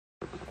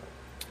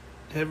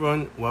Hey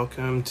everyone,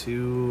 welcome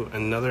to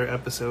another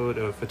episode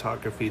of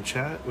Photography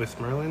Chat with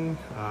Merlin.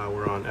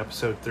 We're on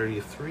episode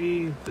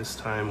 33, this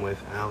time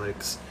with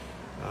Alex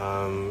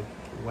um,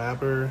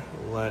 Waber.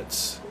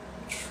 Let's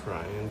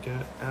try and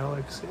get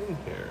Alex in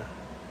here.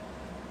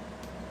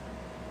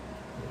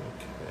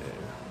 Okay.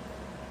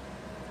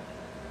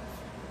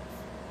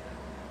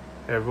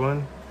 Hey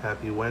everyone,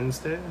 happy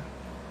Wednesday.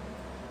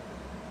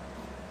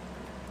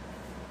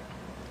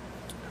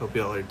 Hope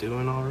y'all are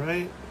doing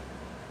alright.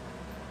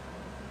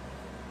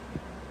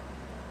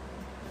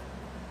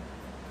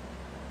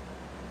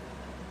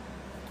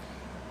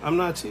 I'm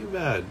not too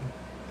bad.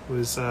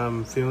 Was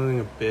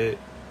feeling a bit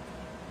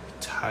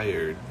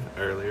tired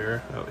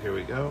earlier. Oh, here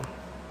we go.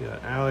 We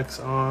got Alex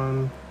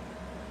on.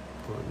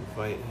 We'll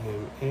invite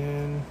him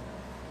in.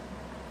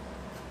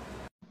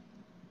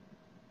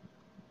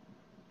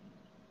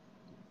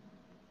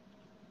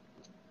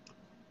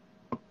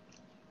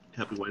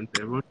 Happy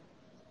Wednesday, everyone.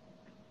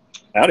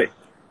 Howdy.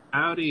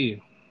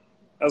 Howdy.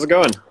 How's it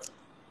going?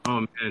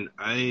 Oh man,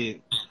 I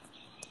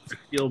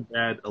feel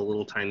bad a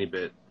little tiny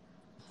bit.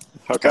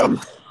 How come?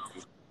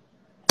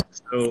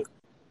 So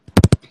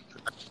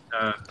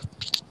I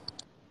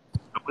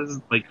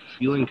was like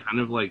feeling kind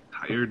of like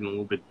tired and a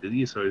little bit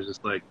dizzy, so I was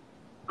just like,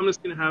 I'm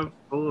just gonna have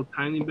a little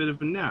tiny bit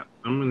of a nap.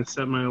 I'm gonna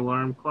set my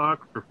alarm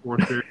clock for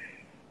 4:30,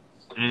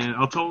 and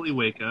I'll totally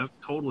wake up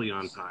totally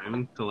on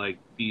time to like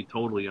be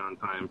totally on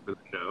time for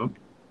the show.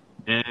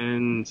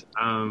 And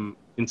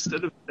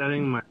instead of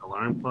setting my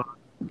alarm clock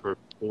for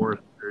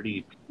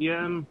 4:30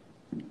 p.m.,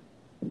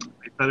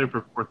 I set it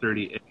for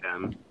 4:30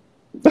 a.m.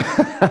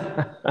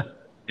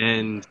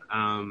 and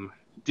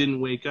didn't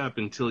wake up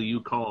until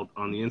you called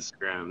on the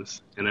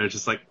Instagrams, and I was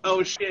just like,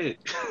 oh shit.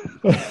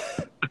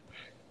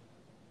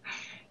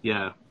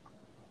 Yeah,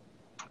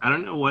 I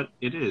don't know what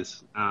it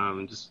is.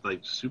 Just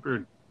like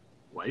super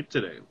wiped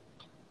today.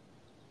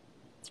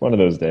 It's one of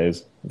those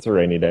days. It's a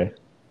rainy day.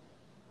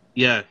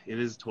 Yeah, it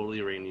is totally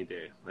a rainy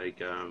day. Like,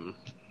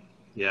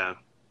 yeah,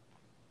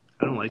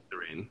 I don't like the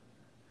rain.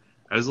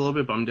 I was a little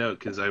bit bummed out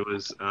because I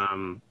was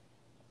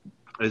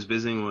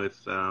visiting with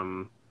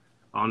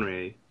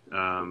Henri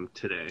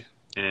today,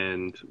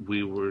 and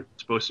we were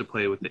supposed to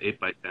play with the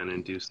 8x10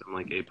 and do some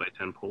like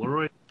 8x10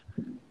 Polaroid,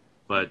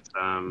 but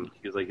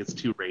he was like, it's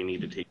too rainy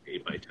to take the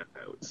 8x10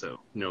 out, so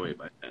no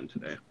 8x10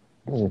 today.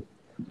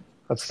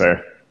 That's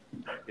fair.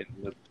 Yeah,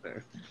 that's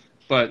fair.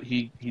 But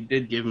he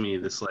did give me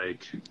this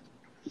like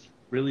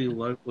really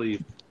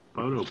lovely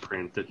photo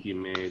print that he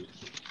made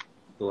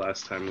the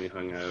last time we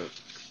hung out.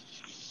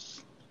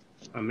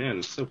 Oh man,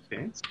 it's so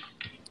fancy.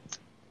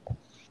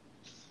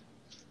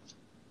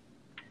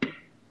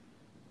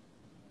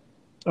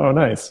 Oh,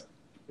 nice.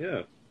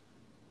 Yeah.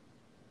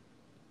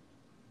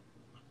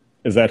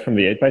 Is that from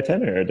the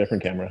 8x10 or a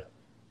different camera?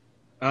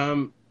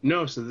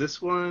 No, so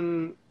this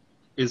one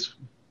is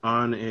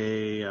on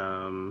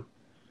a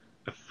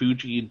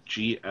Fuji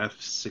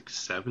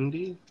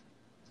GF670.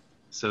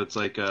 So it's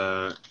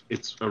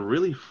a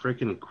really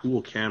freaking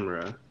cool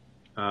camera.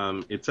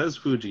 It says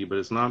Fuji, but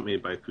it's not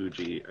made by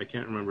Fuji. I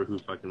can't remember who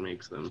fucking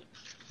makes them.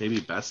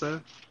 Maybe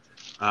Bessa.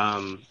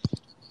 Um,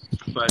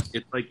 but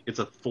it's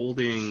a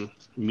folding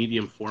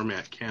medium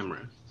format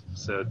camera.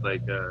 So it's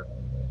like a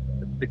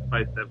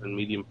 6x7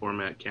 medium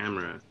format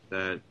camera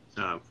that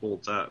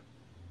folds up,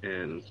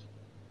 and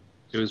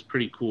it was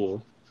pretty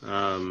cool.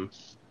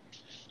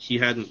 He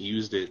hadn't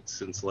used it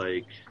since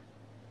like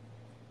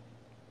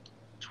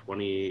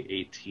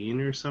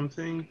 2018 or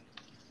something,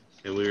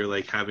 and we were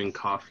like having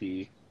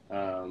coffee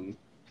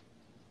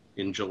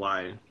in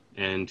July,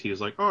 and he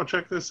was like, "Oh,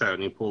 check this out,"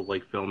 and he pulled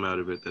like film out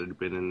of it that had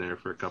been in there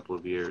for a couple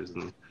of years,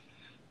 and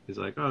he's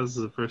like, "Oh, this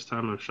is the first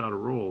time I've shot a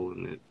roll,"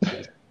 and it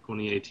was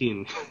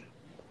 2018.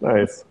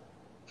 Nice.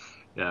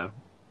 Yeah,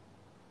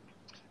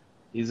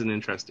 he's an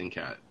interesting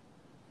cat.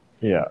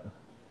 Yeah.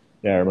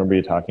 Yeah, I remember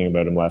you talking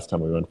about him last time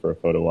we went for a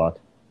photo walk.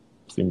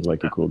 Seems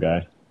like a Yeah, cool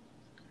guy.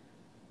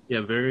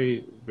 yeah,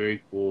 very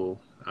very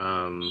cool.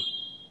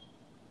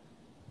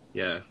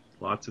 Yeah,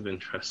 lots of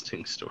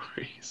interesting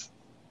stories.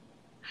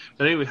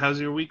 But anyway,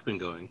 how's your week been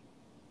going?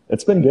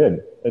 It's been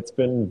good. It's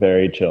been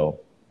very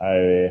chill.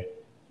 I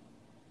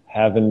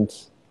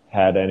haven't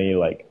had any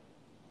like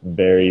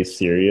very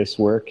serious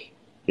work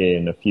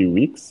in a few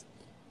weeks.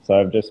 So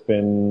I've just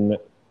been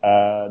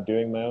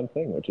doing my own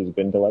thing, which has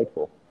been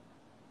delightful.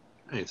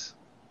 Nice.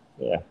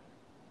 Yeah.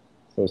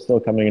 So still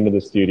coming into the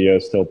studio,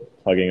 still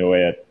plugging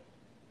away at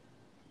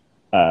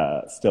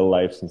still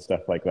lifes and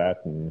stuff like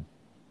that, and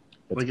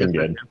Well, it's I guess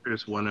been that good.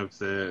 answers one of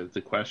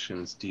the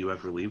questions. Do you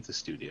ever leave the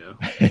studio?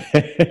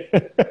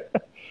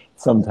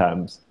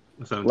 Sometimes.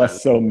 Sometimes.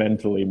 Less so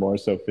mentally, more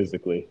so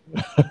physically.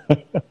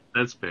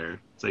 That's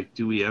fair. It's like,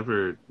 do we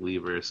ever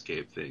leave or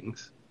escape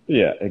things?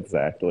 Yeah,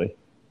 exactly.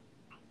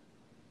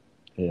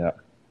 Yeah,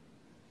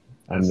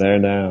 I'm That's there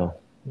now.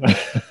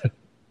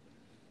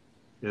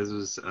 As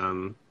was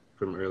from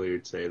earlier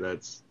today.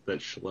 That's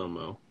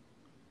Shlomo,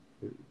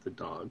 the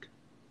dog.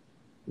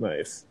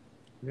 Nice.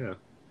 Yeah.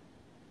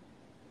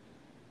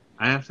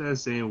 I have to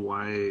ask Zane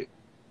why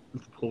the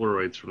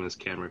Polaroids from this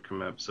camera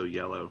come up so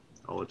yellow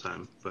all the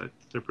time, but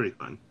they're pretty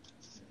fun.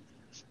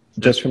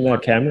 Just from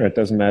that camera, it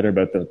doesn't matter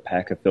about the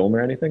pack of film or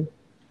anything?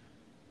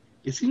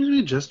 It seems to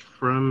be just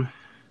from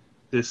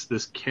this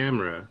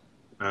camera.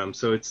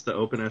 So it's the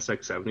Open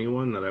SX70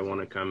 one that I want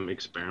to come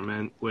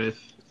experiment with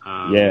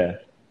Yeah.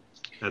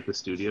 at the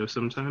studio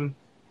sometime.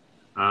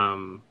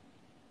 Um,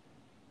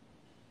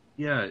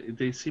 yeah,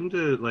 they seem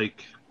to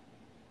like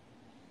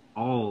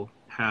all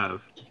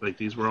have like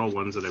these were all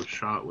ones that I've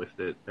shot with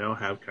it. They all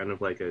have kind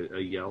of like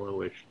a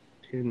yellowish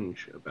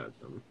tinge about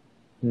them,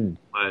 Hmm.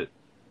 but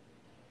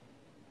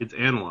it's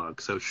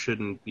analog, so it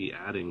shouldn't be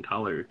adding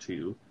color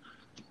to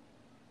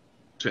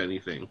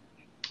anything.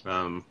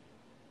 Um,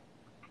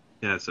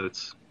 yeah, so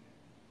it's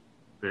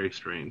very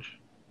strange.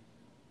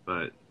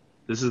 But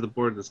this is the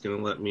board that's going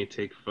to let me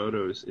take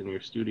photos in your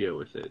studio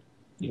with it.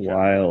 You kind of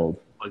Wild.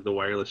 plug the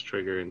wireless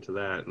trigger into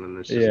that, and then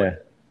there's just Yeah.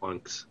 like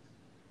plunks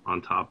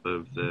on top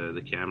of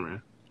the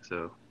camera.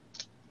 So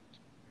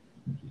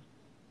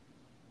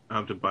I'll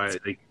have to buy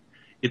it. Like,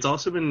 it's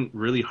also been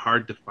really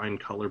hard to find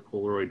color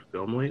Polaroid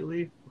film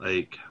lately.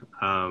 Like,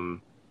 I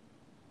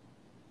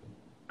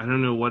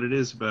don't know what it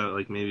is about,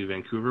 like maybe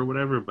Vancouver or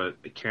whatever, but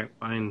I can't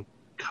find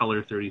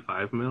color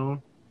 35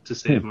 mil to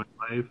save my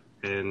life,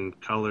 and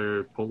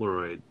color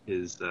Polaroid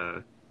is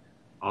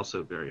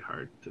also very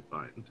hard to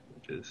find,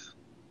 which is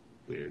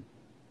weird.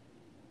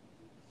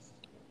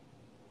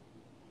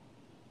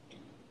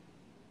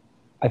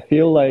 I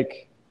feel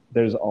like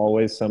there's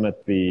always some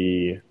at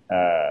the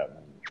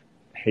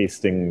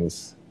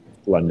Hastings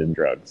London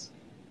Drugs.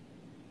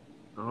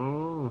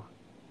 Oh,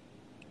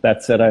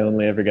 That said, I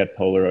only ever get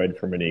Polaroid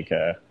from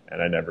Monica,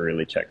 and I never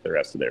really check the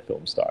rest of their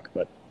film stock.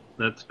 But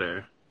that's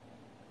fair.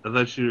 I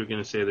thought you were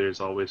going to say there's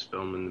always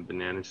film in the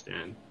banana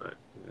stand, but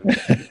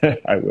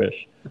I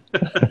wish.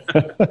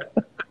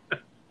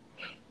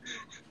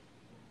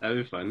 that'd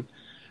be fun.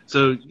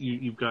 So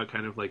you've got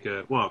kind of like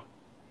a, well,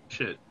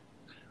 shit.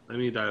 Let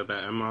me dial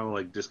back. I'm all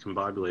like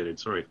discombobulated.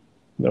 Sorry.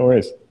 No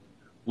worries.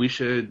 We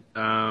should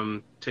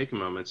take a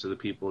moment so that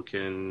people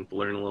can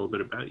learn a little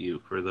bit about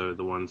you for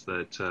the ones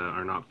that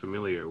are not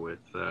familiar with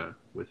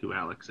who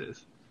Alex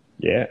is.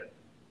 Yeah.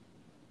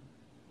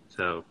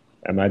 So,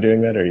 am I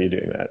doing that or are you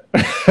doing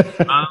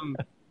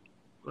that?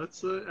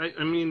 let's.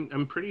 I mean,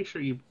 I'm pretty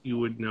sure you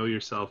would know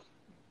yourself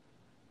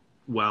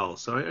well.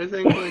 So I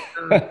think like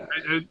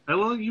I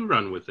let you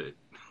run with it.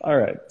 All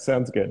right.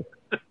 Sounds good.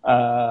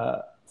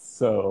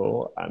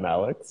 So I'm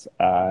Alex.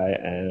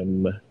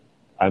 I'm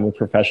a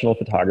professional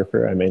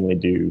photographer. I mainly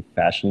do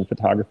fashion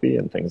photography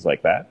and things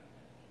like that.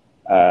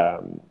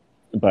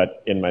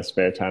 But in my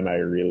spare time, I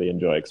really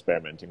enjoy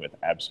experimenting with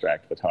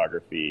abstract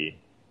photography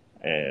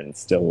and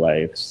still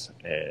lifes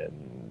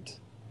and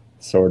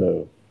sort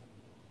of,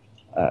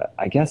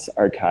 I guess,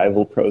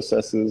 archival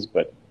processes,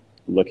 but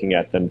looking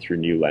at them through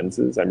new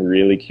lenses. I'm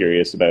really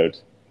curious about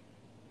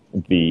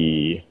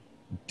the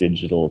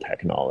digital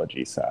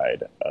technology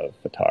side of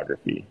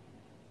photography.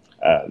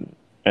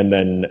 And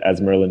then,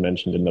 as Merlin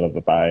mentioned in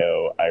the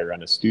bio, I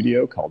run a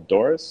studio called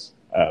Doris.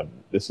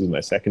 This is my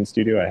second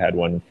studio. I had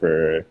one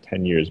for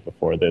 10 years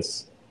before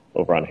this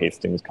over on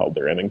Hastings called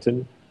the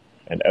Remington.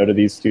 And out of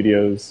these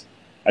studios,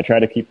 I try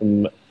to keep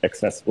them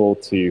accessible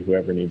to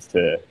whoever needs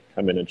to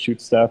come in and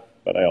shoot stuff,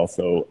 but I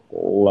also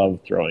love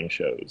throwing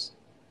shows,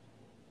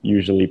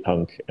 usually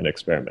punk and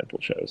experimental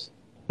shows.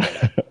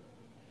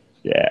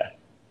 Yeah.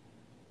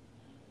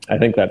 I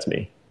think that's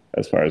me,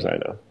 as far as I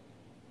know.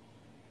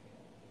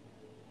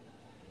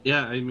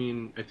 Yeah, I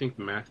mean, I think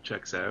the math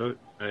checks out.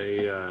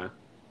 I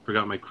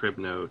forgot my crib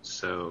notes,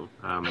 so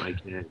I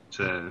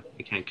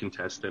can't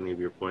contest any of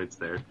your points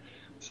there.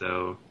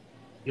 So,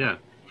 yeah,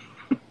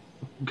 go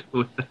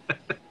with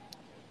that.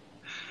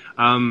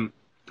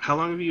 How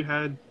long have you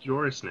had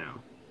Doris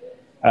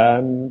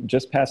now?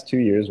 Just past 2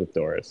 years with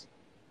Doris.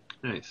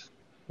 Nice.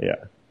 Yeah,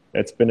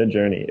 it's been a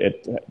journey.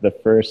 The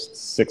first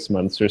 6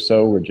 months or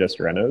so were just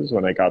renos.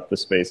 When I got the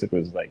space, it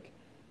was like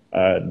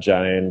a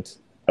giant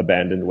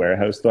abandoned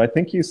warehouse. Though I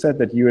think you said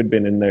that you had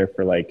been in there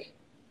for like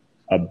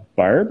a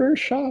barber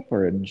shop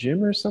or a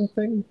gym or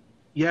something.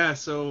 Yeah,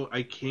 so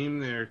I came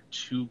there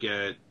to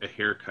get a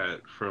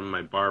haircut from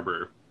my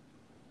barber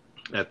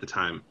at the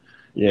time.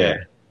 And Yeah,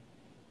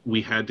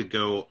 we had to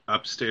go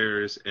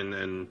upstairs and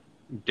then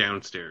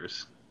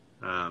downstairs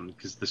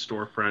because the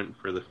storefront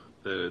for the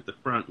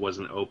front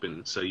wasn't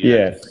open, so you had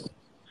yeah, to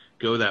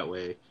go that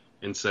way.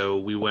 And so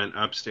we went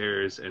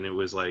upstairs, and it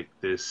was like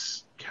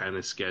this kind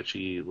of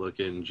sketchy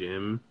looking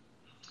gym.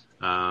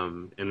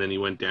 And then you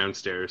went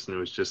downstairs, and it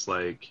was just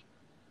like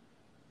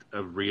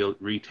a real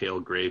retail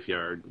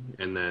graveyard,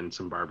 and then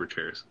some barber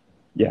chairs.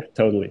 yeah,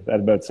 totally. That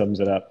about sums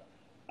it up.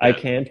 I Yeah,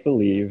 can't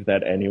believe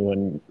that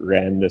anyone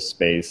ran this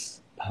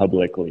space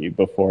publicly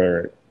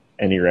before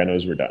any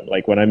renos were done.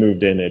 Like when I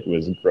moved in, it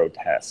was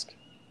grotesque.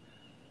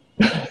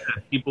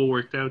 people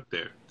worked out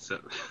there. So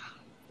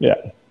Yeah,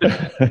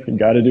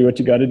 got to do what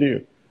you got to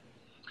do.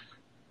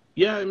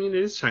 yeah, I mean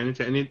it is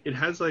Chinatown, and it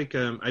has like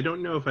I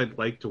don't know if I'd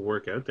like to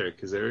work out there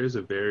because there is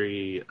a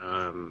very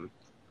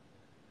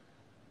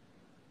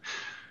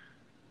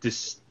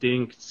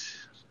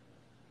distinct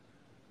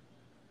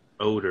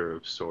odor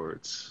of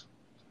sorts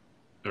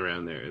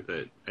around there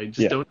that I just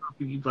Yeah. don't know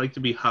if you'd like to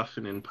be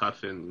huffing and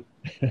puffing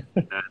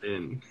that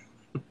in.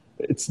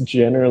 It's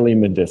generally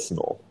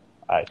medicinal,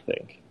 I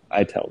think.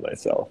 I tell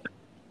myself.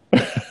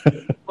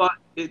 But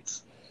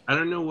it's I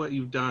don't know what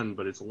you've done,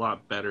 but it's a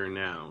lot better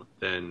now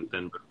than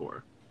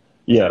before.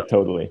 Yeah, So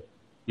totally.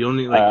 you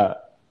only Uh,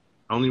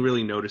 I only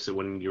really notice it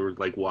when you were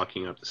like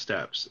walking up the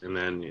steps, and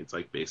then it's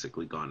like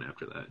basically gone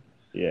after that.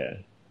 yeah.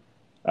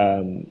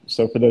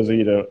 So for those of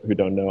you who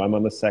don't know, I'm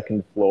on the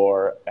second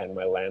floor, and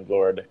my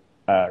landlord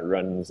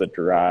runs a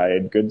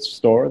dried goods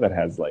store that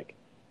has like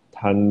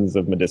tons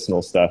of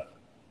medicinal stuff.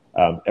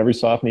 Every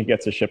so often he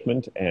gets a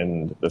shipment,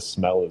 and the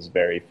smell is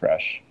very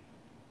fresh.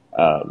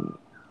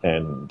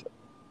 And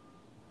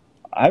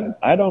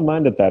I don't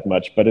mind it that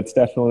much, but it's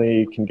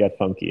definitely can get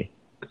funky.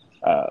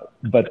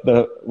 But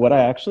the what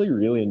I actually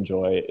really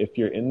enjoy, if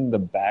you're in the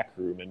back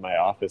room in my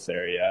office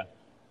area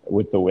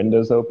with the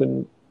windows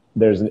open,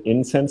 there's an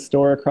incense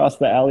store across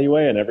the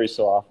alleyway, and every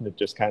so often it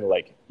just kind of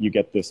like you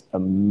get this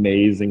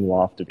amazing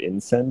waft of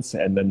incense,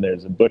 and then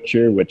there's a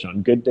butcher, which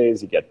on good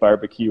days you get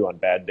barbecue, on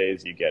bad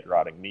days you get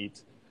rotting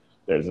meat.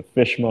 There's a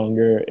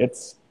fishmonger.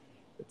 It's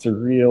a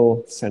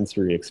real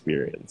sensory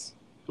experience.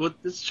 Well,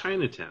 it's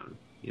Chinatown,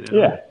 you know.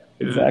 Yeah,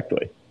 Uh,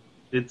 exactly.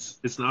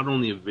 It's not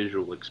only a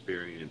visual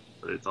experience,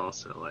 but it's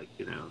also like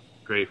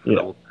great for the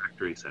Yeah,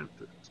 olfactory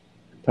senses.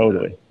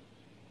 totally.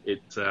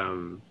 It's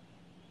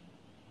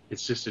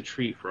it's just a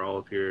treat for all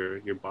of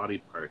your body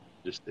parts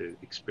just to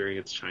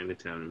experience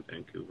Chinatown in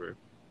Vancouver.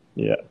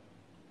 Yeah.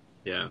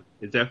 Yeah,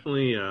 it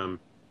definitely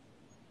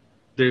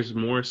there's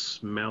more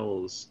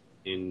smells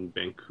in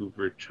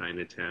Vancouver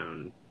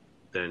Chinatown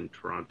than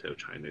Toronto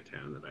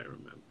Chinatown that I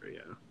remember.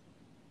 Yeah,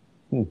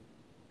 Hmm.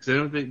 because I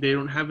don't think they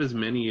don't have as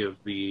many of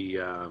the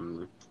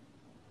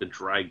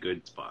dry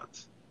good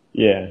spots.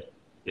 Yeah.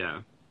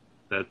 Yeah,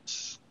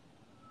 that's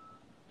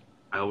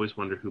I always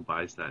wonder who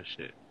buys that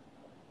shit.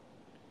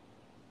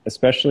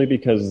 Especially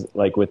because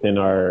like within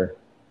our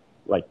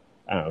like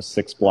I don't know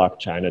 6 block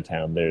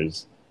Chinatown,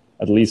 there's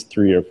at least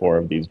 3 or 4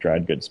 of these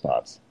dried goods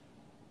spots.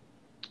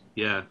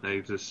 Yeah, I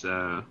just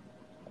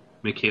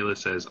Michaela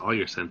says all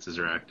your senses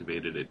are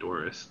activated at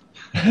Doris.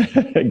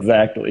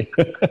 Exactly.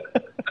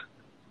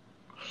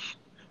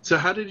 So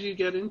how did you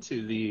get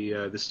into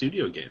the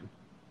studio game?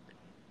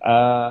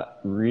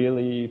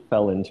 Really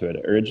fell into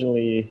it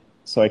originally.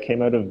 So I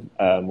came out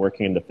of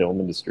working in the film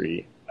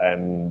industry,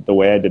 and the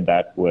way I did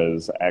that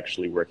was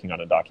actually working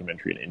on a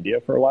documentary in India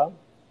for a while.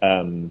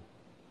 Um,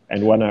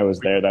 and when I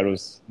was Were you there, that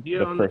was in India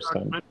the on the first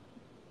time. documentary?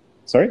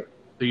 Sorry?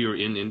 So you were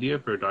in India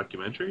for a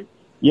documentary?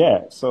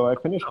 Yeah, so I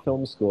Oh, finished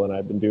film school and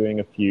I've been doing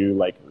a few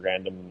like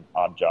random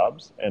odd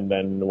jobs. And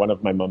then one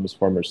of my mom's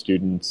former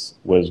students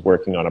was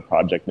working on a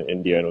project in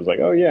India and was like,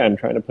 "Oh yeah, I'm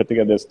trying to put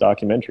together this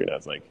documentary." And I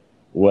was like,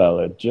 "Well,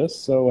 it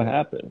just so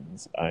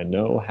happens I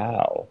know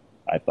how,"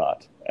 I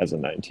thought as a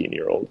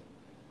 19-year-old.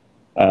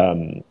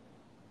 Um,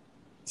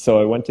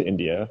 so I went to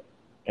India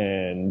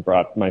and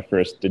brought my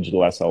first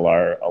digital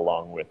SLR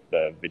along with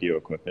the video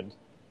equipment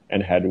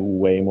and had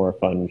way more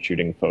fun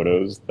shooting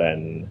photos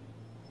than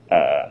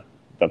uh,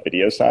 the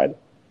video side.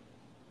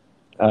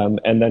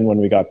 And then when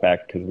we got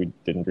back, because we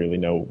didn't really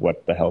know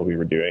what the hell we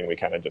were doing, we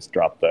kind of just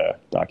dropped the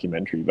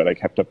documentary, but I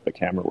kept up the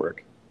camera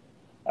work.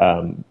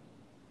 Um,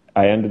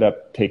 I ended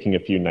up taking a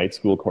few night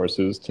school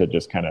courses to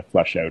just kind of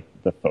flesh out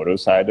the photo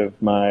side of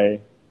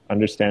my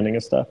understanding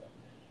of stuff.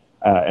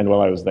 And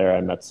while I was there,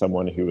 I met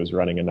someone who was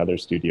running another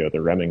studio,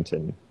 the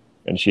Remington,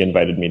 and she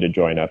invited me to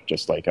join up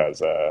just like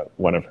as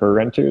one of her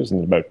renters.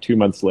 And about 2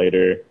 months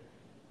later,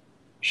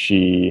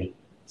 she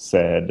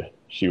said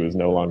she was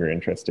no longer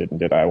interested and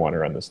did I want to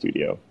run the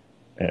studio?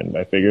 And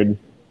I figured,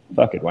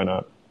 fuck it, why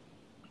not?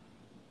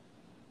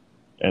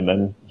 And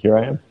then here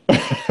I am.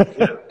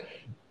 yeah.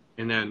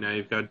 And now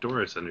you've got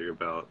Doris under your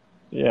belt.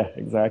 Yeah,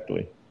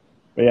 exactly.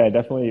 But yeah, I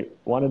definitely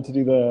wanted to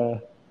do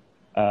the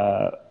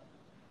uh,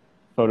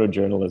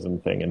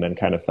 photojournalism thing and then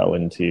kind of fell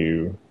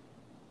into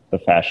the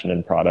fashion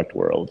and product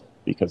world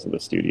because of the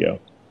studio.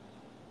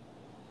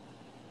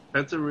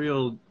 That's a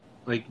real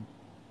like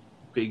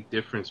big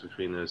difference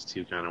between those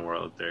two kind of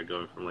worlds there,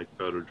 going from like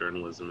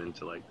photojournalism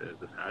into like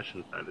the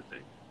fashion side of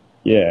things.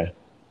 Yeah,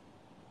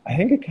 I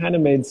think it kind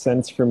of made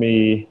sense for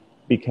me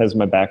because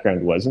my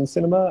background was in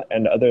cinema.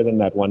 And other than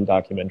that one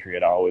documentary,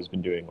 I'd always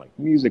been doing like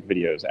music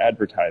videos,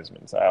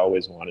 advertisements. I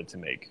always wanted to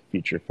make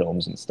feature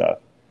films and stuff.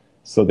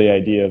 So the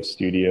idea of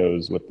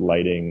studios with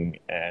lighting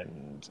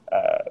and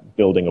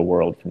building a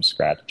world from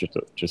scratch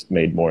just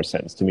made more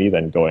sense to me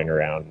than going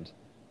around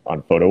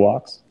on photo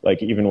walks.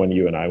 Like even when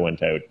you and I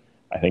went out,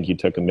 I think you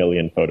took a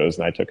million photos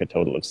and I took a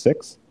total of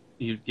 6.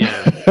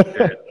 Yeah,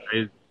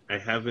 I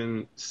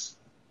haven't.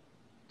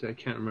 I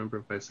can't remember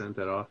if I sent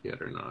that off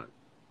yet or not.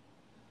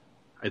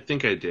 I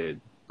think I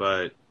did,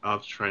 but I'll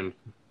have to try and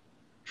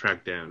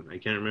track down. I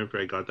can't remember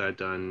if I got that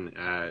done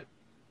at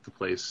the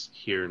place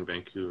here in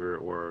Vancouver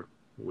or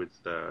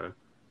with the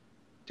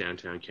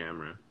downtown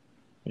camera.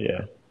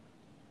 Yeah.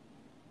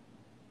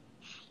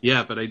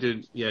 Yeah, but I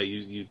did. Yeah,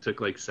 you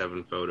took like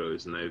 7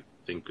 photos, and I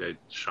think I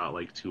shot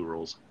like 2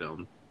 rolls of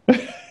film.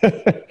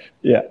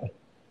 Yeah.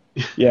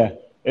 Yeah,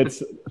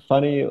 it's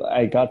funny.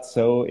 I got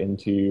so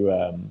into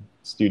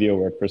studio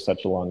work for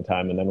such a long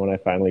time, and then when I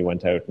finally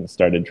went out and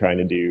started trying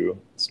to do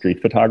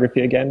street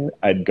photography again,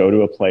 I'd go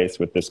to a place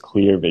with this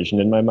clear vision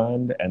in my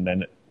mind, and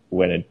then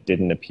when it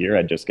didn't appear,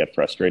 I'd just get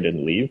frustrated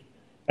and leave,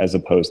 as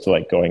opposed to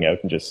like going out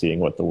and just seeing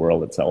what the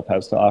world itself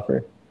has to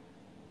offer.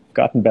 I've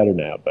gotten better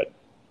now, but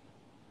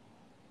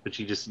But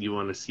you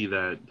want to see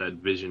that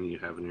vision you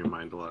have in your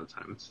mind a lot of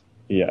times.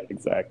 yeah,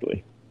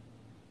 exactly.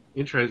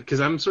 Interesting, because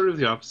I'm sort of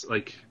the opposite.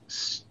 Like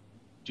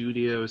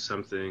studio is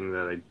something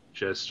that I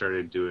just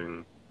started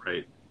doing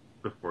right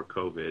before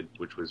COVID,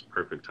 which was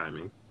perfect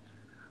timing.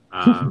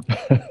 Um,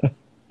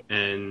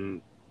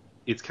 and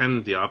it's kind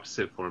of the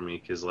opposite for me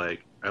because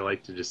like I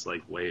like to just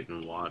like wait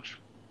and watch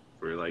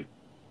for like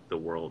the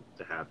world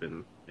to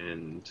happen,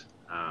 and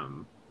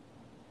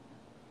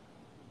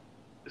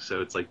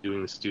so it's like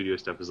doing the studio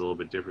stuff is a little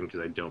bit different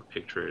because I don't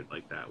picture it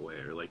like that way,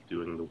 or like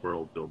doing the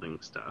world building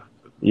stuff.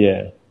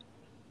 Yeah.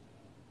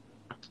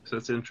 So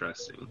it's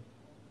interesting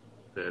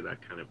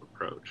that kind of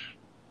approach.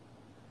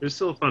 It was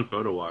still a fun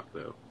photo walk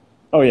though.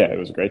 Oh yeah, it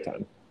was a great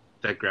time.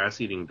 That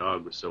grass eating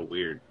dog was so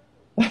weird.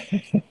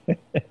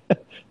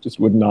 Just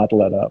would not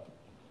let up.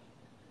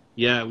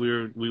 Yeah,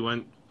 we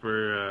went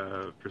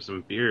for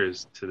some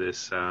beers to this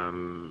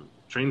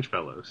Strange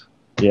Fellows,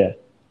 Yeah.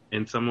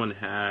 and someone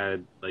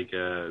had like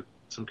a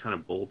some kind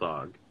of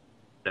bulldog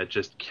that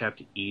just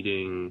kept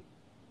eating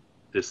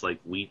this like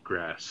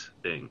wheatgrass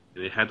thing,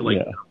 and it had to like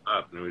Yeah. jump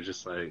up, and it was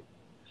just like,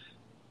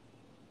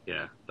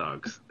 yeah,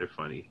 dogs, they're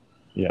funny.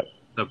 Yeah.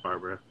 What's up,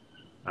 Barbara?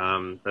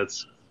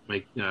 That's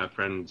my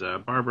friend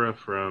Barbara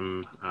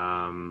from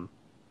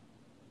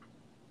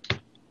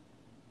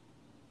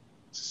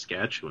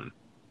Saskatchewan.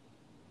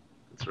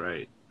 That's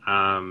right.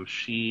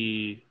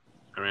 I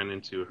ran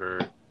into her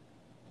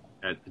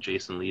at the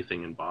Jason Lee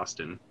thing in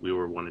Boston. We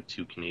were one of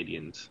two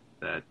Canadians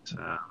that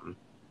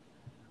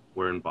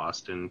were in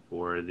Boston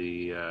for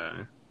the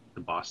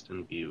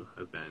Boston View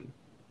event.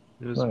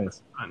 It was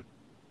Nice. fun.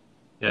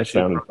 Yeah, That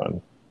sounded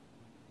fun.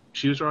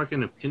 she was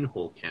rocking a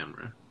pinhole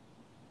camera.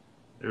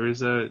 There was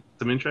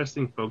some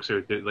interesting folks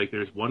there. Like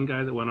there's one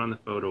guy that went on the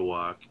photo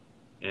walk,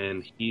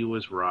 and he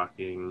was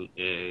rocking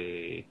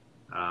a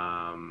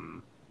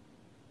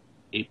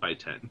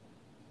 8x10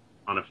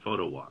 on a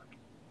photo walk.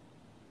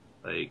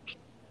 Like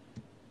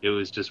it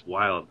was just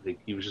wild. Like,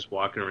 he was just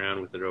walking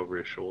around with it over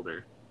his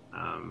shoulder.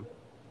 Um,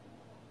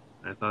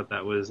 I thought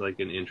that was like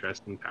an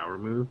interesting power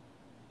move.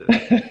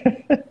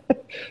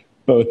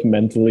 Both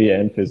mentally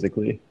and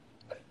physically.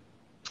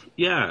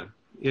 Yeah,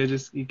 it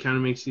just it kind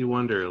of makes you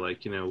wonder,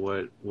 like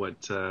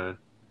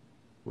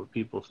what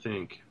people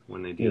think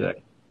when they do Yeah. that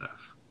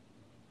stuff.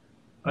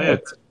 Oh yeah,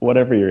 It's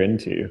whatever you're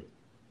into.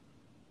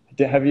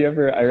 Have you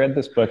ever? I read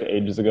this book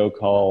ages ago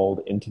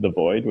called Into the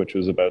Void, which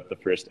was about the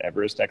first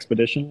Everest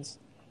expeditions.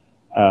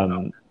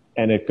 Um,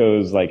 and it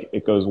goes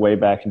way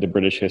back into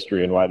British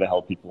history and why the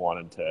hell people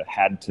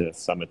had to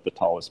summit the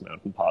tallest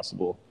mountain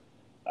possible.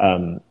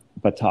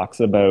 But talks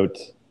about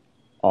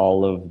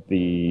all of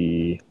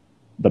the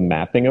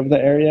mapping of the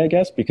area, I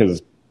guess,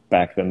 because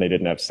back then they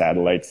didn't have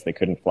satellites, they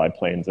couldn't fly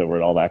planes over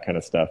it, all that kind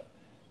of stuff.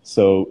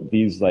 So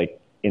these like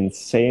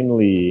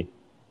insanely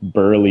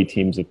burly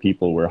teams of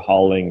people were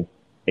hauling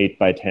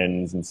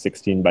 8x10s and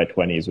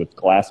 16x20s with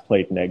glass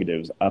plate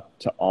negatives up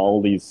to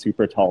all these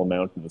super tall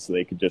mountains so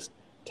they could just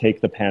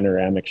take the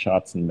panoramic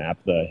shots and map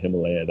the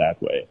Himalaya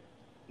that way.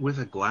 with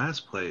a glass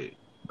plate.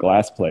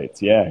 Glass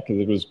plates, yeah, because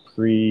it was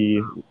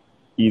pre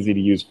easy to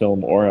use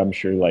film, or I'm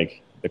sure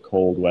like the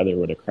cold weather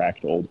would have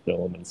cracked old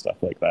film and stuff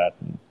like that.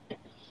 And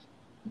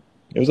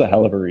it was a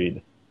hell of a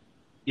read.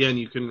 Yeah, and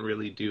you couldn't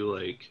really do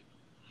like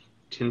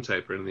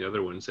tintype or any of the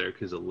other ones there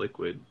because the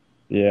liquid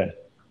Yeah,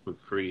 would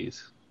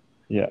freeze.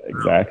 yeah,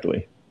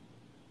 exactly.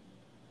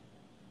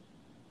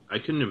 I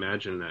couldn't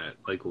imagine that,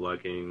 like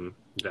lugging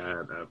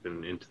that up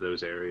and into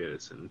those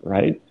areas. And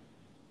Right?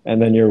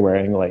 And then you're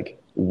wearing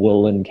like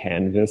woolen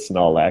canvas and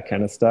all that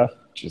kind of stuff.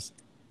 Just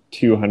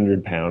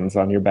 200 pounds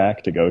on your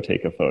back to go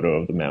take a photo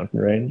of the mountain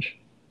range.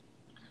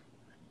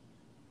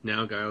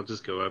 now, guy will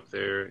just go up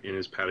there in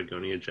his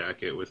Patagonia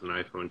jacket with an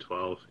iPhone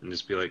 12 and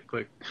just be like,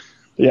 click.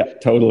 Yeah,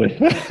 totally.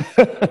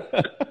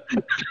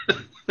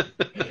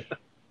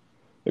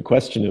 The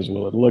question is,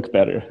 will it look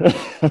better?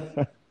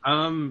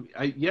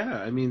 Yeah,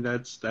 I mean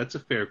that's a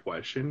fair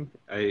question.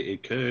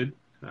 It could.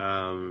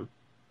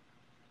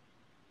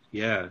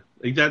 Yeah,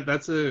 like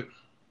that's a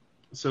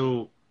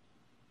so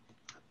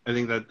I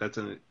think that's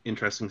an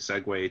interesting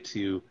segue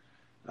to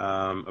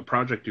a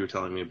project you were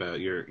telling me about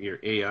your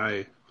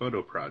AI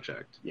photo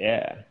project,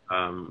 Yeah,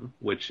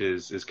 which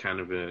is kind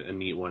of a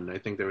neat one. I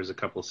think there was a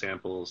couple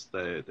samples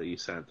that you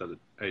sent that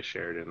I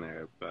shared in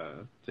there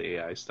of the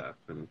AI stuff,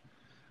 and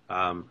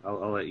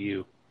I'll let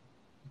you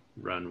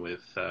run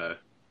with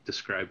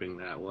describing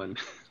that one.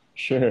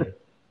 sure.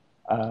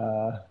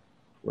 Uh,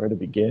 where to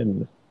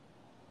begin?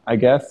 I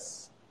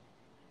guess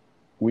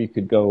we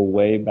could go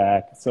way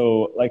back.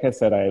 So, like I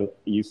said, I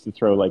used to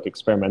throw like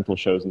experimental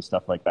shows and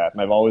stuff like that.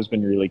 And I've always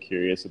been really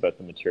curious about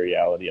the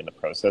materiality and the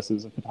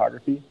processes of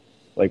photography.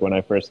 Like when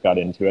I first got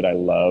into it, I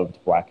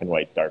loved black and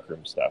white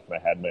darkroom stuff. I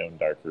had my own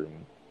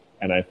darkroom,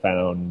 and I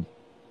found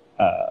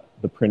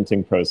the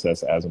printing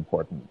process as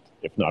important,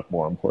 if not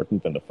more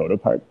important, than the photo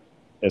part,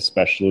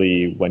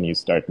 especially when you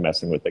start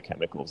messing with the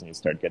chemicals and you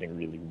start getting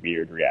really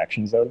weird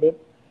reactions out of it.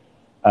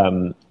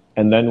 And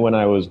then when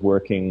I was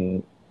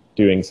working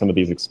doing some of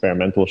these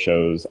experimental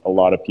shows, a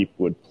lot of people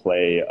would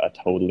play a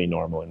totally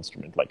normal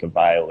instrument like a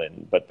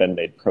violin, but then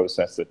they'd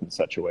process it in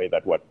such a way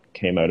that what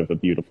came out of a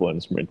beautiful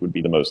instrument would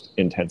be the most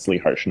intensely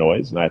harsh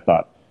noise. And I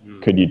thought,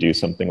 could you do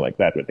something like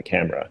that with a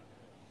camera?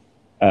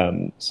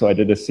 So I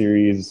did a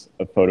series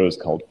of photos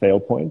called Fail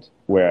Point,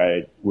 where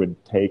I would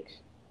take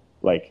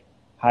like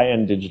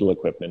high-end digital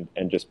equipment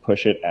and just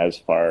push it as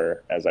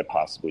far as I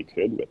possibly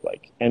could with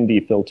like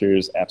ND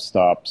filters,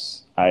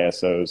 f-stops,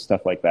 ISOs,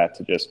 stuff like that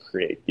to just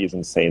create these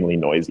insanely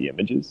noisy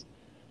images,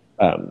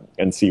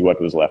 and see what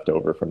was left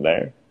over from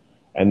there.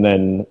 And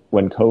then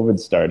when COVID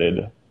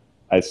started,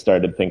 I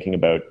started thinking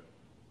about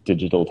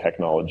digital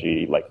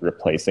technology like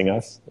replacing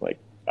us. Like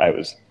I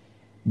was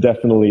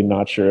definitely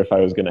not sure if I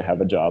was going to have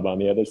a job on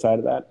the other side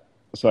of that.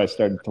 So I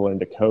started to learn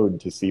to code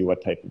to see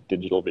what type of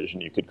digital vision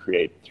you could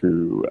create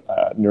through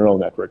neural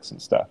networks and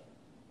stuff.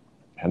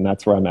 And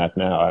that's where I'm at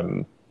now.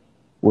 I'm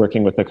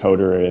working with a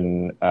coder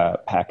in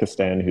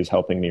Pakistan who's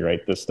helping me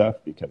write this stuff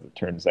because it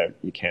turns out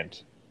you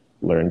can't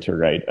learn to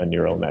write a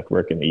neural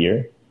network in a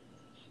year.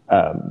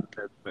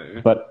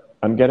 But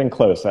I'm getting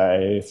close.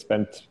 I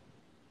spent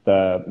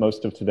the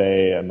most of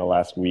today and the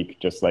last week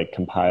just like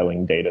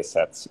compiling data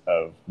sets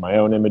of my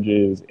own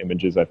images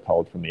I've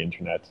pulled from the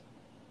internet,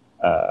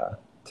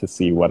 to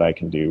see what I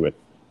can do with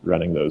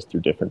running those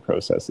through different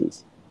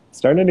processes.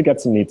 Starting to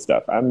get some neat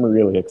stuff. I'm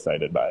really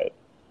excited by it.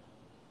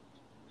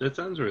 That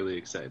sounds really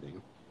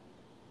exciting.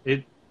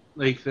 It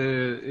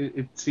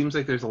seems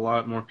like there's a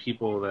lot more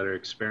people that are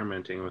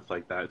experimenting with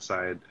like that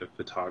side of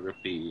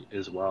photography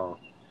as well.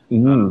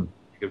 Mm-hmm.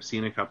 I've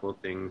seen a couple of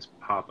things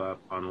pop up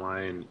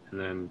online,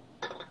 and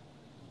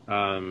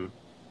then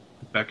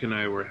Beck and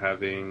I were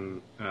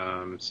having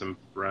some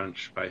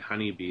brunch by at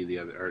Honeybee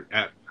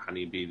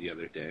the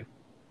other day,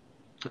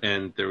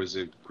 and there was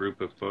a group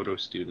of photo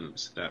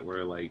students that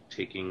were like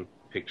taking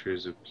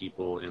pictures of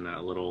people in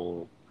that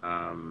little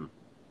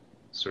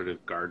sort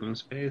of garden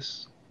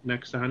space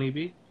next to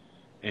Honeybee,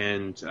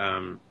 and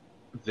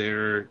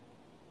their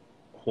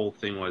whole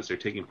thing was they're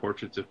taking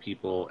portraits of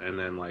people and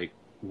then like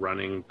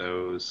running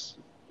those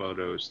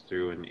photos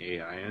through an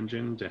AI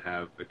engine to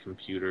have a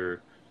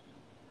computer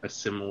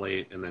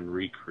assimilate and then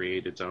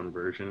recreate its own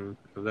version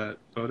of that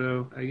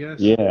photo, I guess.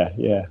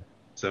 Yeah.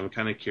 So I'm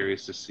kind of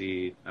curious to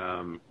see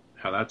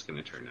how that's going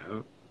to turn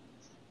out.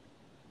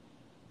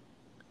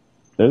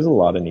 There's a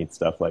lot of neat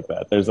stuff like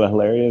that. There's a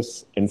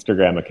hilarious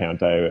Instagram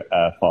account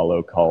I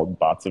follow called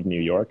Bots of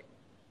New York,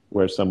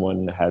 where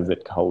someone has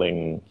it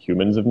culling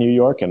humans of New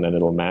York, and then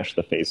it'll mash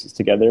the faces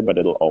together, but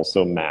it'll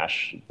also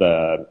mash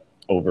the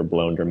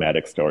overblown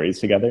dramatic stories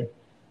together.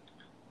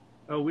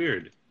 Oh,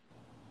 weird.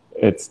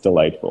 It's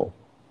delightful.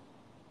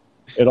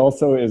 It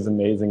also is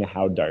amazing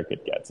how dark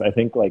it gets. I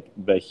think like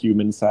the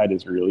human side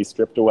is really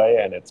stripped away,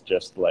 and it's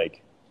just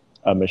like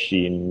a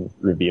machine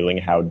revealing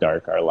how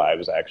dark our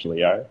lives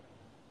actually are.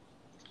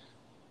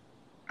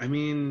 I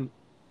mean,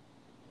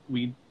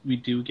 we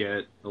do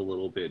get a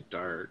little bit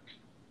dark,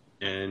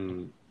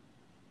 and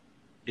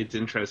it's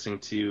interesting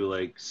too,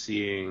 like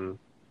seeing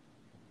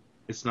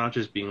it's not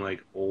just being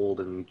like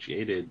old and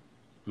jaded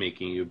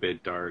making you a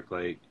bit dark.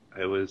 Like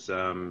I was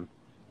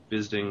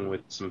visiting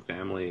with some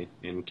family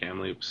in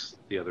Kamloops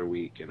the other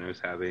week, and I was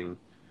having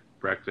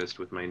breakfast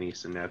with my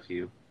niece and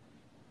nephew,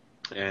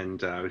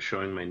 and I was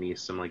showing my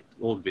niece some like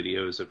old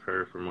videos of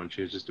her from when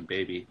she was just a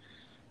baby,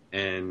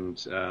 and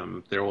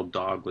their old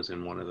dog was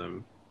in one of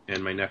them,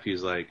 and my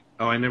nephew's like,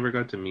 "Oh, I never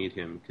got to meet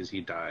him because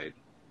he died,"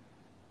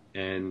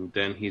 and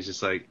then he's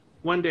just like,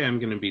 "One day I'm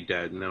gonna be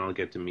dead, and then I'll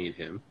get to meet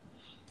him."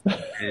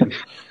 And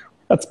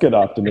that's good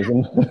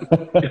optimism.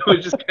 it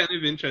was just kind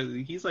of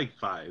interesting. He's like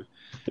 5.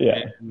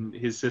 Yeah. And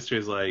his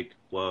sister's like,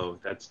 "Whoa,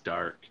 that's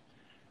dark."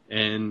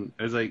 And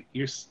I was like,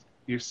 "You're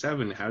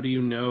 7. How do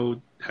you know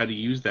how to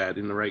use that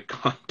in the right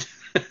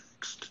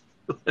context?"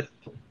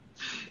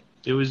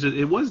 It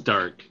was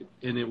dark,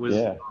 and it was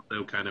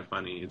also kind of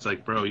funny. It's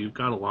like, bro, you've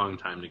got a long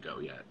time to go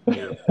yet.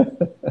 You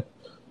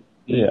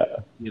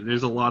know?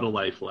 There's a lot of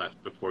life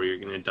left before you're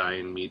going to die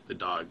and meet the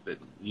dog that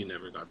you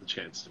never got the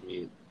chance to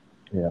meet.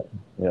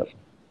 Yeah.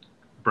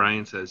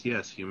 Brian says,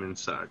 yes, humans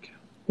suck.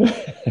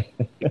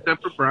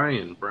 Except for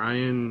Brian.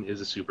 Brian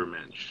is a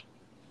supermensch.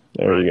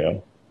 There you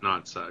go.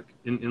 Not suck.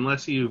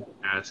 Unless you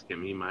ask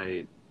him, he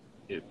might,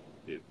 if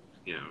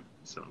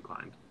so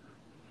inclined.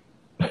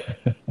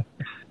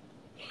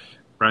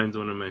 Brian's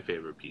one of my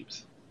favorite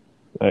peeps.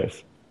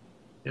 Nice.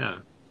 Yeah.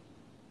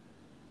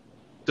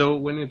 So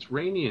when it's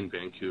rainy in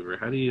Vancouver,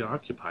 how do you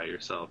occupy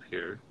yourself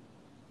here?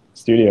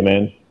 Studio,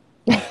 man.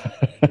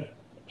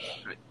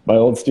 My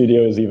old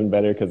studio is even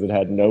better because it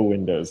had no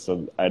windows.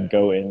 So I'd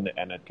go in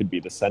and it could be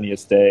the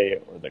sunniest day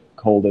or the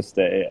coldest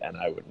day, and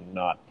I would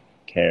not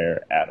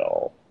care at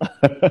all.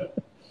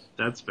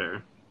 That's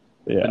fair.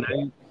 Yeah, But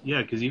now,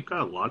 yeah, because you've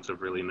got lots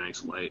of really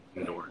nice light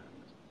indoor.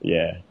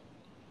 yeah,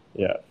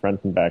 yeah.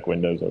 Front and back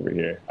windows over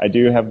here. I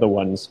do have the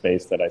one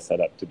space that I set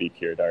up to be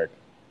pure dark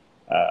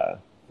uh,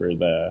 for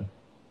the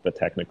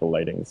technical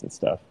lightings and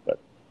stuff. But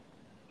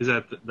Is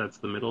that that's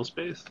the middle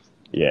space?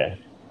 yeah,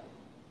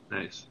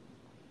 Nice.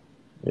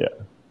 yeah,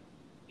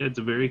 Yeah, it's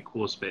a very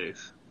cool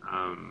space.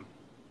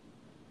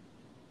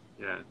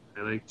 Yeah,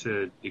 I like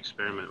to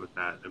experiment with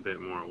that a bit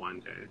more one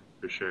day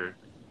for sure.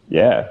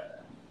 yeah.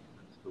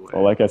 That's the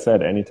Well, way. like I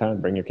said, anytime,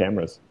 bring your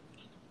cameras.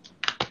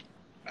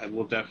 I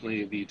will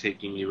definitely be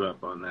taking you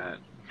up on that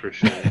for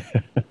sure.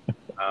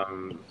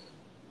 Um,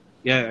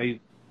 yeah,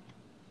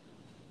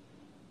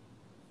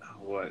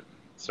 what?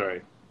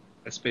 Sorry,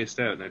 I spaced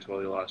out and I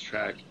totally lost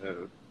track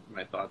of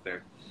my thought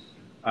there.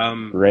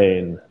 Um,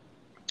 Rain.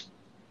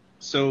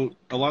 so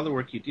a lot of the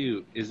work you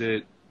do, is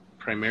it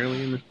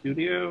primarily in the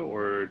studio,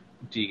 or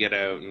do you get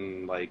out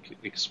and like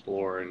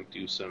explore and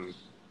do some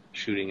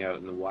shooting out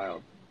in the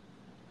wild?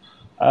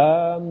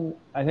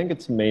 I think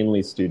it's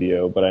mainly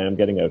studio, but I am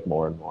getting out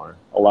more and more.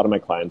 A lot of my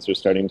clients are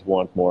starting to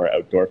want more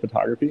outdoor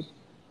photography,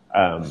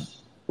 um,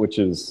 which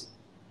is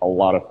a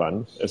lot of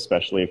fun,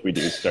 especially if we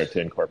do start to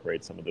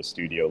incorporate some of the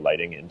studio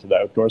lighting into the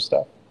outdoor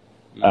stuff.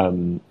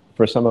 Mm.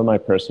 For some of my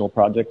personal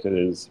project, it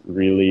is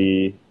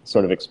really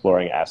sort of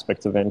exploring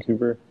aspects of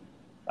Vancouver,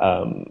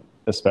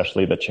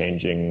 especially the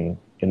changing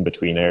in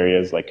between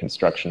areas like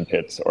construction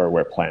pits or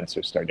where plants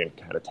are starting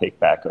to kind of take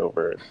back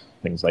over,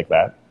 things like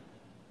that.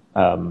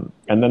 And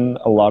then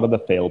a lot of the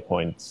fail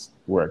points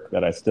work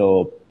that I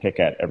still pick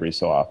at every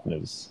so often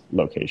is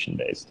location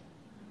based.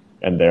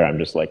 And there I'm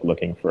just like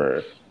looking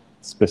for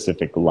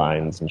specific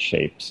lines and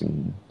shapes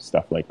and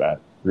stuff like that,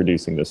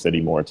 reducing the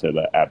city more to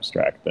the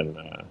abstract than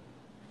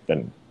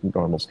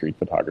normal street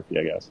photography,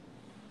 I guess.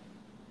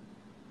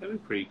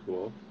 That'd be pretty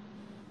cool.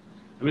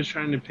 I'm just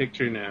trying to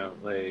picture now,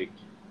 like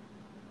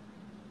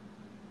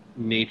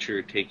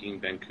nature taking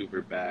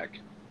Vancouver back.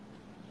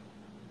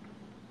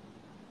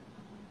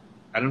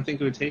 I don't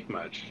think it would take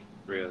much,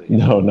 really.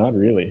 No, not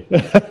really.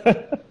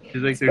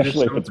 Because like they're just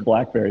Especially if so. it's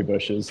blackberry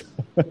bushes.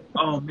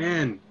 Oh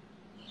man,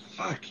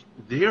 fuck!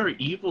 They are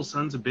evil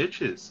sons of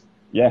bitches.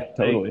 Yeah, Like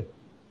totally.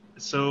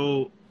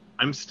 so,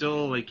 I'm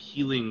still like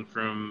healing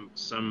from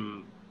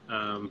some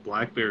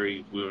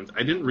blackberry wounds.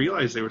 I didn't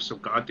realize they were so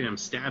goddamn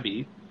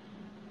stabby.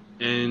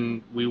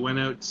 And we went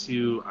out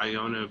to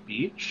Iona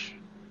Beach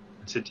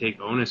to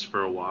take Onus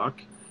for a walk,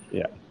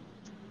 Yeah.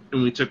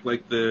 and we took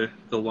like the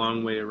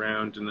long way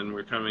around, and then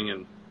we're coming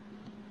in.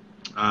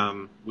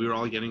 We were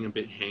all getting a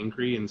bit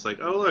hangry, and it's like,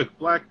 oh look,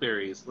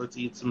 blackberries, let's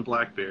eat some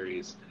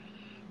blackberries.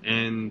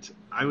 And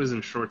I was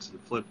in shorts and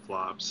flip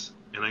flops,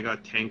 and I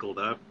got tangled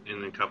up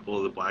in a couple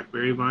of the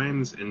blackberry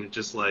vines, and it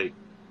just like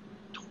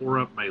tore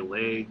up my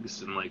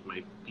legs and like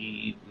my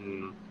feet,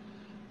 and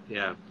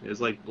yeah, it was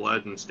like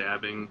blood and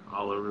stabbing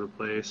all over the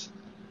place.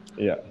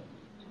 Yeah.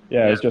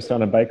 Yeah, I Yeah, was just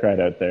on a bike ride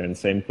out there, and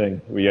same thing.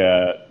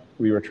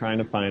 We were trying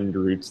to find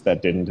routes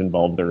that didn't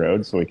involve the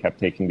road, so we kept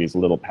taking these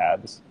little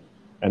paths,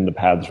 and the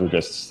paths were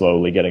just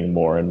slowly getting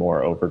more and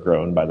more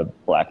overgrown by the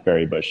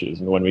blackberry bushes.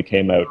 And when we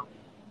came out,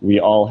 we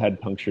all had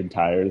punctured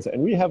tires,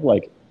 and we have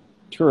like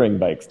touring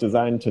bikes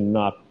designed to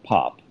not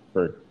pop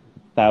for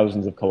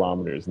thousands of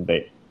kilometers, and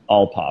they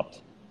all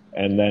popped.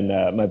 And then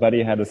my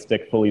buddy had a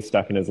stick fully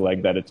stuck in his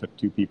leg that it took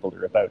two people to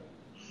rip out.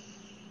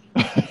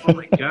 oh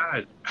my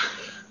god.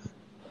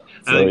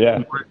 I So think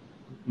yeah,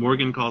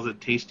 Morgan calls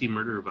it tasty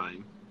murder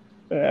vine.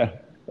 yeah,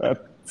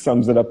 that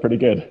sums it up pretty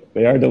good.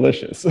 They are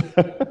delicious.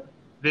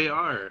 They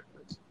are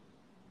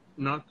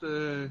not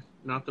the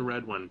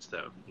red ones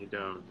though. You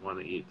don't want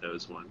to eat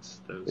those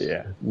ones. Those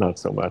Yeah, not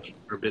so much.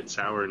 are a bit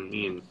sour and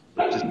mean.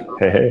 But just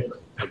Hey, hey.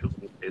 what the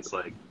food tastes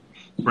like.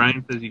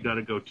 Brian says you got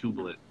to go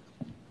tubeless.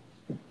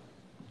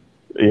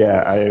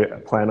 Yeah, I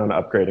plan on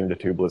upgrading to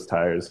tubeless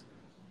tires.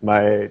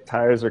 My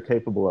tires are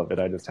capable of it.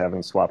 I just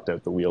haven't swapped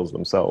out the wheels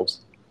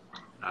themselves.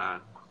 Uh,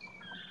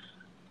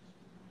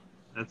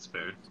 that's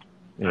fair.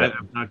 Yeah,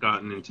 I've not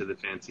gotten into the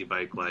fancy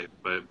bike life,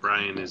 but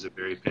Brian is a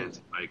very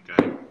fancy bike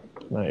guy.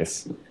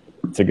 nice.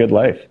 It's a good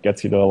life.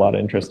 Gets you to a lot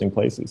of interesting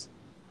places.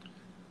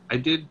 I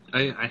did.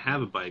 I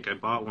have a bike. I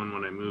bought one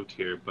when I moved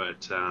here,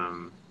 but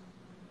I've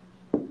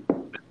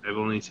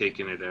only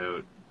taken it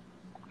out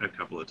a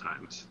couple of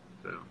times.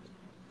 So,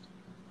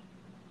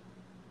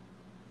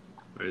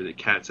 where the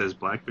cat says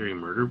 "Blackberry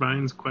murder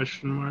vines?"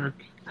 Question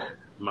mark.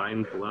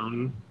 Mind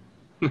blown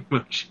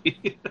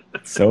emoji.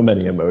 So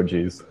many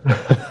emojis.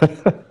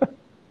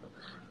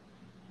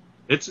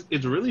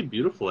 It's really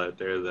beautiful out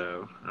there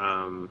though,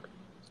 and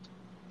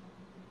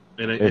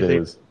It I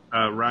think is.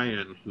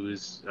 Ryan,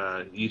 who's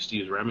used to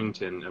use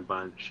Remington a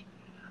bunch,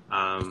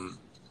 um,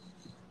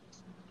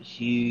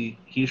 he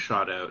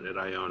shot out at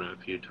Iona a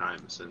few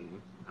times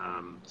and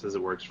says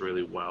it works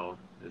really well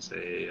as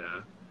a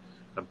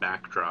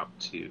backdrop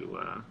to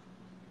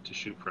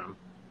shoot from.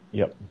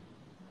 Yep.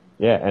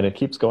 Yeah, and it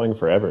keeps going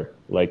forever.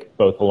 Like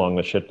both along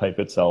the shit pipe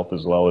itself,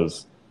 as well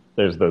as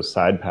there's those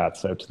side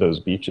paths out to those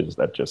beaches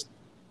that just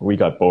we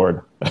got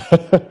bored.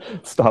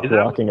 Stopped Is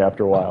that walking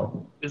after a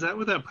while. is that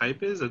what that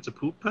pipe is? That's a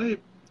poop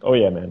pipe. Oh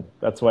yeah, man.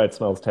 That's why it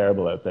smells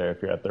terrible out there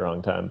if you're at the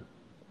wrong time.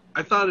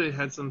 I thought it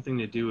had something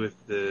to do with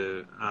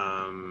the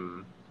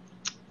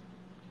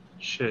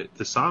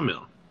the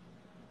sawmill.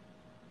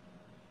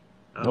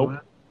 Oh, Nope.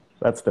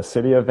 That's the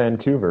city of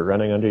Vancouver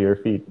running under your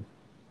feet.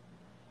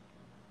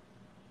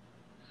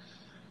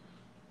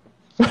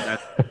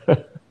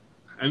 that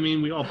I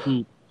mean, we all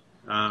poop,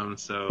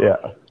 so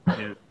Yeah.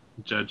 can't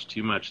judge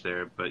too much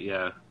there. But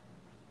yeah,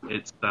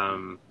 it's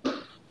that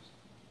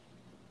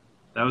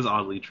was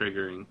oddly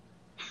triggering.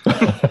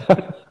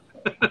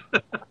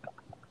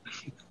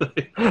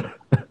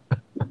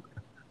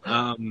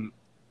 um,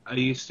 I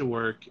used to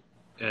work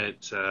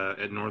at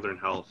Northern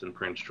Health in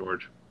Prince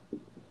George,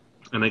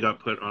 and I got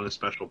put on a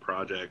special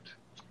project.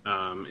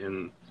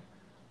 And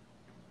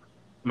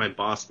my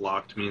boss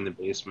locked me in the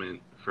basement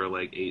for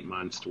like 8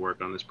 months to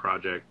work on this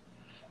project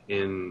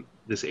in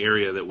this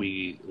area that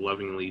we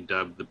lovingly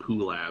dubbed the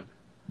poo lab,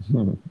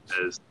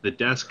 as the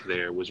desk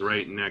there was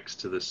right next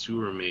to the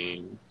sewer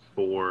main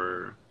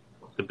for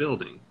the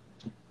building.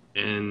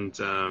 And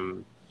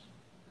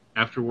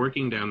after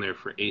working down there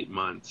for 8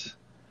 months,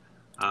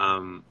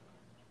 um,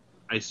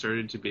 I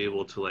started to be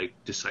able to like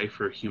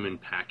decipher human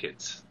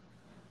packets.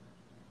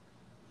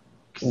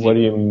 What do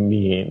you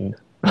mean?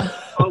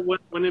 Well,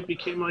 when it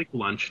became like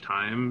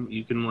lunchtime,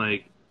 you can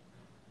like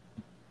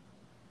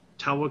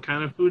tell what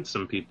kind of food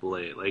some people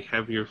ate, like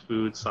heavier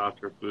food,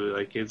 softer food.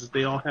 Like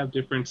they all have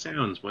different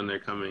sounds when they're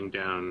coming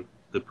down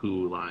the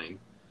poo line.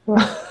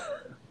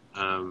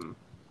 Um,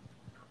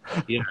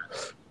 yeah,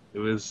 it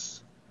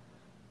was.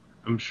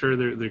 I'm sure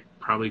there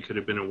probably could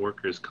have been a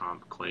workers'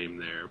 comp claim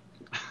there.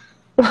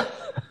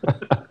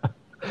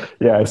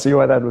 Yeah, I see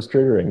why that was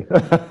triggering.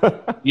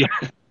 Yeah,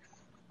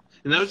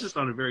 and that was just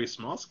on a very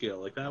small scale.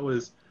 Like that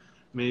was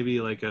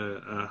maybe like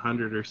a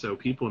hundred or so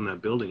people in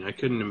that building. I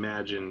couldn't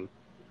imagine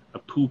a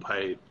poo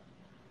pipe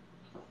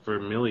for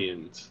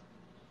millions.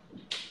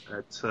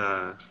 That's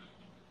But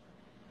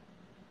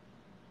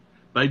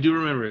I do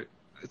remember.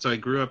 So I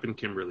grew up in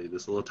Kimberley,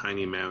 this little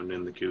tiny mountain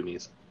in the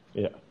Coonies,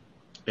 Yeah.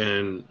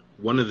 and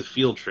one of the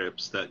field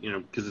trips that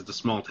because it's a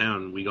small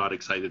town, we got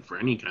excited for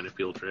any kind of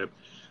field trip.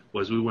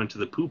 Was we went to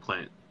the poo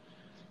plant,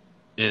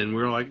 and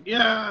we were like,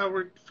 "Yeah,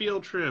 we're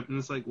field trip," and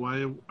it's like,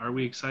 why are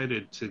we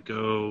excited to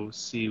go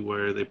see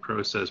where they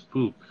process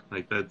poop?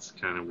 Like that's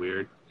kind of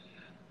weird.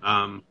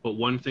 But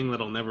one thing that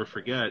I'll never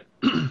forget,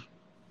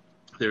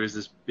 there was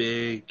this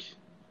big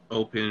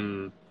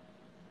open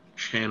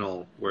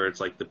channel where it's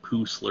like the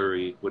poo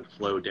slurry would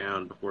flow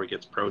down before it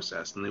gets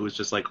processed, and it was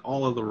just like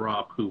all of the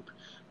raw poop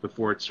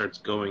before it starts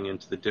going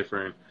into the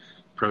different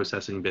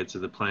processing bits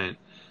of the plant.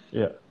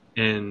 Yeah.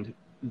 And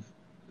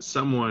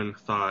someone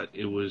thought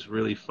it was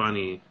really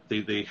funny.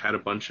 They had a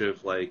bunch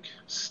of like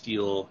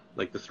steel,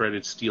 like the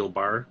threaded steel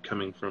bar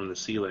coming from the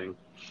ceiling.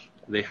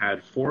 They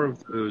had four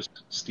of those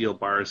steel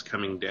bars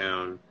coming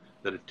down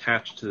that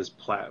attached to this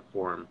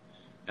platform,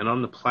 and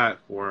on the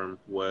platform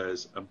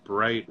was a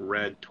bright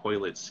red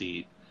toilet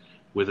seat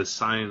with a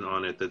sign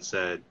on it that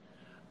said,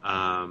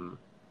 um,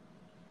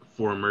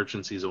 "For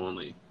emergencies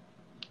only."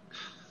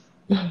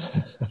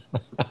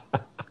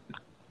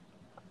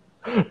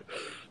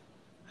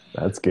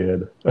 That's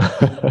good.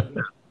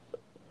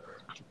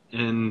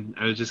 And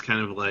I was just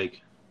kind of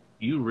like,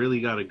 "You really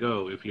got to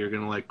go if you're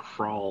gonna like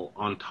crawl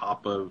on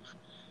top of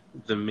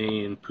the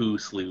main poo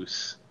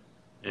sluice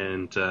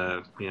and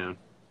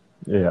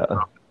Yeah.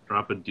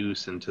 drop a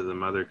deuce into the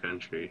mother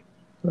country."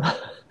 Yeah.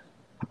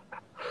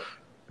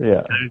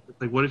 And I was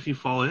just like, what if you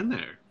fall in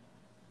there?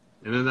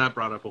 And then that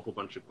brought up a whole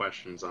bunch of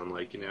questions on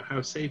like,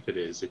 how safe it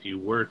is if you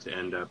were to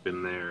end up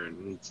in there,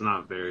 and it's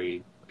not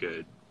very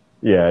good.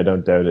 Yeah, I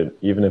don't doubt it.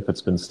 Even if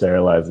it's been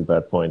sterilized at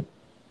that point,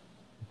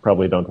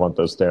 probably don't want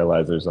those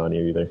sterilizers on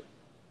you either.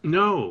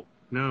 No,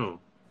 no,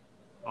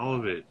 all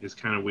of it is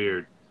kind of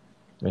weird.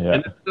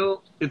 Yeah. And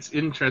it's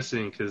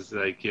interesting because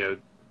like,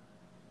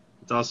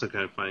 it's also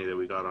kind of funny that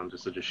we got onto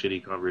such a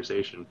shitty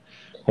conversation,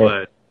 Hey,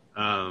 but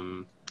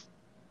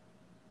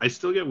I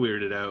still get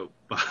weirded out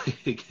by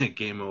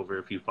Game Over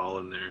if you fall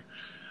in there.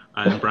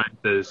 And Brian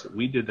says,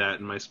 we did that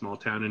in my small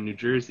town in New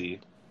Jersey.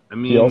 I he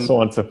mean, also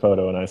wants a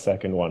photo, and I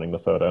second wanting the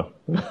photo.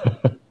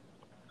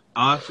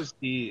 I'll have to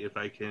see if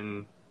I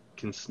can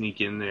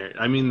sneak in there.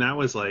 I mean, that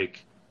was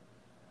like,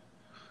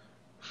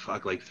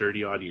 fuck, like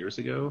 30 odd years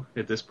ago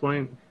at this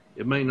point.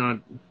 It might not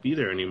be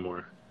there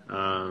anymore.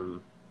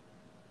 Um,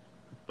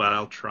 but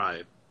I'll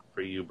try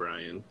for you,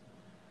 Brian.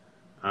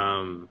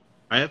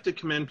 I have to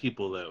commend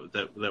people though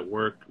that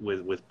work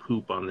with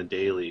poop on the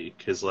daily,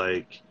 because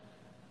like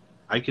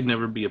I could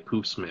never be a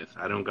poop smith.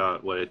 I don't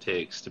got what it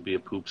takes to be a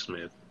poop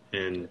smith,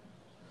 and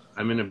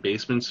I'm in a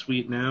basement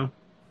suite now,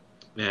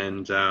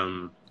 and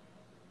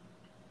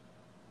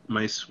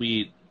my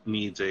suite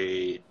needs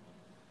a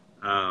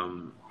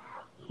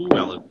poo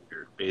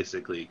elevator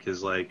basically,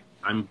 because like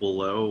I'm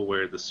below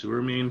where the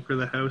sewer main for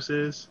the house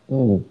is.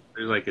 Mm.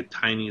 There's like a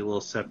tiny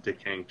little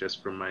septic tank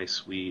just for my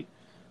suite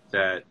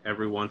that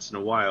every once in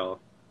a while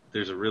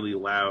there's a really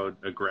loud,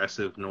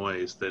 aggressive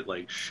noise that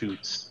like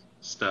shoots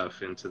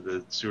stuff into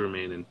the sewer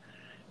main, and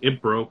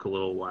it broke a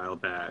little while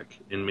back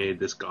and made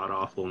this god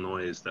awful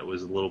noise that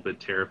was a little bit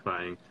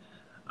terrifying.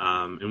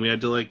 And we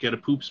had to like get a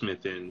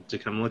poopsmith in to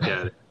come look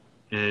at it.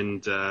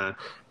 And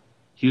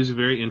he was a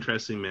very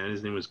interesting man.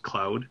 His name was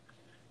Cloud,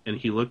 and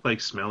he looked like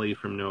Smelly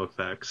from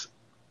NoFX.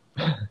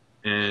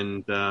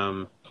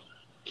 And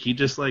he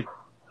just like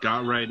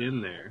got right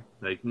in there,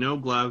 like no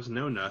gloves,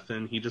 no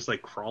nothing. He just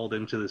like crawled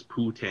into this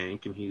poo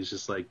tank, and he's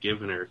just like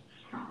giving her.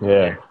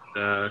 Yeah.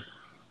 And,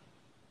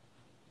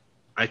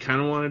 I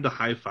kind of wanted to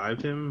high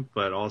five him,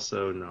 but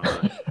also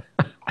not.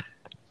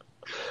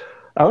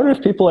 I wonder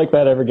if people like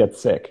that ever get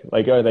sick.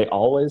 Like, are they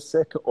always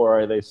sick, or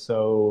are they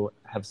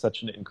have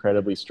such an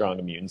incredibly strong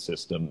immune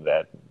system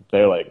that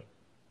they're like,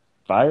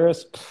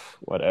 virus, pff,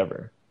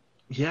 whatever.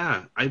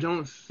 Yeah, I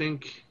don't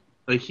think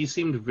like he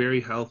seemed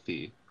very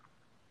healthy.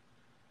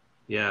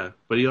 Yeah,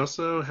 but he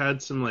also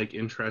had some like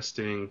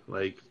interesting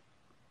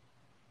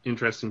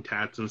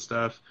tats and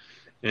stuff,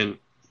 and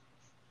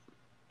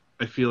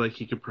I feel like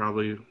he could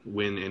probably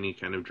win any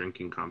kind of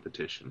drinking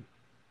competition.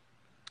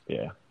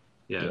 Yeah.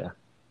 Yeah. Yeah.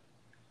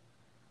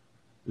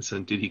 So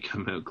did he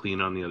come out clean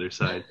on the other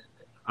side?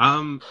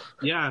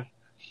 Yeah,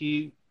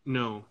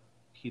 no,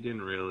 he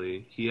didn't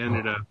really. He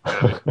ended up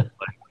having to,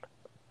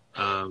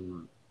 like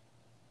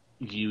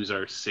use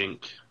our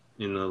sink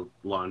in the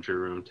laundry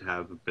room to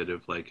have a bit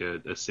of like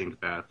a sink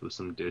bath with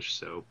some dish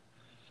soap.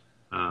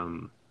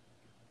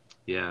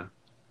 Yeah,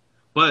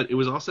 but it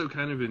was also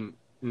kind of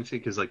insane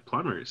because like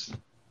plumbers.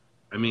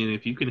 I mean,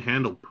 if you can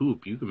handle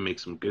poop, you can make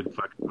some good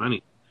fucking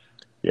money.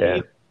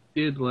 Yeah.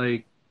 He did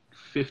like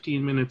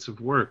 15 minutes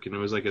of work, and it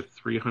was like a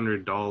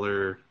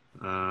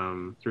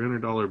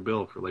 $300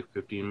 bill for like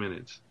 15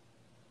 minutes.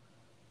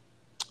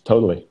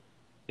 Totally.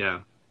 Yeah,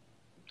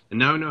 and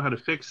now I know how to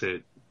fix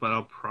it, but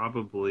I'll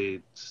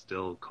probably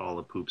still call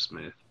a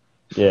poopsmith.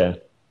 Yeah.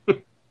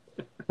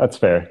 That's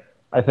fair.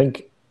 I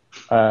think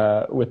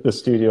with the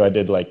studio, I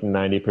did like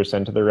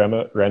 90% of the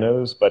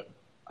renos, but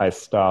I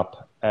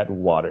stop at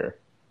water.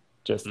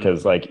 Just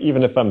because, like,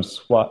 even if I'm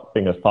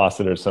swapping a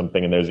faucet or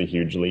something and there's a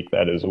huge leak,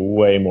 that is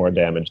way more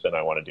damage than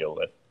I want to deal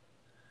with.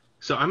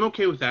 So I'm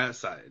okay with that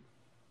side.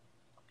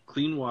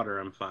 Clean water,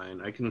 I'm fine.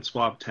 I can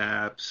swap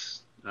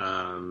taps,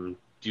 do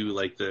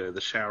like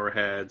the shower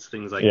heads,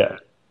 things like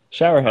that.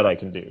 Shower head I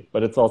can do,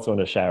 but it's also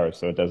in a shower,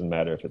 so it doesn't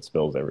matter if it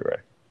spills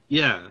everywhere.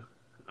 Yeah.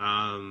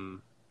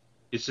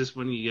 It's just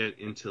when you get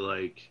into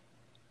like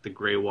the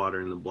gray water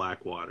and the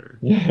black water.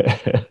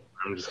 Yeah.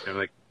 I'm just kind of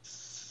like,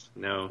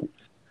 no.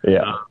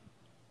 Yeah.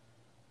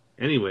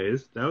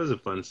 Anyways, that was a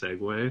fun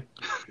segue.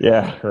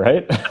 Yeah,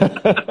 right?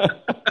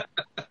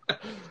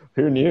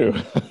 Who knew?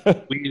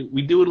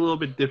 we do it a little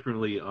bit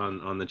differently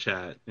on the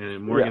chat,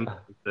 and Morgan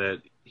says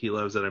that he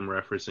loves that I'm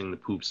referencing the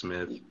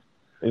Poopsmith.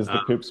 Is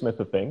the Poopsmith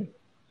a thing?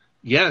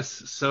 Yes.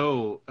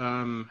 So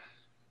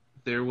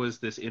there was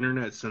this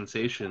internet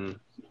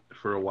sensation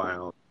for a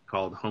while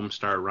called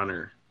Homestar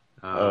Runner.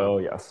 Oh,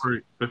 yes.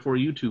 Before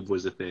YouTube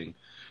was a thing,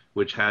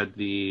 which had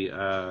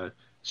the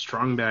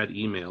strong bad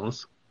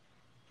emails.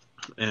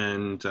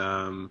 And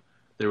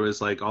there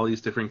was like all these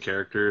different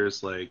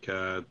characters like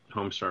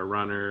Homestar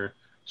Runner,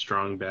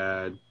 Strong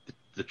Bad,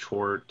 the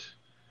Chort,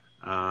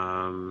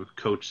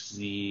 Coach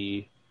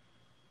Z,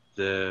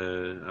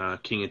 the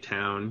King of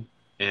Town,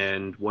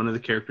 and one of the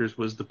characters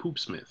was the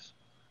Poopsmith.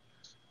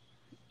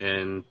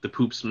 And the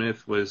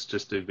Poopsmith was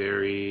just a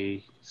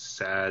very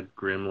sad,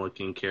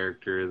 grim-looking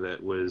character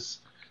that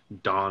was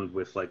donned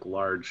with like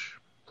large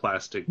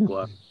plastic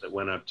gloves that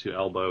went up to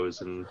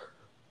elbows and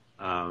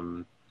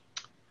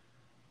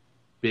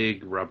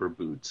big rubber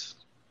boots.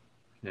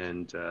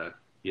 And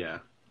yeah,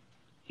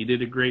 he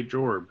did a great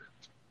job.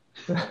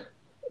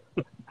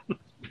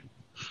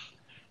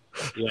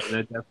 Yeah,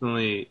 that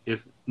definitely,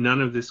 if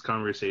none of this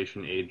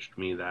conversation aged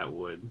me, that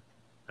would.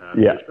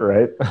 Yeah,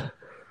 right?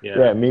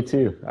 Yeah, me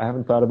too. I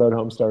haven't thought about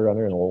Homestar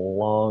Runner in a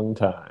long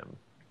time.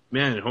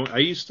 Man, I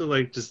used to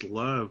like just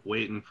love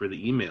waiting for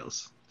the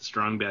emails,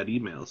 strong bad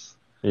emails.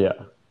 Yeah.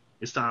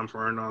 It's time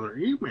for another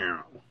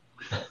email.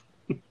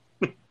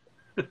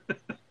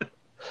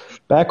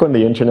 Back when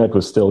the internet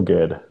was still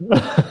good.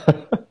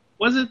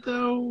 Was it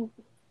though?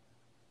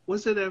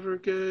 Was it ever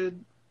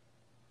good?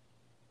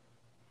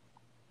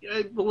 Yeah,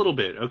 a little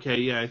bit. Okay,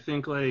 yeah, I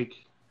think like,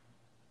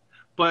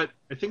 but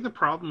I think the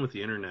problem with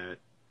the internet,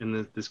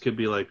 and this could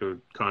be like a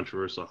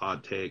controversial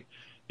hot take,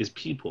 is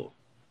people.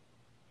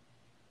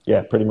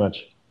 Yeah, pretty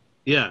much.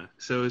 Yeah,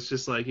 so it's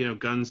just like,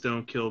 guns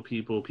don't kill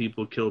people,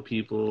 people kill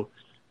people.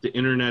 The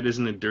internet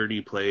isn't a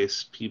dirty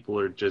place. People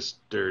are just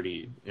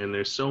dirty. And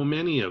there's so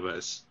many of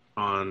us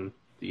on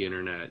the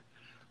internet.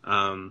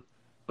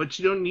 But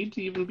you don't need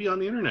to even be on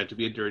the internet to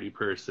be a dirty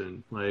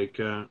person. Like,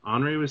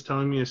 Henri was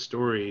telling me a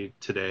story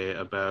today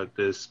about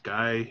this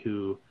guy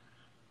who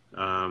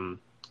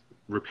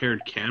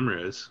repaired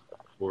cameras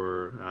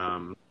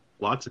for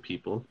lots of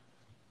people.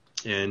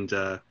 And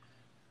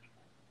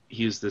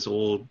he's this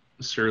old,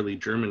 surly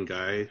German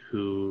guy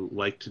who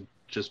liked to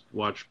just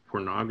watch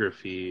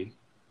pornography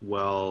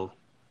while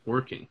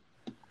working.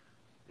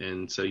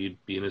 And so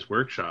you'd be in his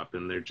workshop,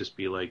 and there'd just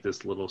be like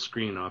this little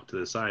screen off to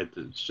the side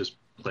that's just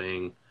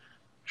playing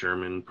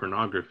German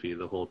pornography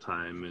the whole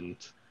time.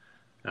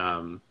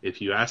 And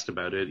if you asked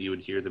about it, you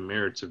would hear the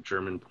merits of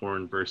German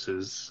porn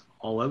versus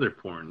all other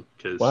porn.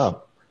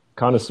 Wow,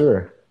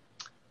 connoisseur.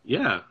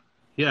 Yeah,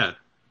 yeah.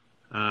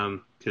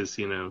 Because,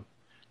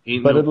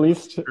 ain't But no at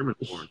least German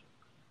porn.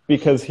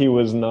 because he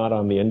was not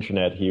on the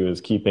internet, he was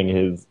keeping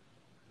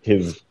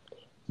his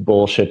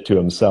bullshit to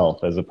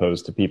himself, as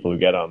opposed to people who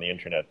get on the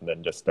internet and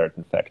then just start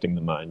infecting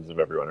the minds of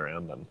everyone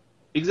around them.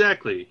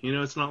 Exactly.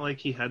 It's not like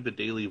he had the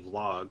daily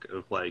vlog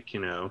of like,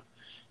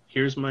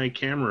 here's my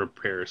camera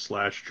repair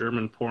 /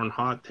 German porn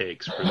hot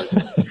takes for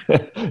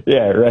the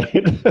Yeah,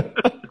 right.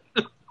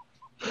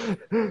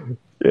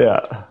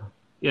 Yeah.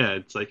 Yeah,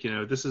 it's like,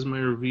 this is my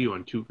review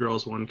on Two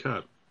Girls, One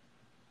Cup.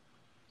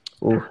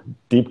 Ooh,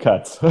 deep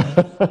cuts.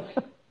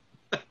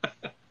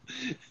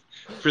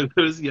 For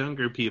those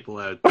younger people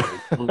out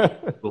there,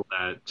 don't Google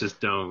that. Just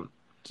don't.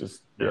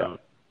 Just No.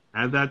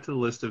 Add that to the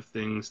list of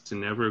things to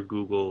never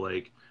Google,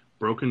 like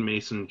broken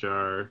mason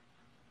jar,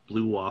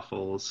 blue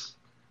waffles.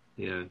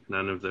 Yeah,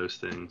 none of those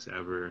things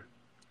ever.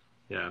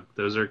 Yeah,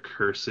 those are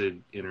cursed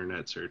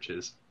internet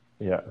searches.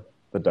 Yeah,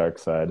 the dark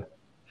side.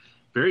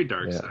 Very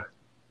dark side.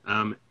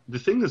 The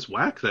thing that's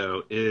whack,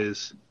 though,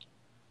 is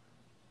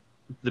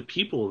the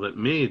people that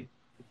made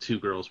Two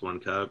Girls, One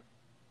Cup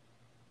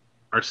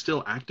are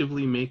still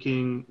actively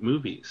making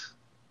movies.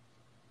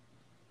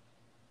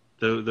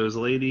 Those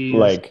ladies,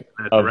 like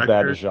of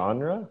director, that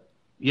genre.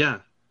 Yeah,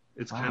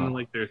 it's kind of Wow.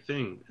 like their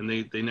thing, and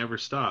they never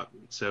stop.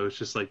 So it's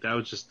just like that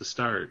was just the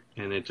start,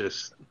 and it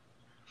just,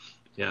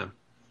 yeah,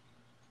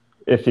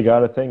 If you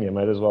got a thing, you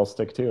might as well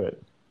stick to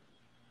it.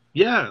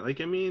 yeah.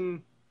 Like I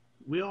mean,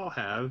 we all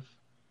have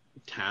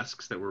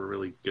tasks that we're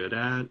really good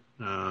at,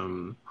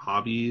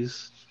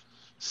 hobbies,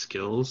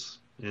 skills,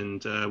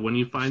 and when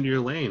you find your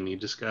lane, you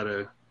just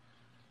gotta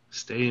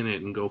stay in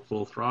it and go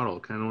full throttle,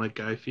 kind of like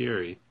Guy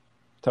Fieri.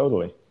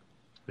 Totally.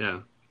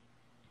 Yeah.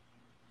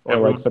 Or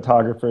like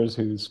photographers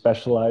who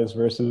specialize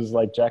versus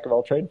like jack of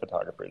all trade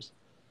photographers.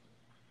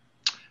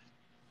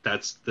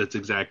 That's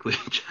exactly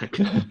Jack.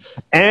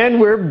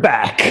 And we're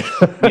back.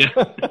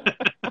 Yeah.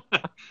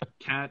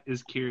 Kat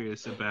is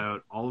curious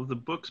about all of the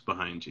books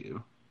behind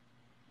you.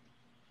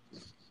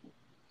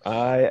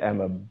 I am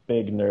a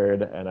big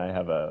nerd and I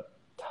have a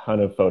ton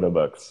of photo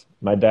books.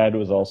 My dad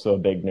was also a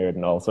big nerd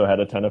and also had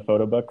a ton of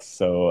photo books,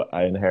 so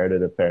I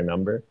inherited a fair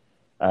number.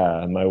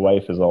 My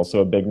wife is also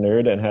a big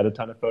nerd and had a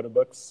ton of photo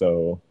books,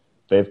 so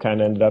they've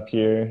kind of ended up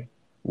here.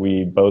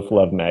 We both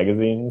love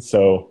magazines,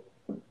 so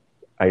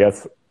I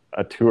guess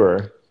a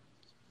tour.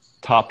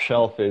 Top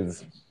shelf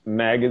is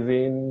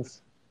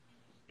magazines.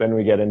 Then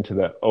we get into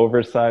the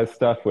oversized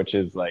stuff, which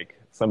is like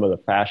some of the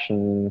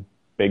fashion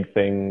big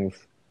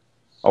things.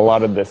 A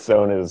lot of this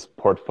zone is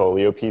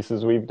portfolio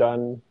pieces we've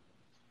done.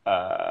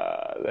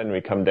 Then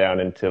we come down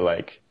into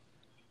like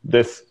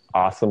this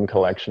awesome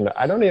collection.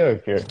 I don't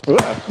know if you're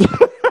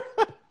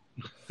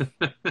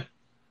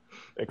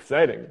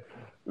exciting.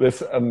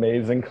 This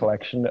amazing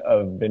collection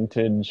of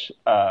vintage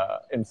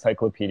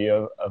encyclopedia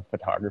of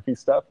photography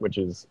stuff, which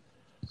is,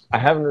 I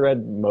haven't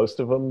read most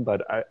of them,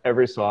 but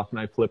every so often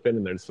I flip in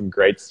and there's some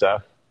great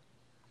stuff.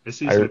 I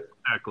see some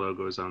Kodak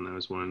logos on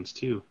those ones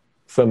too.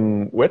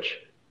 Some which?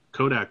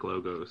 Kodak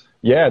logos.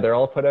 Yeah, they're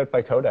all put out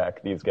by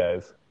Kodak, these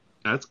guys.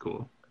 That's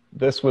cool.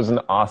 This was an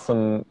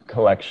awesome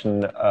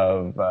collection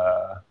of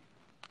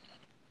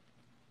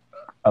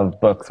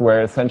books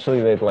where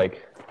essentially they'd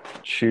like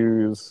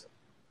choose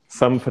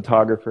some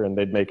photographer and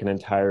they'd make an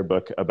entire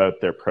book about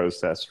their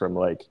process, from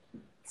like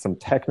some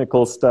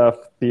technical stuff,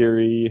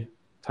 theory,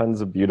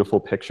 tons of beautiful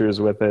pictures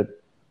with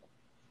it.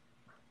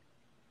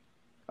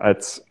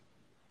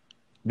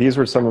 These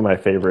were some of my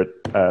favorite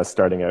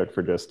starting out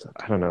for just,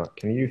 I don't know,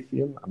 can you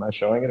see them? Am I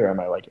showing it or am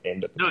I like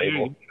aimed at the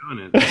table?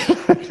 No, you're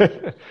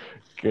showing it.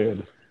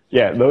 Good.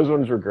 Yeah, those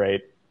ones were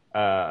great.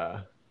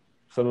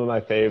 Some of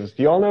my faves.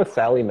 Do you all know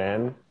Sally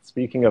Mann?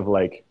 Speaking of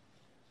like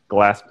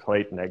glass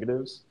plate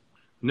negatives.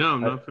 No,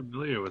 I'm not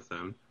familiar with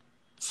them.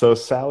 So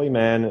Sally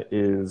Mann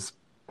is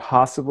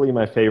possibly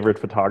my favorite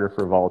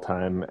photographer of all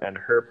time, and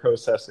her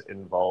process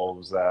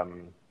involves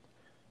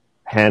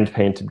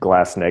hand-painted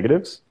glass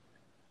negatives.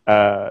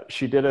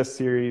 She did a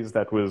series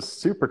that was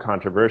super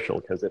controversial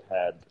because it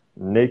had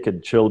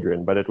naked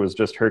children, but it was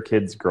just her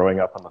kids growing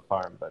up on the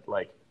farm. But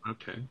like,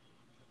 okay,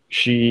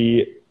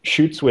 she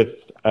shoots with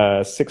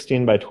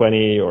 16 by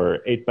 20 or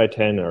 8 by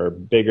 10 or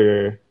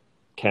bigger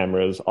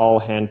cameras, all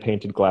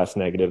hand-painted glass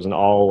negatives, and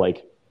all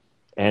like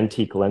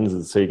antique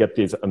lenses. So you get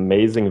these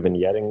amazing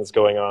vignettings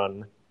going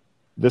on.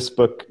 This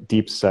book,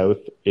 Deep South,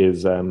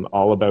 is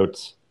all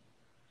about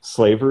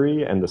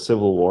slavery and the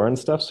Civil War and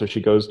stuff. So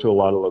she goes to a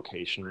lot of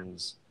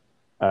locations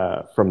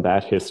from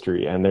that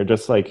history, and they're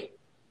just like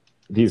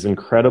these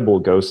incredible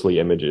ghostly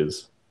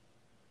images.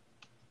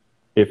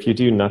 If you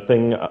do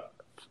nothing,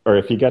 or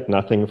if you get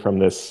nothing from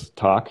this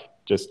talk,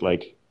 just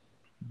like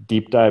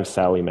deep dive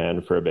Sally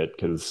Mann for a bit,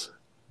 because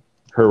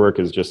her work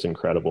is just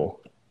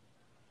incredible.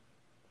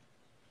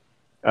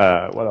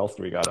 What else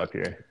do we got up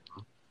here?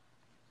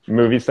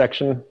 Movie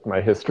section, my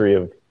history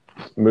of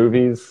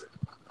movies.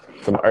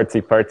 some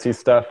artsy fartsy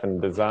stuff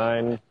and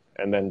design,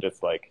 and then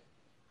just like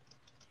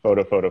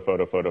photo,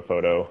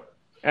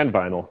 and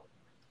vinyl,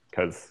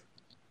 because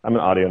I'm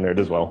an audio nerd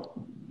as well.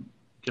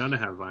 Gotta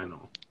have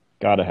vinyl.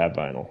 Gotta have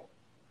vinyl.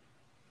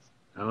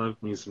 I love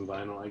me some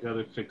vinyl. I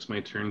gotta fix my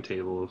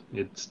turntable.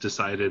 It's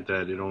decided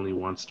that it only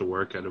wants to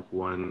work out of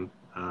one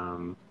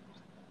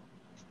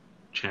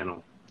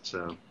channel.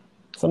 So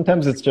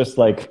Sometimes it's just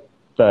like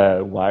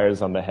the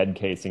wires on the head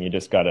casing. You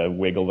just gotta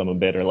wiggle them a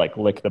bit, or like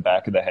lick the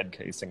back of the head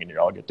casing, and you're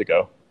all good to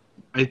go.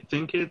 I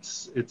think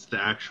it's the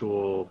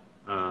actual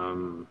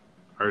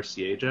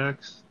RCA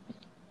jacks.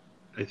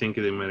 I think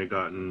they might have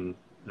gotten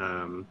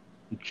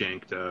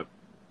janked up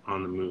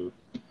on the move.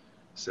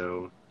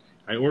 So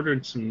I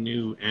ordered some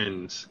new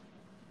ends,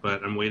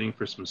 but I'm waiting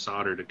for some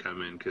solder to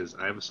come in because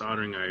I have a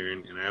soldering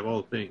iron and I have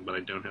all the things, but I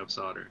don't have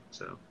solder.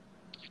 So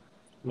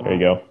There you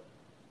go.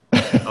 I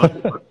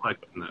like the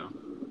collecting though.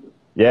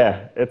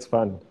 Yeah, it's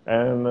fun,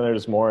 and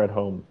there's more at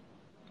home.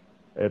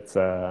 It's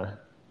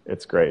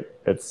great.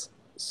 It's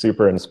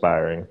super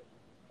inspiring.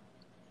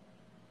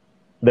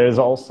 There's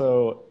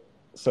also,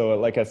 so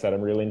like I said,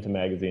 I'm really into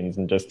magazines,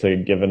 and just to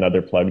give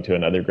another plug to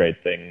another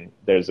great thing,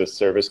 there's a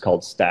service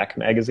called Stack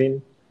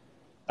Magazine,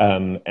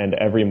 and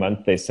every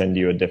month they send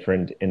you a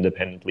different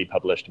independently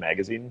published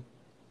magazine,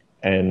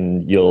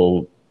 and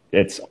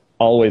it's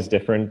always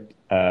different.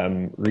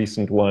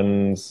 Recent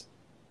ones,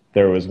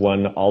 there was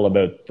one all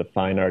about the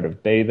fine art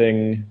of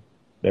bathing.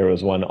 There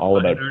was one all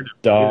about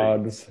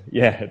dogs.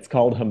 Yeah, it's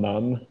called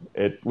Hammam.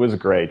 It was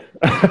great.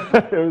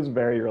 It was a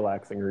very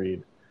relaxing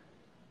read.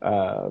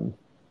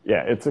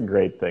 Yeah, it's a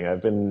great thing.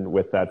 I've been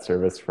with that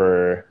service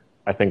for,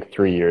 I think,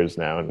 3 years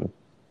now, and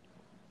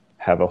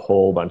have a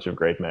whole bunch of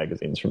great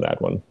magazines from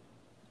that one.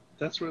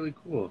 That's really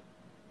cool.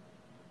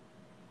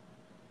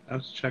 I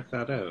have to check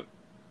that out.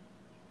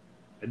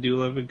 I do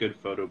love a good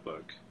photo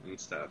book and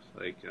stuff.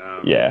 Like,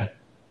 Yeah.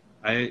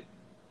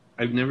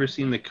 I've never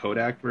seen the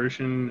Kodak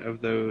version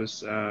of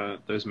those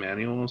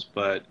manuals,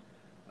 but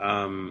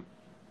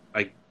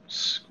I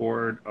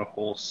scored a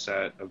whole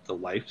set of the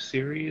Life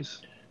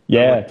series.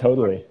 Yeah, Like,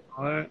 totally.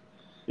 all that.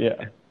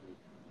 Yeah.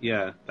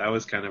 Yeah, that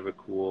was kind of a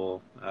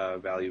cool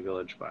Value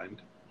Village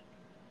find.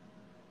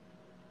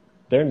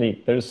 They're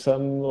neat. There's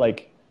some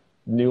like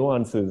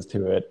nuances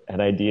to it and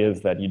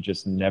ideas that you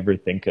just never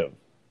think of.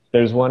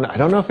 There's one, I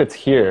don't know if it's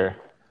here,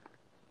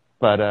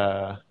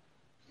 but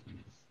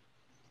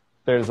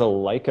there's a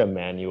Leica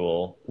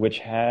manual which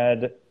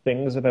had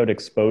things about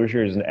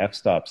exposures and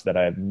f-stops that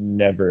I've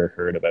never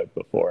heard about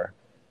before.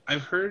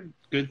 I've heard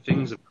good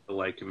things about the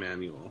Leica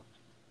manual.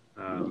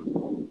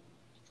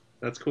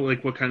 That's cool.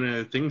 Like, what kind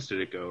of things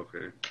did it go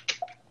over?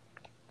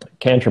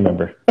 Can't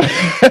remember.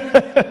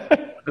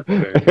 That's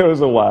fair. It was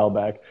a while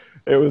back.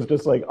 It was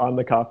just like on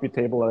the coffee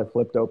table and I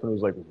flipped open and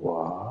was like,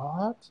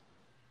 what?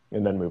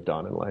 And then moved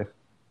on in life.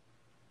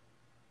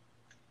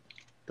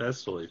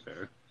 That's totally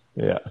fair.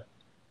 Yeah.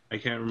 I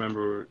can't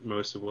remember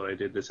most of what I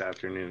did this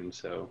afternoon,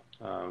 so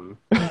I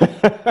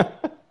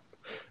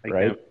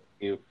Right? can't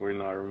believe we're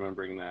not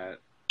remembering that.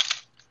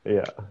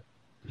 Yeah.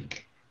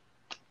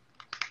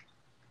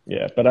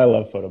 Yeah, but I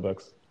love photo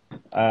books.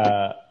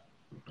 I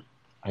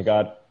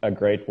got a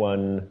great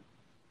one.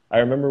 I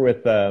remember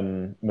with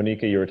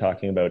Monica, you were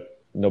talking about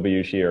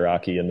Nobuyushi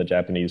Araki and the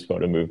Japanese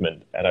photo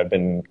movement, and I've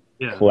been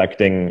Yeah.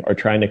 collecting or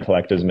trying to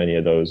collect as many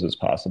of those as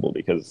possible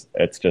because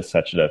it's just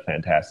such a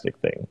fantastic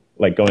thing.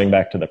 Like going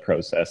back to the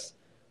process,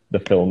 the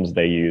films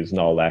they use and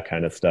all that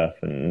kind of stuff,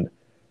 and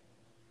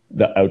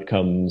the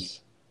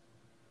outcomes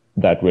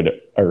that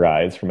would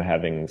arise from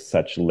having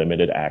such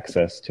limited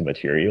access to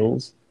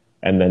materials.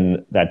 And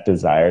then that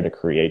desire to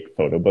create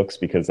photo books,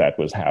 because that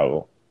was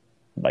how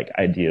like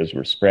ideas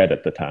were spread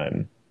at the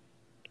time,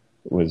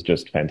 was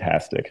just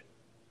fantastic.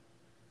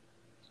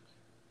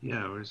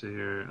 Yeah, where's it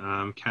here?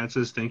 Kat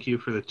says, thank you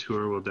for the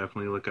tour. We'll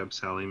definitely look up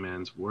Sally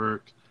Mann's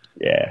work.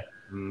 Yeah.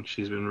 And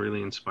she's been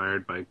really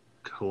inspired by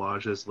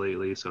collages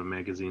lately, so a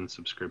magazine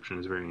subscription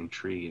is very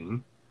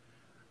intriguing.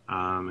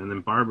 And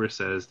then Barbara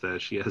says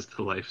that she has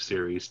the Life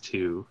series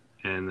too,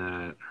 and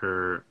that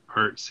her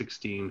Art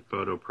 16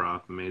 photo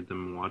prof made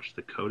them watch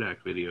the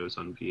Kodak videos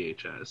on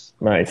VHS.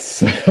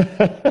 Nice.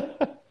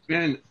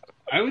 Man,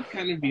 I would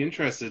kind of be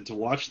interested to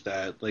watch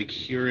that, like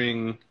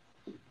hearing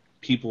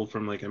people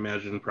from, like,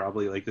 imagine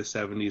probably like the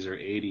 70s or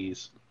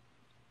 80s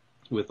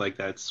with like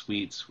that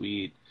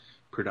sweet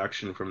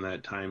production from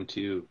that time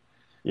too.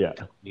 Yeah,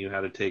 You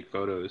how to take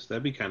photos.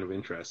 That'd be kind of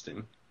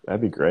interesting.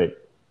 that'd be great.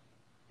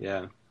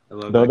 Yeah, I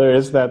love Though that. there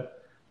is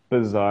that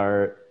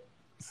bizarre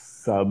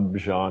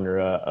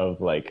subgenre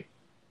of like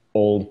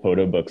old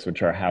photo books,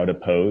 which are how to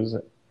pose,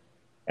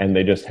 and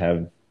they're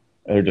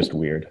just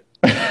weird.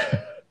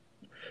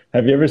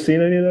 Have you ever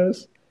seen any of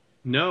those?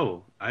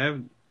 No, I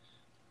have.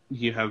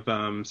 You have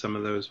some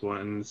of those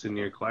ones in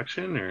your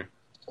collection, or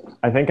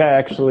I think I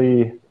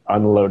actually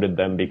unloaded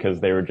them because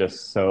they were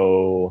just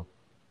so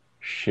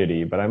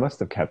shitty, but I must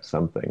have kept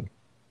something.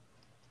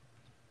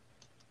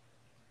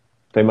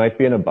 They might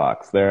be in a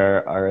box.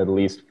 There are at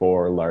least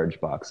 4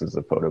 large boxes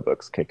of photo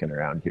books kicking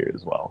around here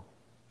as well.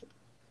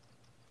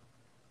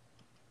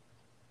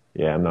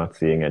 Yeah, I'm not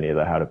seeing any of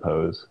the how to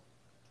pose.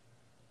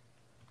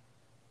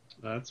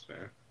 That's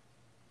fair.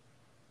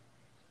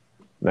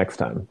 Next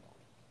time.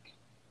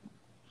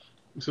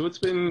 So what's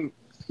been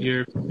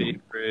your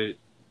favorite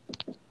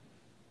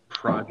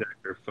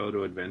project or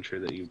photo adventure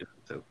that you've done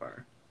so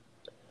far?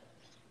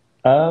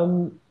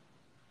 Um,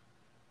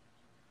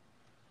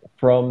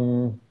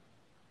 from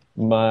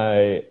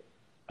my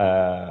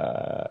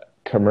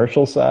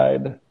commercial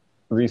side,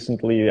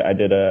 recently I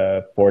did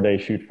a 4-day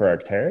shoot for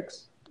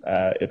Arc'teryx.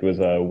 It was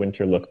a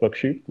winter lookbook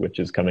shoot, which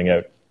is coming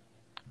out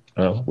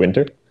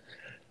winter.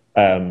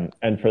 And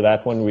for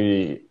that one,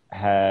 it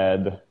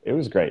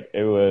was great.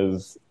 It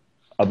was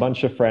a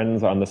bunch of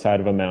friends on the side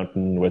of a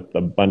mountain with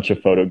a bunch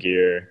of photo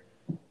gear.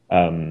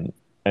 And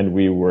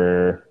we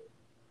were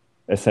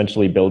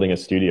essentially building a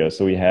studio.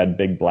 So we had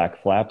big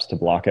black flaps to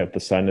block out the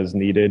sun as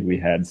needed. We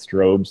had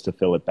strobes to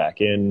fill it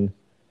back in.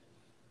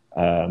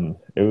 It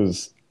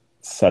was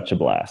such a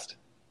blast.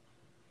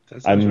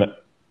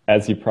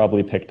 As you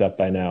probably picked up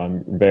by now,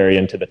 I'm very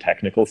into the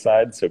technical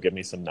side. So give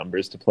me some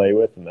numbers to play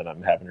with, and then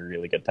I'm having a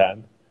really good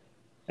time.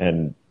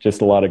 And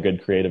just a lot of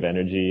good creative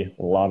energy,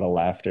 a lot of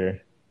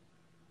laughter.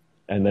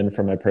 And then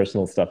for my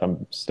personal stuff,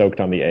 I'm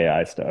stoked on the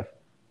AI stuff.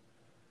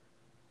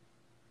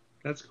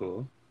 That's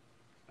cool.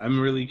 I'm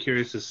really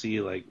curious to see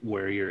like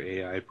where your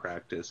AI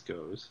practice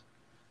goes.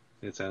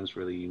 It sounds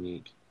really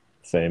unique.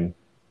 Same.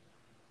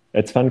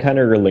 It's fun kind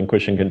of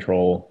relinquishing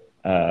control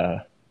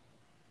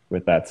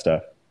with that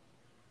stuff.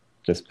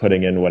 Just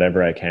putting in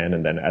whatever I can,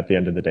 and then at the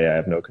end of the day, I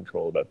have no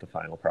control about the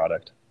final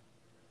product.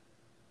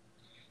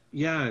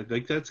 Yeah,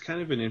 like that's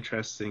kind of an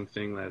interesting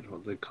thing, that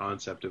the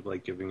concept of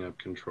like giving up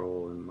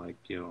control and like,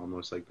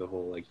 almost like the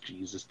whole like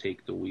Jesus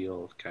take the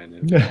wheel kind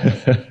of.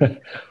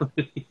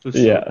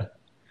 Yeah.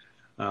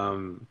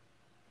 Um,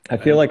 I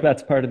feel like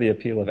that's part of the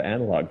appeal of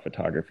analog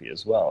photography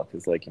as well,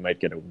 because like you might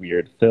get a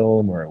weird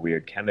film or a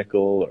weird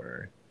chemical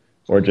or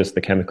just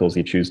the chemicals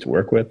you choose to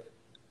work with.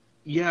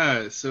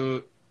 yeah,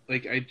 so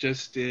like I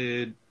just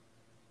did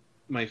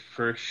my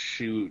first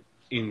shoot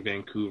in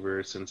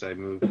Vancouver since I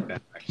moved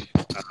back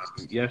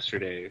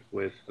yesterday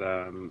with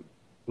Paul,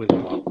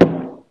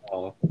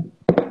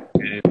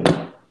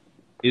 and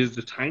it is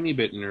a tiny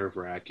bit nerve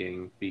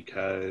wracking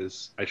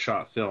because I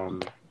shot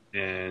film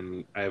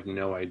and I have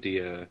no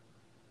idea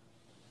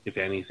if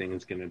anything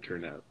is going to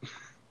turn out.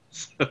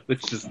 So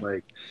it's just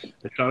like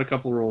I shot a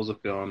couple rolls of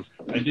film.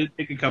 I did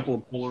take a couple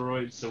of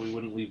Polaroids so we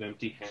wouldn't leave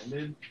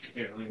empty-handed.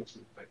 Here, let me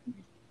see if I can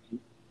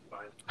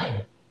find.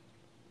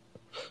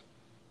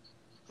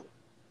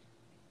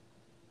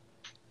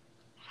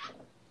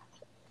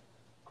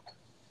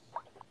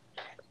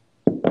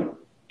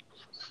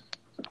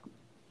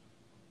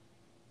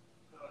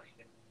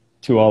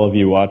 To all of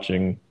you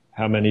watching,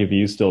 how many of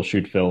you still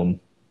shoot film?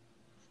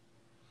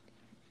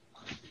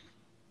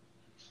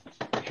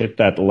 Hit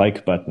that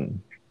like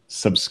button.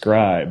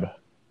 Subscribe.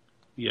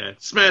 Yeah,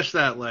 smash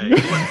that like.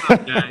 What's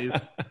up, guys?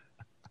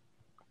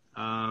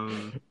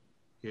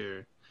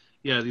 Here.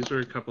 Yeah, these were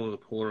a couple of the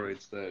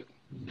Polaroids that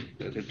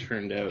had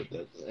turned out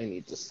that I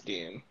need to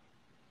scan.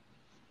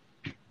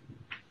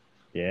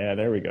 Yeah,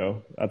 there we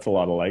go. That's a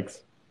lot of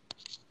likes.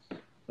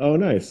 Oh,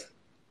 nice.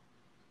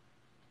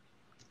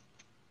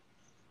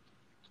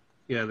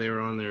 Yeah, they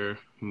were on their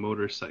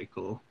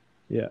motorcycle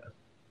Yeah.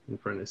 in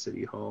front of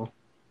City Hall.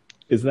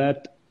 Is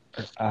that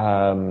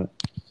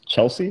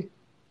Chelsea?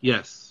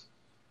 Yes.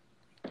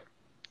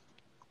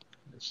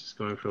 It's just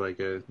going for like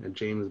a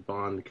James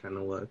Bond kind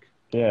of look.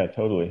 Yeah,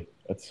 totally.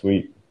 That's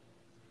sweet.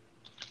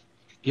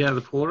 Yeah,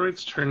 the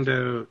Polaroids turned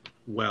out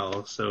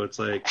well, so it's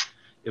like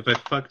if I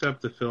fucked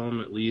up the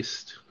film, at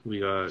least we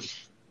got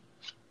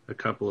a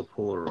couple of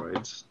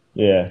Polaroids.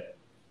 Yeah.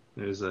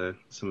 There's a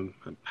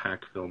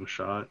pack film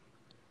shot.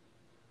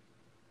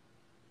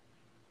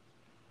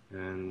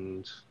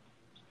 And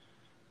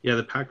yeah,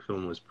 the pack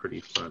film was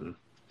pretty fun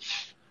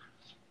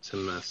to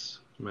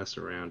mess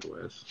around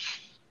with.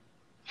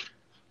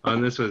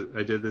 And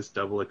I did this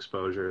double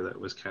exposure that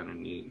was kind of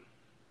neat.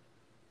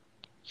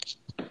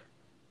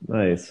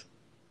 Nice.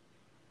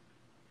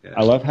 Yeah.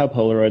 I love how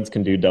Polaroids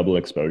can do double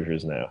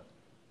exposures now.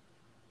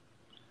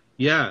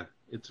 Yeah,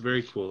 it's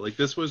very cool. Like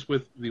this was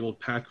with the old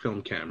pack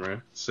film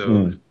camera,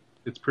 so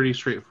it's pretty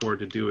straightforward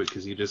to do it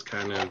because you just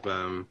kind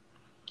of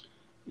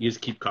you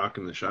just keep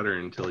cocking the shutter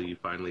until you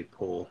finally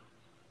pull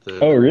the.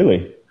 Oh,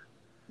 really?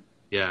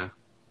 Yeah.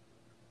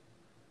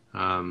 So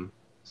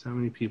how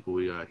many people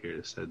we got here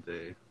that said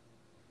they?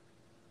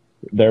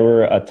 There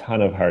were a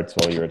ton of hearts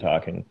while you were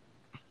talking.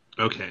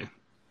 Okay.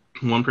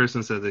 One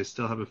person said they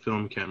still have a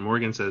film camera.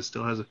 Morgan says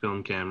still has a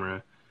film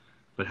camera,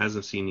 but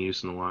hasn't seen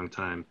use in a long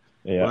time.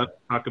 Yeah. We'll have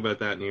to talk about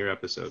that in your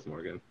episode,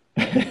 Morgan.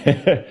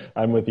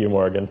 I'm with you,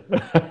 Morgan.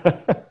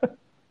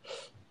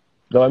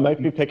 Though I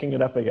might be picking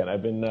it up again.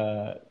 I've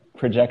been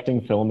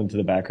projecting film into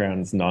the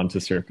backgrounds and onto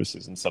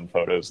surfaces in some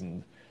photos,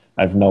 and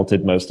I've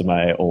melted most of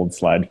my old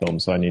slide film,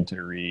 so I need to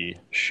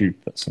reshoot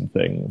some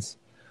things.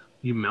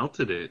 You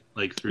melted it,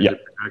 like, through the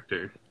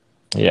projector.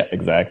 Yeah,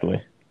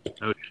 exactly.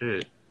 Oh,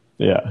 shit.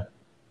 Yeah.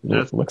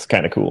 It looks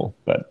kind of cool,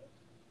 but...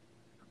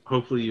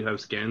 hopefully you have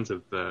scans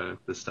of the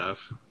stuff.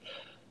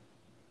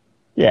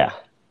 Yeah,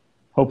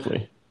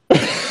 hopefully.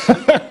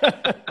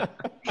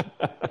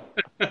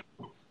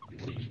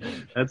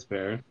 That's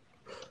fair.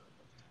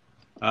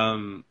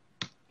 Um,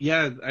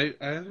 yeah, I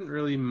haven't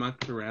really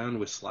mucked around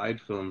with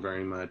slide film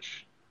very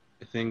much.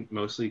 I think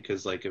mostly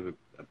because like of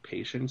a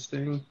patience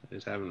thing. I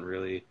just haven't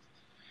really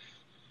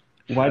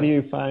Why do had.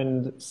 you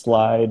find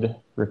slide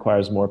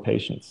requires more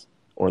patience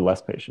or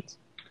less patience?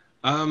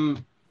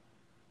 Um,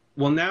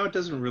 well, now it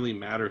doesn't really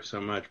matter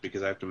so much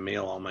because I have to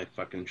mail all my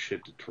fucking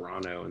shit to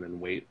Toronto and then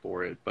wait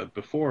for it. But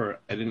before,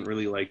 I didn't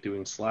really like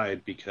doing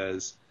slide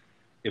because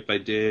if I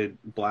did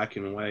black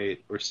and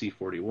white or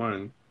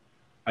C41,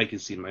 I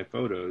could see my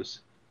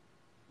photos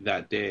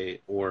that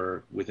day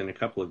or within a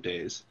couple of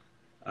days.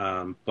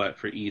 But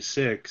for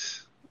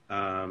E6,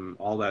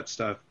 all that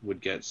stuff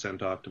would get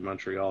sent off to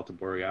Montreal to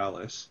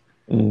Borealis.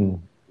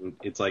 Mm.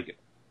 It's like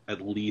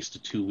at least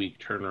a 2 week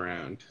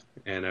turnaround.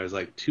 And I was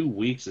like, 2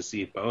 weeks to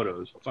see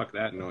photos? Fuck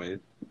that noise.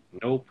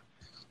 Nope.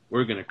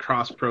 We're going to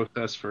cross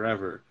process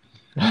forever,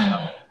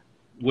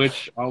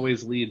 which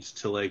always leads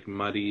to like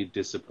muddy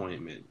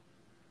disappointment.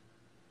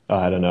 Oh,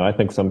 I don't know. I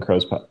think some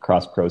cross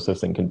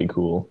processing can be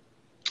cool.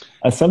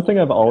 Something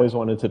I've always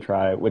wanted to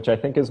try, which I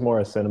think is more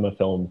a cinema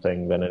film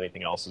thing than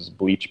anything else, is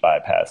bleach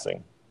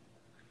bypassing.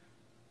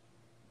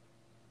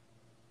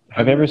 Have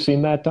I've you never, ever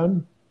seen that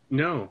done?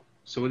 no.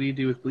 So what do you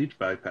do with bleach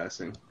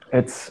bypassing?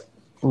 It's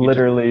You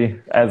just,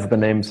 literally, as the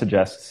name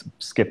suggests,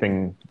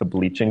 skipping the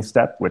bleaching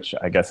step, which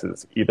I guess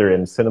is either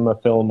in cinema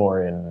film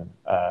or in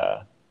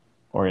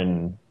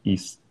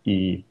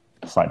e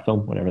slide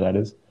film, whatever that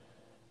is.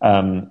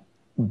 Um,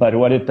 but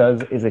what it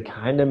does is it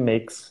kind of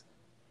makes,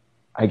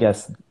 I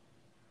guess,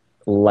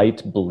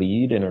 light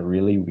bleed in a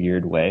really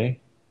weird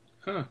way.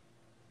 huh.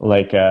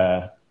 Like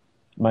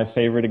my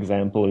favorite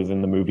example is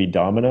in the movie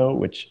Domino,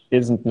 which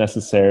isn't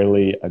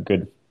necessarily a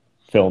good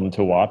film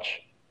to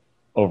watch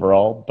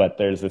overall, but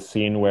there's a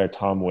scene where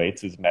Tom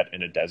Waits is met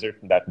in a desert,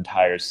 and that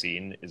entire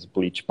scene is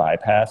bleach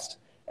bypassed,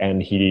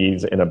 and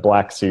he's in a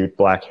black suit,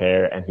 black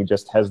hair, and he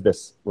just has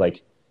this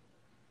like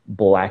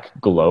black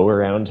glow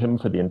around him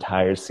for the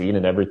entire scene,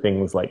 and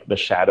everything's like the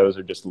shadows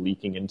are just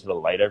leaking into the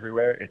light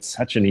everywhere. It's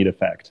such a neat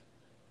effect.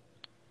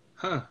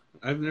 Huh.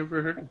 I've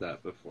never heard of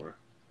that before.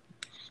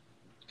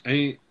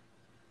 I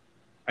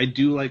I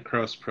do like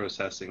cross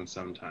processing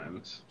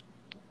sometimes,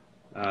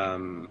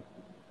 um,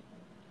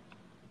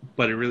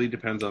 but it really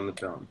depends on the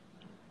film.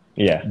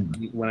 Yeah,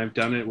 When I've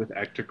done it with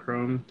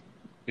Ektachrome,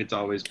 it's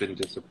always been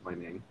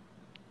disappointing.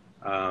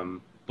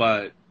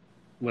 But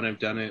when I've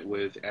done it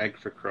with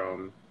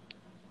Agfachrome,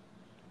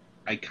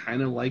 I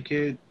kind of like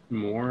it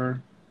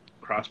more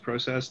cross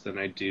processed than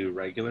I do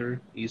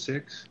regular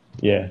E6.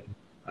 yeah,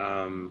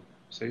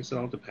 So I guess it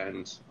all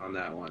depends on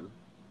that one.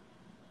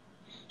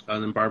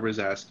 And then Barbara's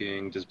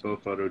asking, does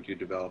Photo do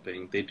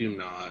developing? They do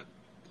not.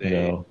 They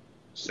no.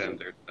 send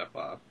their stuff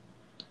off.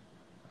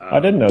 I Um,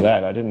 didn't know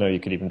that. I didn't know you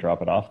could even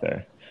drop it off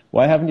there.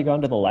 Why haven't you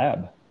gone to the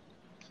lab?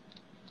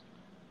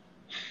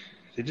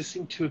 they just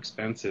seem too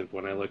expensive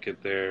when I look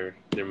at their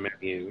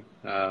menu.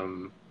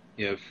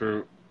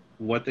 For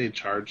what they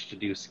charge to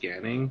do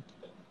scanning,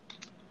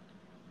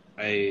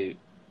 I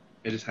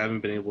I just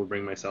haven't been able to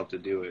bring myself to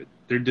do it.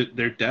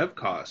 Their dev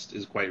cost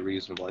is quite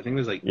reasonable. I think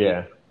there's like eight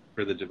Yeah,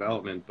 for the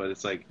development, but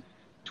it's like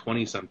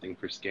 20 something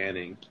for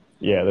scanning.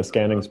 yeah, the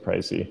scanning's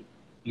pricey.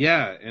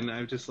 Yeah, and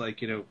I'm just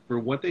like, for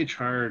what they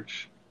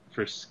charge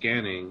for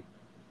scanning,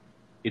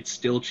 it's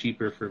still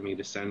cheaper for me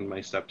to send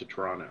my stuff to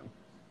Toronto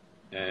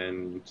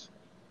and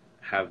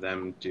have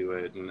them do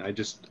it. And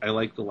I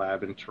like the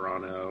lab in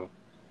Toronto.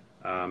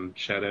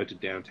 Shout out to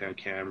Downtown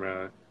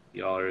Camera.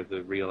 Y'all are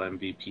the real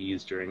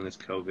MVPs during this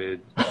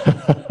COVID.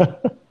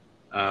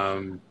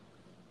 Um,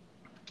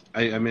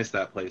 I miss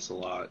that place a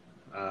lot.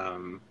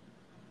 Um,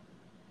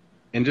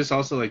 and just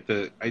also like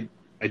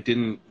I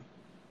didn't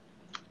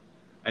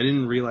I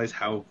didn't realize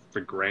how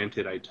for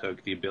granted I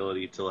took the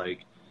ability to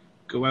like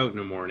go out in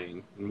the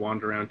morning and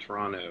wander around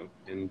Toronto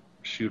and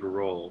shoot a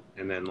roll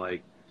and then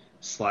like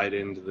slide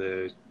into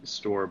the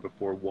store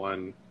before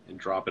 1 and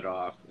drop it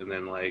off and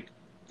then like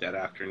that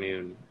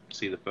afternoon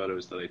see the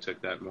photos that I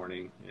took that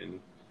morning.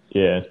 And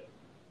Yeah,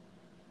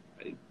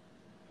 I,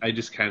 I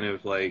just kind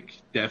of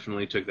like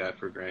definitely took that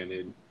for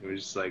granted. It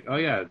was just like, oh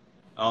yeah,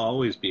 I'll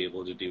always be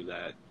able to do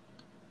that.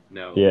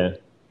 No. yeah,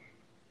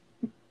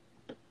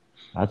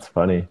 that's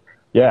funny.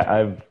 Yeah,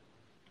 I've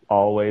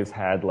always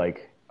had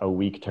like a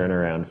week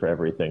turnaround for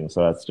everything,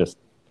 so that's just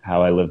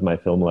how I live my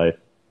film life.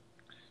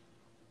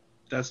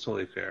 That's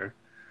totally fair.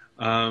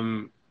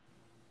 Um,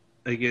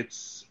 like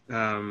it's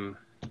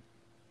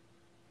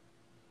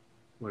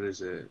what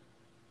is it?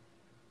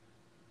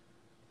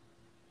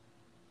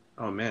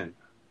 Oh man,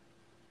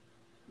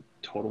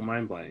 total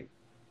mind blank.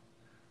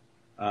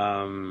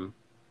 Um,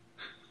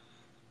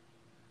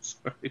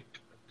 sorry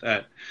about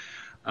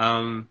that.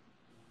 Um,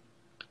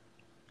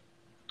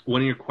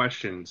 one of your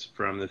questions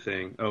from the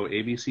thing. Oh,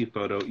 ABC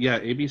Photo. Yeah,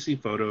 ABC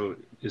Photo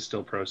is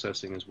still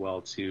processing as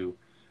well too,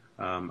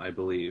 I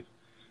believe.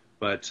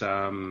 But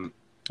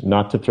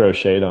Not to throw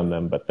shade on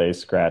them, but they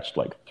scratched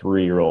like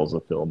 3 rolls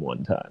of film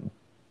one time.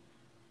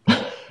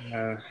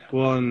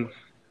 Well, and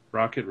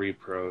Rocket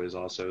Repro has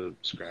also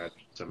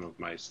scratched some of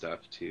my stuff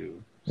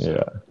too. So,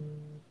 Yeah.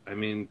 I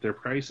mean, their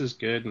price is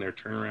good and their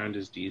turnaround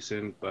is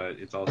decent, but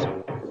it's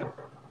also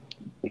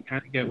you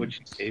kind of get what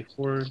you pay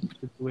for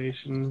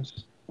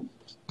situations.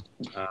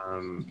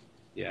 Um,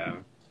 yeah.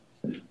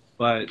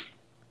 But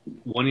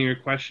one of your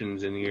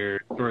questions in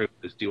your story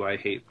was, "Do I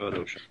hate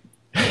Photoshop?"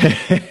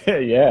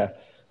 Yeah.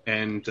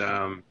 And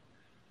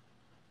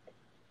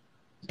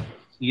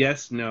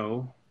yes,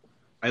 no.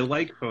 I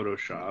like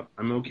Photoshop.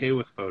 I'm okay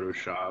with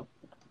Photoshop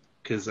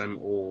because I'm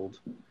old.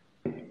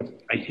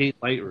 I hate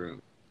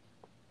Lightroom.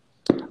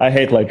 I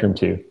hate Lightroom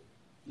too.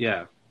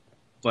 Yeah,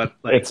 but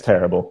like It's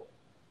terrible.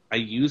 I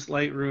use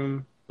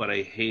Lightroom, but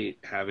I hate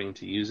having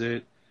to use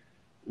it.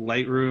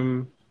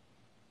 Lightroom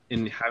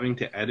and having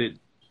to edit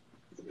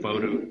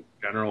photo in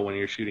general when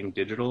you're shooting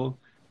digital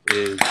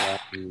is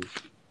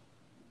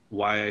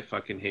why I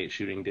fucking hate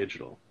shooting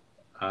digital.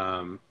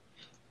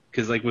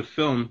 Because like with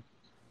film,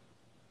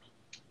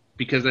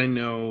 because I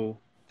know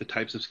the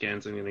types of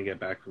scans I'm going to get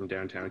back from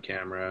downtown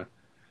camera.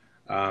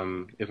 If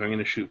I'm going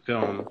to shoot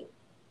film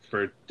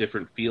for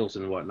different feels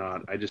and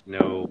whatnot, I just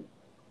know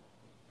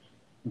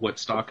what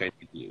stock I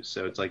need to use.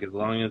 So it's like as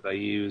long as I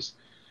use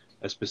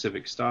a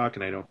specific stock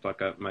and I don't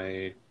fuck up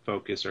my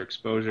focus or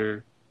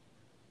exposure,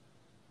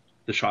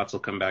 the shots will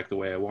come back the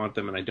way I want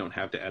them and I don't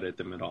have to edit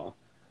them at all.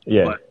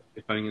 Yeah. But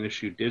if I'm going to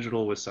shoot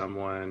digital with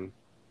someone,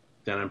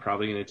 then I'm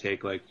probably going to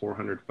take like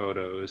 400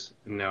 photos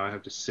and now I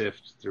have to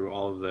sift through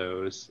all of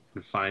those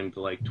and find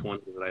the like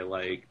 20 that I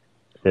like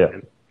Yeah.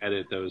 and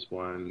edit those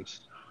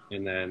ones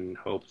and then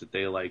hope that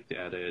they like the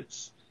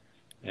edits.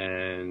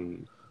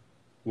 And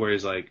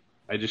whereas like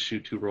I just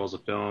shoot 2 rolls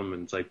of film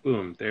and it's like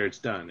boom, there it's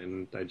done,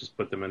 and I just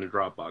put them in a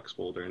Dropbox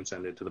folder and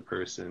send it to the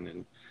person,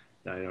 and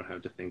I don't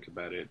have to think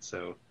about it.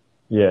 So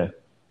Yeah.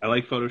 I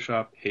like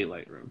Photoshop, hate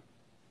Lightroom.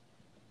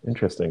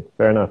 Interesting.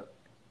 Fair enough.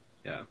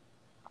 Yeah.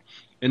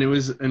 And it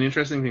was an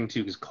interesting thing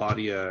too because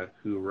Claudia,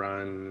 who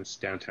runs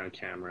Downtown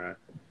Camera,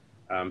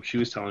 she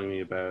was telling me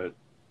about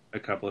a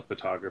couple of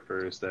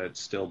photographers that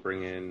still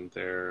bring in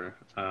their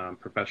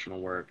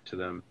professional work to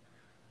them.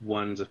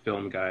 One's a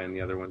film guy and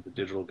the other one's a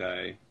digital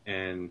guy,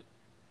 and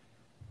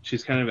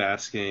she's kind of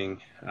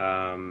asking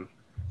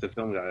the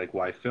film guy like,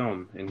 why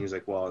film? And he's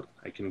like, well,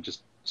 I can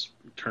just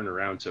turn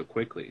around so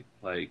quickly.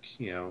 Like,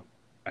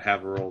 I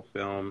have a roll of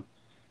film,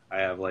 I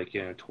have like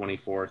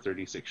 24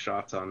 36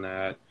 shots on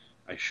that,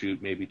 I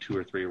shoot maybe 2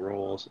 or 3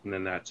 rolls, and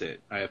then that's it.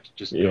 I have to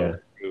just Yeah. go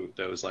through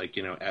those like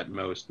at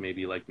most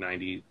maybe like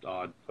 90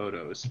 odd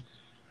photos.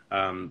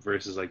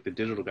 Versus like the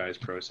digital guy's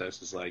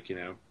process is like,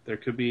 there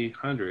could be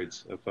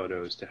hundreds of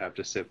photos to have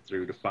to sift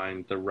through to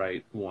find the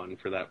right one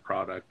for that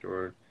product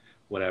or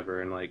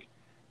whatever. And like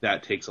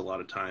that takes a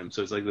lot of time.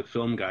 So it's like the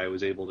film guy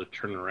was able to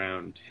turn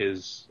around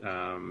his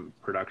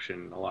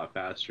production a lot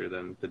faster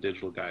than the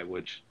digital guy,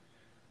 which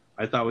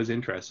I thought was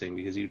interesting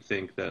because you'd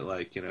think that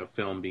like,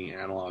 film being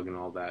analog and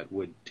all that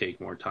would take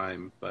more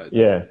time, but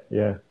Yeah.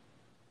 Yeah.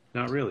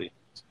 not really.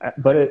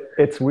 But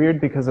it's weird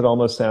because it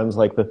almost sounds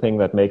like the thing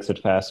that makes it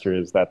faster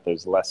is that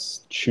there's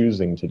less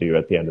choosing to do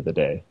at the end of the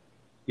day.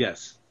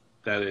 Yes,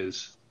 that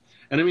is.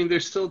 And I mean,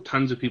 there's still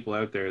tons of people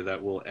out there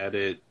that will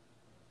edit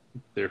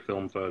their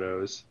film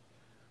photos.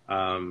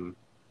 And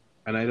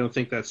I don't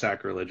think that's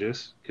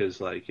sacrilegious because,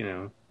 like,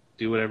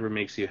 do whatever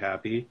makes you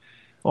happy.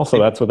 Also,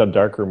 that's what that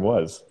darkroom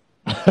was.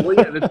 Well,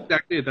 yeah, that's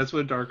exactly it. That's what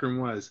a darkroom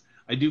was.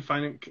 I do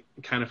find it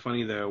kind of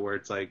funny, though, where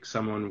it's like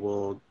someone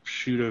will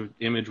shoot an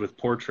image with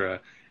Portra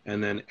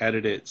and then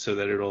edit it so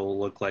that it'll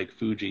look like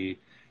Fuji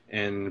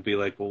and be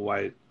like, well,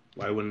 why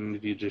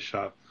wouldn't you just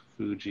shot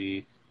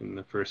Fuji in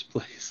the first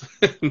place?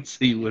 And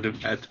so you would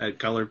have had that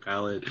color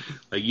palette.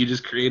 Like, you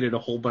just created a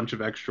whole bunch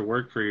of extra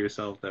work for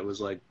yourself that was,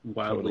 like,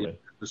 wildly Totally.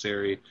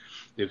 necessary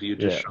if you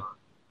just Yeah. shot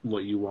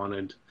what you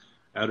wanted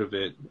out of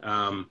it.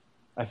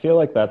 I feel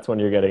like that's when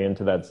you're getting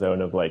into that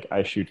zone of like,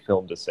 I shoot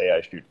film to say I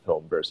shoot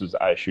film versus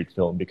I shoot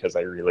film because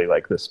I really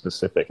like this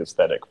specific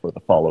aesthetic for the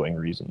following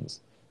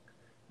reasons.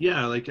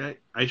 Yeah, like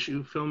I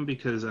shoot film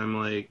because I'm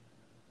like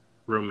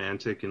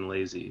romantic and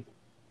lazy.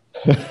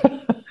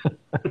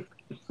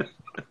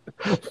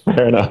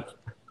 Fair enough.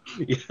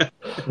 Yeah.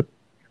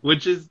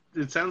 Which is,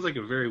 it sounds like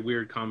a very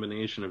weird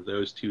combination of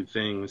those two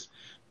things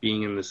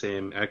being in the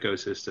same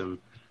ecosystem.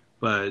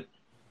 But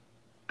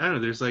I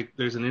don't know,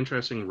 there's an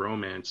interesting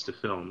romance to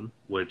film,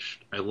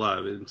 which I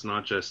love. It's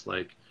not just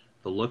like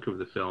the look of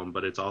the film,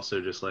 but it's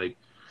also just like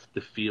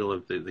the feel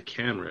of the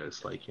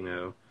cameras, like,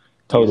 using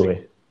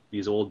Totally.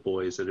 these old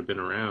boys that have been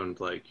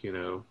around like,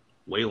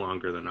 way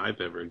longer than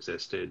I've ever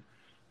existed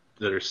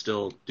that are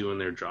still doing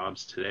their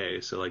jobs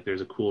today. So like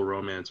there's a cool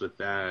romance with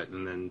that,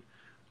 and then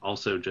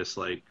also just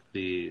like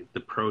the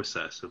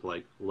process of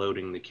like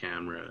loading the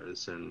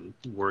cameras and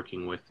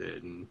working with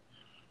it and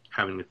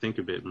having to think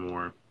a bit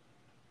more.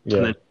 And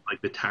Yeah. then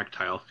like the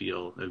tactile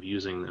feel of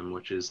using them,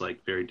 which is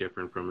like very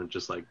different from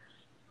just like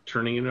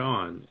turning it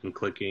on and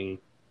clicking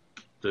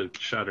the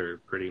shutter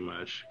pretty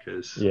much,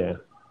 because Yeah.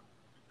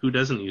 Who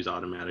doesn't use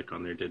automatic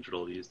on their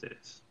digital these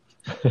days?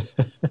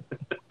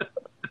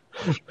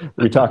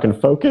 We talking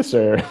focus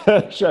or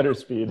shutter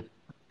speed?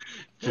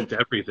 Just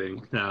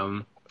everything.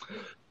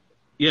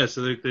 Yeah,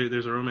 so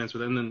there's a romance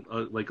with it, and then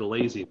like a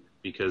lazy,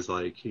 because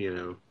like,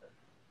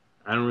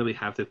 I don't really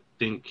have to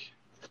think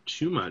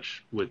too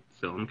much with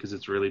film because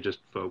it's really just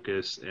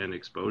focus and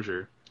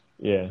exposure.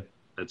 Yeah.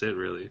 That's it,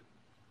 really.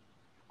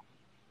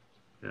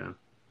 Yeah.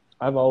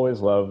 I've always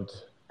loved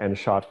and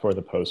shot for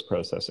the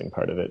post-processing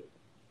part of it.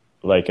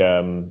 Like,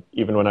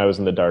 even when I was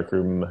in the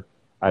darkroom,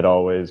 I'd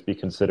always be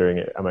considering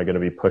it. Am I going to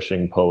be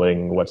pushing,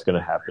 pulling? What's going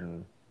to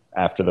happen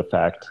after the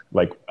fact?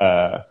 Like,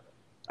 I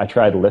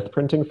tried lith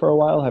printing for a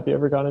while. Have you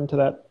ever gone into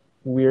that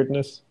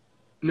weirdness?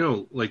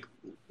 No, like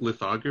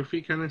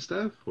lithography kind of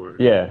stuff, or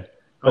Yeah,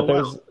 oh but wow.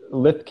 there's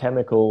lith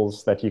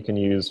chemicals that you can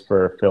use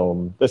for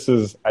film.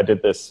 I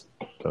did this,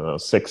 I don't know,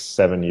 6,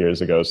 7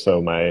 years ago,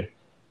 so my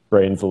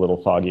brain's a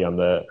little foggy on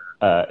the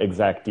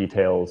exact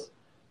details.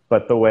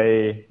 But the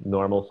way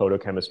normal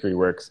photochemistry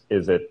works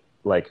is it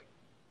like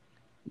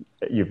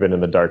you've been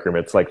in the darkroom,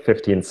 it's like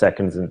 15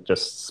 seconds and it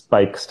just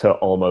spikes to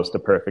almost a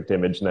perfect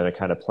image, and then it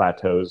kind of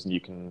plateaus, and you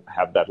can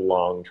have that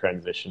long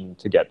transition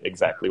to get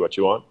exactly what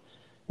you want.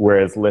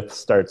 Whereas Lith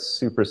starts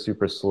super,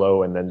 super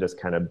slow and then just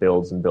kind of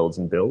builds and builds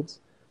and builds,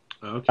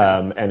 Okay.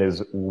 and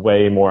is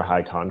way more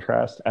high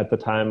contrast. At the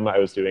time I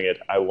was doing it,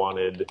 I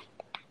wanted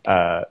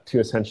to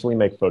essentially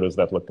make photos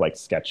that looked like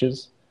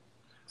sketches.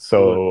 Cool.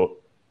 So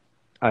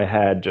I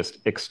had just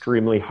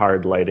extremely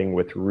hard lighting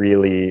with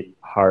really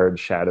hard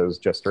shadows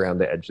just around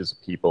the edges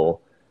of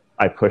people.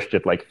 I pushed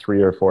it like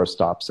 3 or 4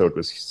 stops, so it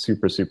was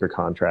super, super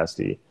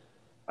contrasty.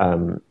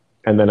 And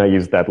then I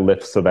used that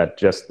lift so that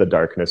just the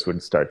darkness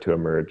would start to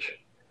emerge.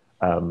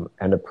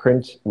 And a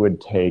print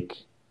would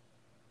take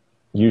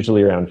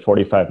usually around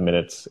 45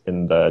 minutes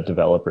in the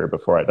developer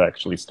before I'd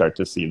actually start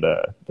to see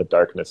the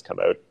darkness come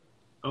out.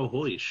 Oh,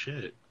 holy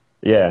shit.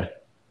 Yeah,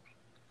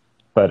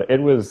 but it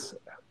was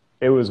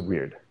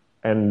weird.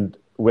 And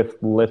with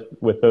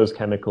those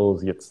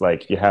chemicals, it's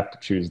like you have to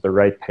choose the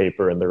right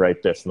paper and the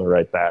right this and the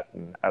right that.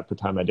 And at the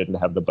time, I didn't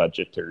have the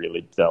budget to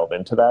really delve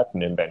into that.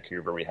 And in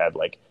Vancouver, we had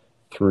like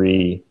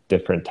 3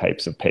 different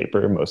types of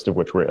paper, most of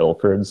which were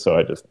Ilford.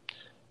 So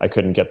I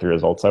couldn't get the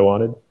results I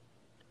wanted.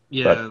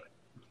 Yeah,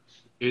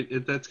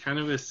 But that's kind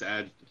of a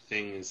sad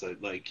thing, is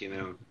that, like,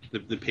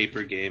 the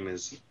paper game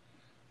is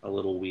a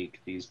little weak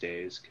these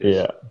days because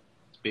yeah,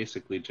 it's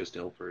basically just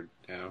Ilford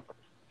now.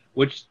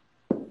 Which,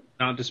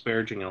 not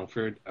disparaging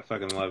Ilford, I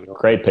fucking love Ilford.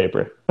 great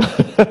paper.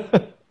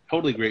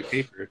 Totally great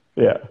paper.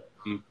 Yeah,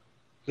 Um,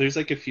 there's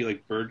like a few,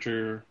 like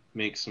Berger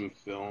makes some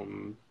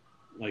film,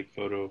 like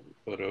photo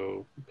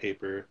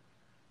paper.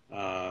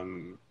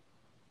 Um,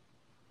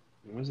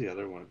 what was the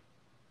other one?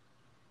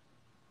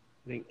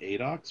 I think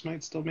Adox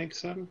might still make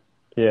some.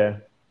 yeah,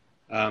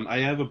 I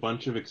have a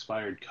bunch of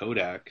expired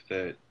Kodak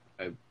that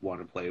I want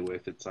to play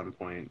with at some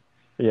point.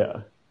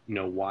 yeah.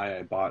 Why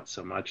I bought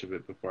so much of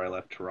it before I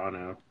left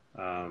Toronto.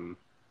 Um,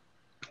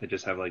 I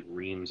just have like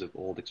reams of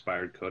old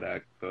expired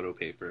Kodak photo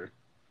paper,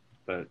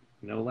 but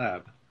no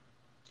lab.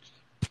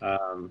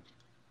 Um,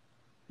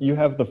 You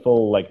have the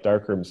full like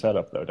darkroom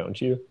setup though, don't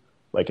you?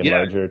 Like in yeah,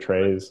 larger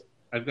trays.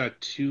 I've got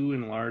 2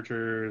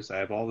 enlargers. I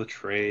have all the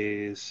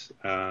trays,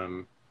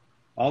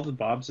 all the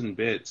bobs and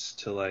bits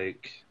to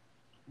like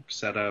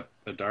set up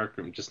a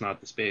darkroom, just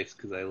not the space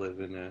because I live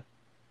in a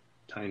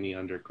tiny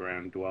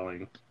underground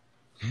dwelling.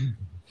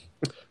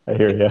 I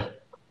hear you.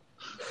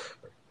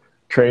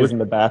 Trays With in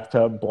the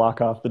bathtub,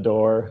 block off the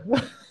door.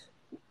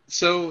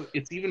 So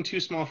it's even too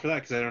small for that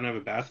because I don't have a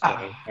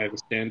bathtub. I have a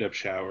stand-up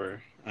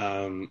shower,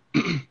 and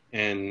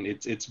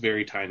it's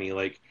very tiny.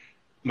 Like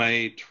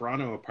my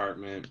Toronto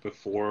apartment,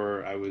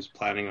 before I was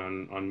planning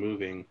on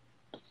moving,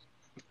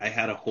 I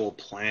had a whole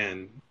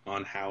plan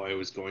on how I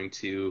was going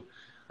to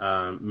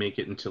make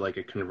it into like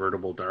a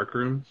convertible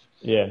darkroom.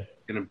 Yeah,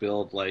 Gonna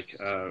build like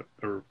a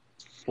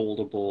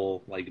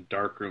foldable like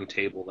darkroom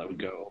table that would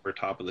go over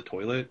top of the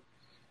toilet,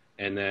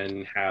 and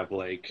then have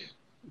like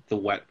the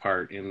wet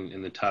part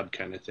in the tub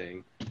kind of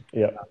thing,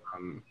 yeah.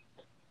 um,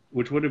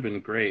 which would have been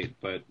great.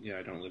 But yeah,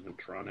 I don't live in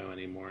Toronto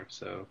anymore,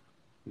 so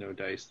no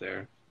dice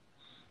there.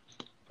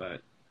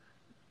 But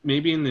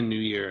maybe in the new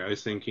year, I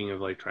was thinking of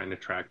like trying to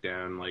track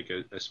down like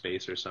a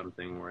space or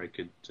something where I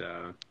could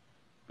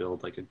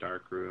build like a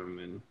dark room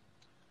and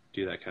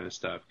do that kind of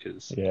stuff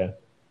because Yeah.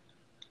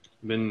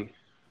 been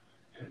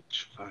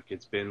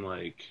it's been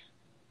like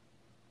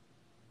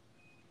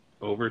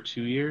over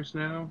 2 years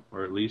now,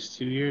 or at least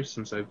 2 years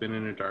since I've been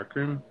in a dark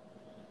room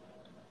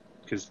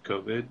because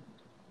COVID.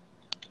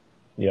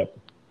 Yep.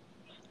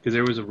 Because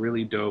there was a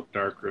really dope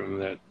dark room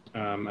that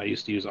I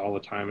used to use all the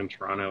time in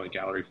Toronto at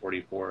Gallery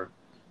 44.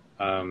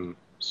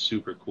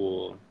 Super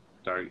cool,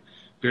 dark,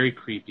 very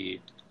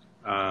creepy.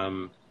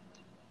 Because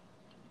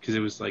it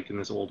was like in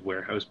this old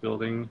warehouse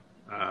building,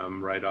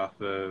 right off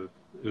of.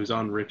 It was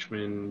on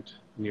Richmond,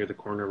 near the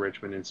corner of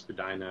Richmond and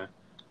Spadina,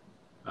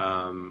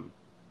 um,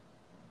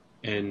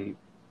 and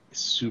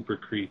super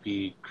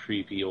creepy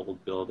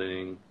old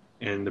building.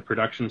 And the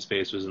production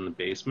space was in the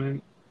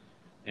basement,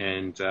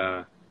 and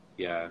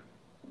Yeah,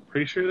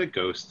 pretty sure the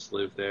ghosts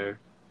live there.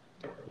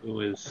 It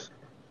was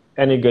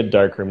Any good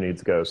darkroom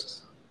needs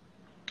ghosts.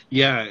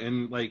 yeah,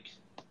 and like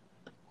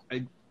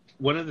I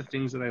one of the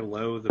things that I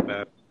loathe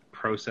about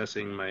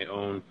processing my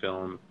own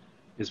film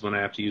is when I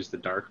have to use the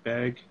dark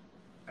bag.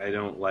 I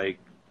don't like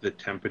the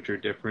temperature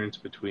difference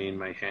between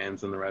my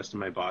hands and the rest of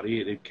my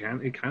body. It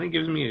kind of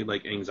gives me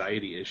like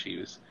anxiety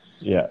issues.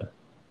 Yeah.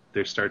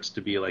 There starts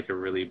to be like a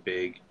really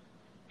big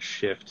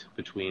shift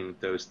between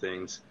those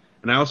things.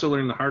 And I also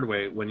learned the hard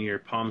way when your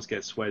palms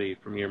get sweaty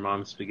from your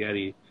mom's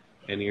spaghetti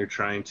and you're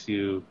trying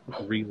to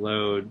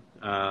reload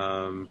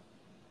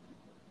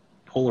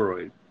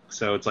Polaroid.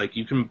 So it's like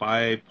you can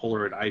buy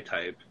Polaroid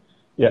I-type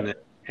Yeah. and then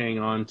hang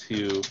on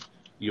to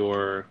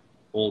your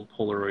old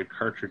Polaroid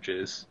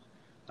cartridges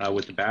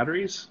with the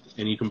batteries,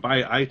 and you can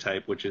buy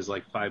I-type, which is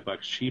like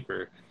 $5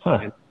 cheaper. Huh.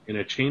 And in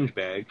a change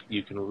bag,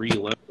 you can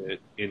reload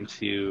it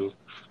into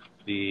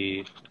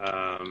the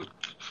um,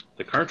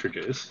 the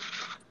cartridges,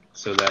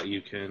 so that you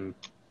can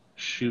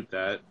shoot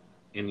that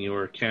in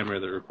your camera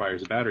that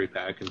requires a battery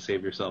pack and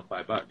save yourself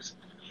 $5.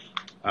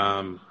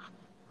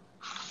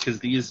 Because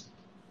these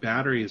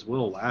batteries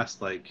will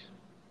last like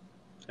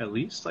at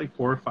least like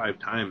 4 or 5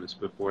 times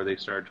before they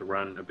start to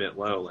run a bit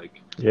low.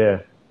 Like Yeah.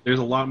 there's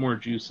a lot more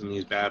juice in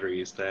these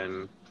batteries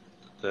than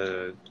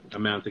the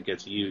amount that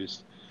gets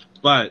used.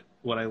 But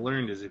what I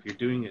learned is if you're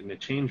doing it in a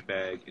change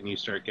bag and you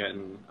start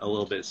getting a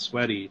little bit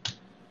sweaty,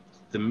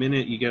 the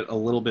minute you get a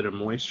little bit of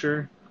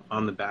moisture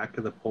on the back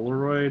of the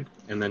Polaroid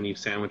and then you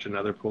sandwich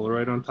another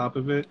Polaroid on top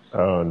of it,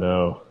 Oh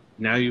no.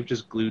 now you've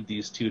just glued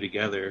these two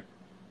together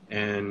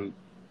and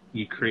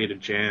you create a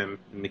jam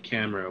in the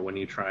camera when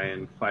you try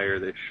and fire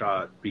this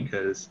shot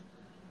because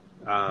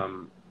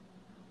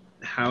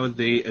how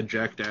they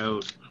eject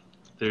out,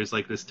 there's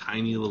like this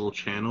tiny little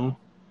channel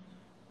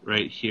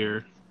right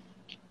here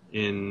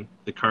in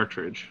the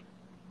cartridge.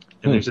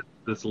 And there's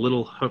this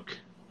little hook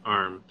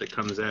arm that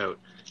comes out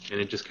and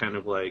it just kind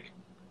of like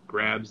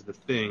grabs the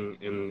thing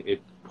and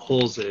it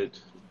pulls it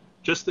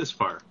just this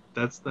far.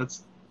 That's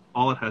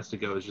all it has to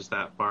go is just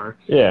that far.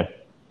 Yeah.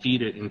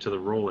 Feed it into the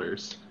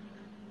rollers.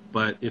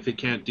 But if it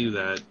can't do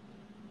that,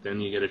 then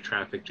you get a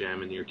traffic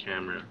jam in your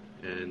camera,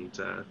 and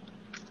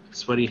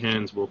sweaty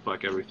hands will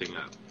fuck everything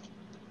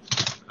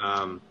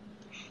up.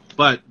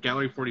 But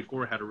Gallery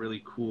 44 had a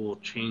really cool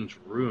change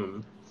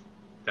room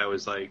that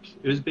was like,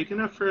 it was big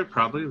enough for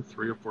probably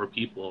 3 or 4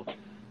 people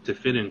to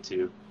fit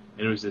into.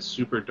 And it was this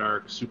super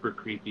dark, super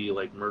creepy,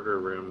 like murder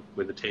room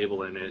with a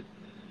table in it.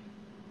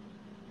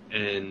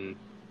 And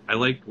I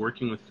liked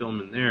working with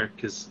film in there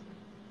because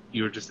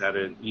you were just at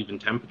an even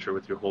temperature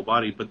with your whole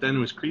body. But then it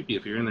was creepy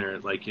if you're in there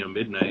at like,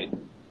 midnight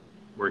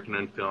working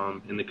on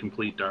film in the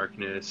complete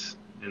darkness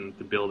and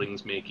the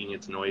building's making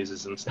its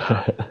noises and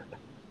stuff.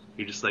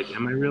 You're just like,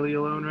 am I really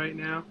alone right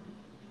now?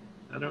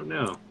 I don't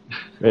know.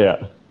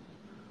 Yeah.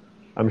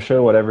 I'm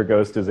sure whatever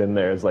ghost is in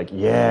there is like,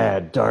 yeah,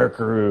 dark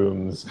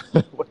rooms.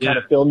 What kind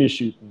of film you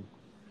shooting?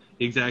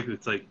 Exactly.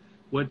 It's like,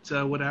 what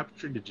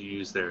aperture did you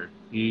use there?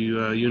 You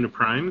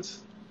uniprimes?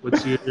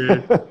 What's your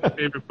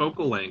favorite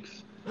focal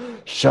length?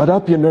 Shut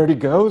up, you nerdy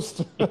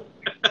ghost. But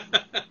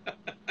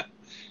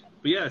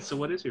yeah, so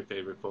what is your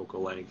favorite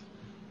focal length?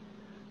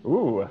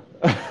 Ooh.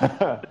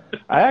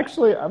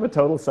 I'm a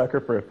total sucker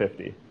for a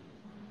 50.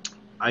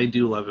 I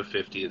do love a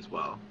 50 as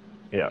well.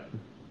 Yeah.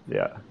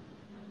 Yeah.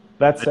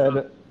 That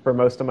said, for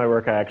most of my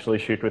work, I actually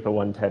shoot with a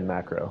 110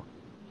 macro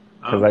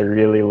because I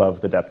really love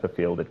the depth of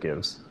field it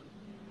gives.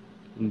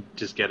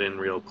 Just get in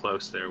real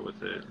close there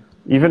with it.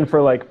 Even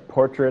for like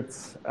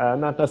portraits,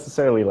 not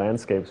necessarily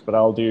landscapes, but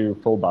I'll do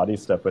full body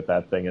stuff with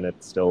that thing, and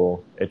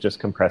it just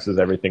compresses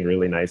everything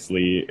really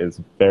nicely. Is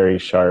very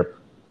sharp.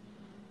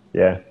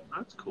 Yeah.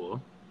 That's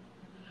cool.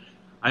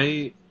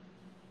 I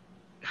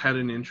had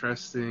an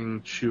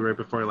interesting shoot right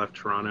before I left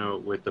Toronto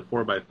with the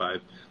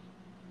 4x5.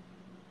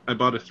 I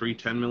bought a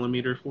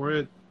 310mm for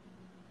it,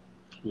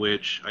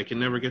 which I can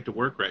never get to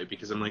work right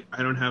because I'm like,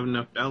 I don't have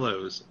enough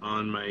bellows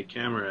on my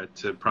camera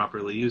to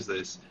properly use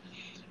this.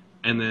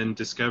 And then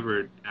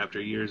discovered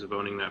after years of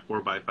owning that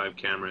 4x5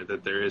 camera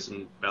that there is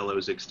a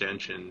bellows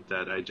extension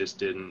that I just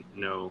didn't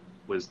know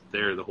was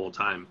there the whole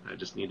time. I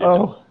just needed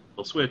a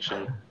switch.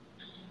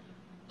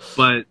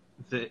 But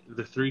the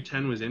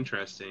 310 was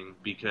interesting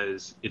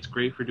because it's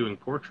great for doing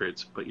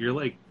portraits, but you're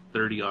like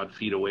 30 odd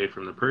feet away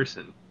from the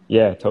person.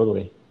 Yeah,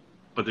 totally.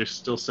 But there's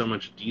still so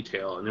much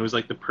detail, and it was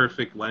like the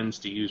perfect lens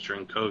to use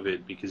during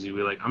COVID because you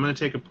were like, I'm going to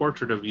take a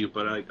portrait of you,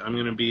 but I'm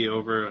going to be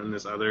over on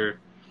this other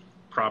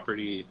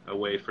property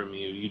away from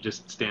you. You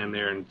just stand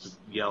there and just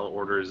yell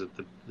orders at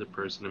the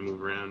person to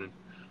move around.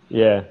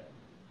 Yeah.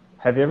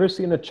 Have you ever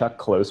seen a Chuck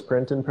Close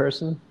print in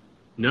person?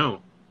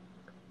 No.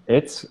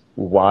 It's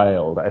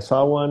wild. I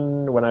saw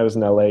one when I was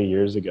in LA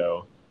years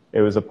ago. It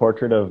was a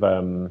portrait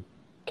of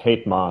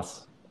Kate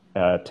Moss,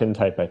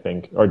 tintype, I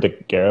think, or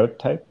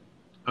daguerreotype.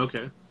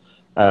 Okay.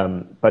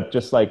 But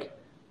just like,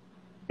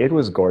 it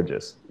was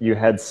gorgeous. You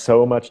had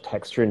so much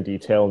texture and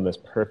detail in this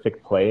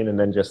perfect plane, and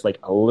then just like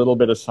a little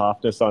bit of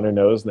softness on her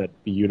nose and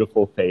that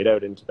beautiful fade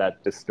out into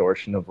that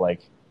distortion of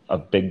like a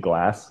big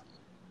glass.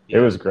 It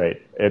Yeah. was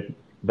great. It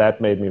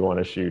that made me want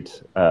to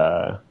shoot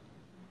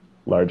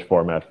large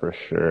format for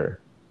sure.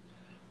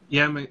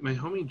 Yeah, my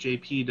homie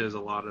JP does a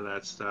lot of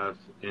that stuff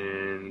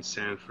in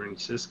San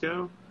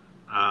Francisco.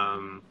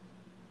 Um,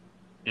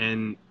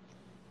 and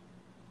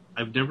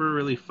I've never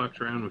really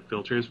fucked around with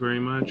filters very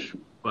much,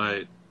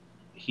 but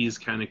he's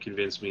kind of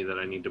convinced me that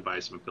I need to buy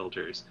some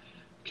filters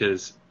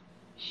because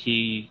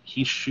he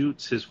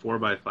shoots his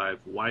 4x5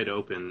 wide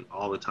open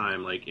all the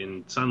time, like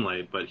in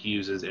sunlight, but he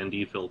uses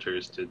ND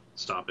filters to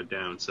stop it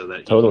down so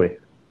that he can Totally.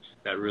 get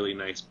that really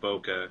nice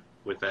bokeh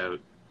without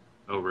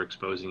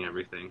overexposing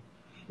everything.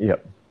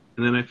 Yep.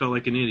 And then I felt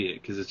like an idiot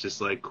because it's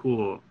just like,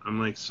 cool, I'm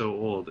like so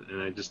old,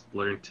 and I just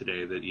learned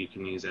today that you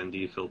can use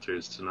ND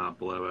filters to not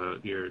blow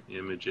out your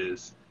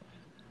images.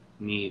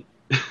 Neat.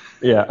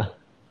 Yeah.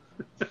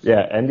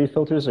 Yeah. ND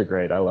filters are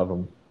great. I love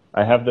them.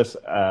 I have this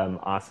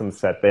awesome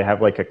set. They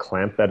have like a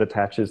clamp that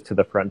attaches to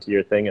the front of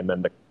your thing, and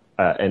then the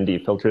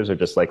ND filters are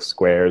just like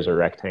squares or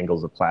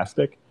rectangles of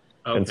plastic.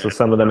 And so Okay.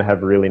 some of them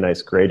have really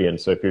nice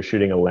gradients. So if you're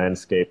shooting a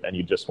landscape and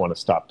you just want to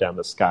stop down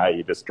the sky,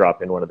 you just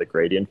drop in one of the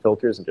gradient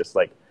filters and just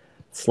like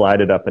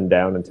slide it up and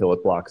down until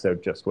it blocks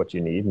out just what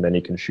you need, and then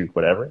you can shoot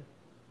whatever.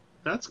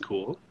 That's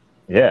cool.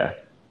 Yeah.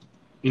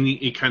 And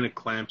it kind of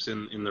clamps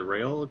in the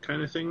rail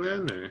kind of thing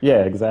then, or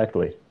Yeah,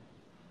 exactly.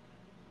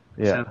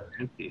 Yeah. sounds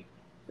empty.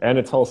 And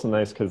it's also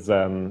nice because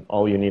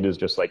all you need is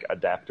just like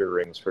adapter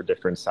rings for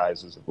different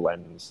sizes of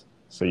lens.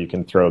 So you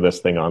can throw this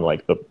thing on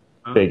like the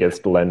Okay.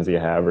 biggest lens you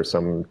have or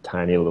some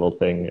tiny little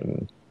thing.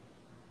 And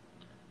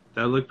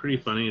That would look pretty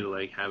funny to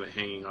like have it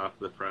hanging off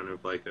the front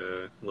of like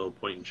a little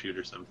point and shoot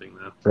or something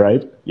though.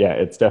 right? Yeah,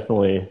 it's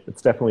definitely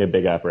a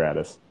big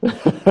apparatus.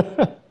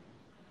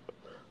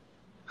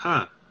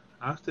 Huh.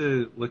 I'll have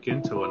to look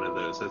into one of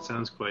those. That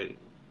sounds quite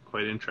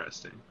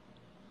interesting.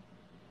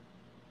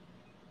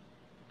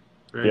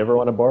 If you Very ever cool.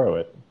 want to borrow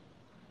it.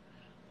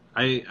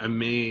 I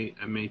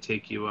may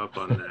take you up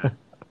on that.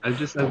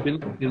 I've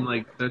been in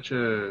like such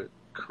a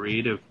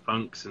creative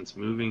funk since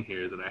moving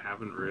here that I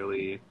haven't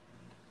really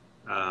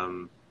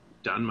um,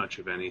 done much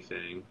of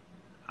anything.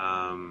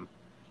 Um,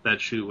 that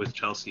shoot with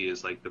Chelsea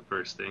is like the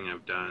first thing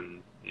I've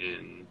done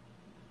in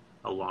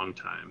a long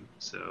time.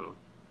 So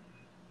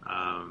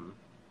um,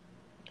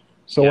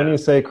 So when yeah, you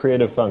say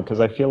creative funk, because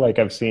I feel like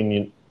I've seen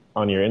you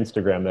on your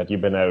Instagram that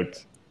you've been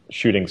out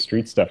shooting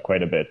street stuff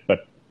quite a bit,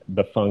 but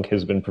the funk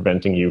has been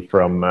preventing you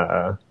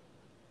from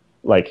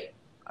like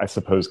I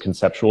suppose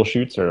conceptual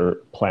shoots or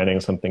planning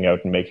something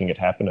out and making it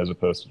happen as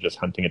opposed to just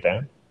hunting it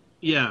down.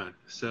 yeah.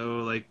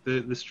 So like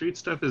the street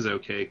stuff is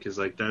okay because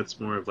like that's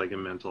more of like a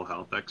mental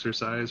health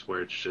exercise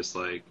where it's just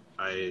like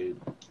I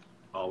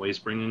always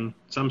bring in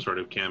some sort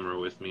of camera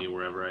with me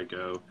wherever I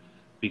go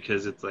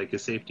because it's like a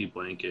safety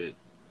blanket.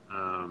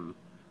 Um,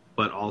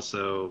 but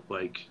also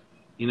like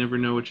you never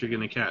know what you're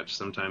gonna catch.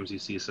 Sometimes you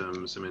see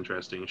some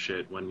interesting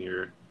shit when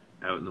you're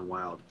out in the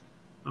wild.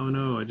 Oh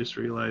no, I just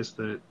realized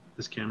that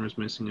this camera's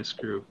missing a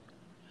screw.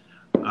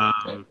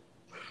 Um,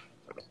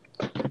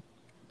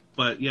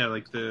 but yeah,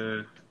 like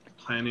the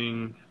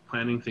planning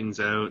things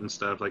out and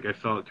stuff. Like I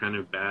felt kind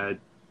of bad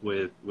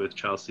with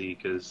Chelsea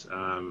because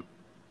I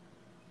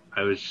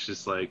was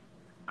just like,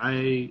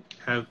 I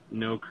have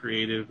no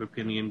creative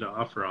opinion to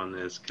offer on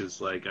this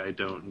because like I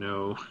don't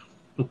know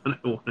what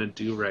I want to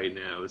do right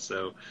now.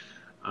 So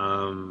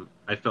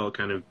I felt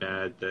kind of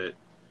bad that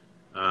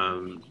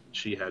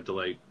she had to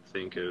like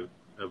think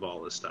of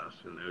all this stuff,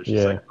 and I was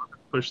just like, Yeah.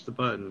 push the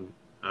button.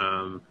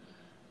 Um,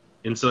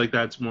 and so like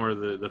that's more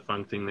the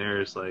fun thing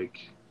there is like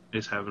I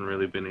just haven't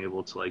really been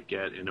able to like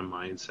get in a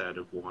mindset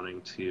of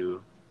wanting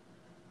to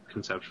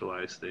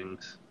conceptualize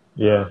things.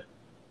 Yeah.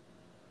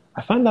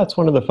 I find that's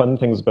one of the fun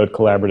things about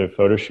collaborative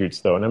photo shoots,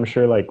 though. And I'm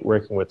sure, like,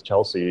 working with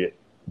Chelsea,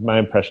 my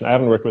impression, I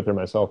haven't worked with her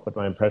myself, but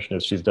my impression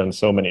is she's done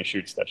so many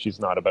shoots that she's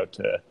not about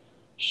to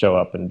show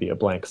up and be a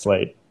blank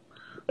slate.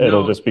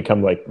 It'll No, just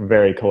become like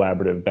very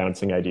collaborative,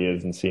 bouncing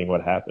ideas and seeing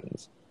what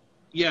happens.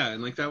 yeah,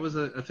 and like that was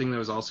a thing that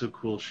was also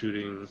cool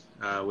shooting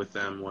with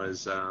them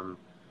was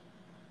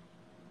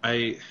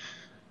I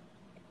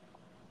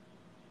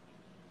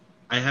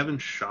I haven't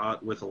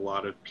shot with a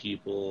lot of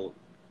people,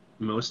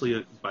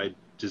 mostly by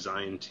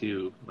design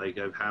too. Like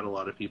I've had a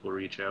lot of people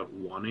reach out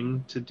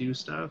wanting to do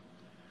stuff,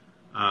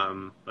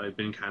 but I've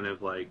been kind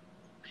of like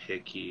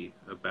picky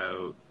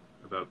about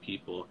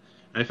people.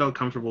 And I felt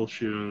comfortable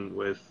shooting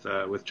with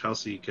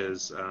Chelsea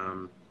because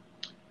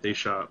they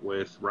shot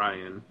with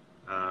Ryan,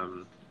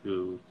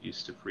 who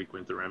used to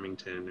frequent the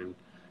Remington, and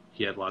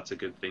he had lots of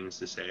good things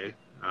to say.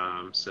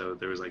 So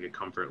there was like a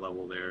comfort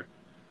level there.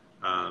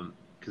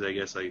 Because I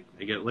guess I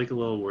get like a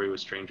little worried with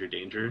stranger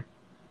danger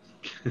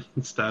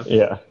and stuff.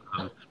 Yeah.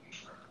 Um,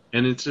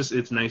 and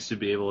it's nice to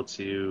be able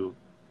to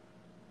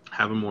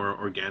have a more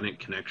organic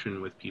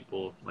connection with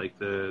people. Like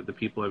the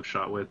people I've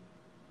shot with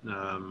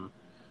um,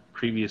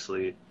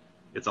 previously,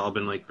 it's all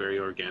been like very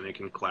organic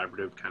and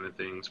collaborative kind of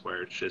things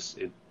where it's just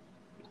it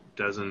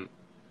doesn't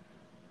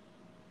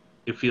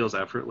it feels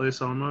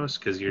effortless almost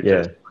because you're Yeah.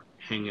 just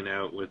hanging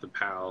out with a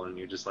pal and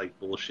you're just like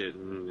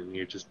bullshitting and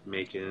you're just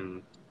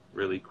making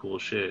really cool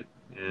shit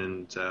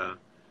and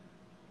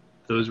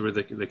those were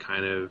the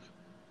kind of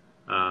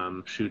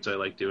shoots I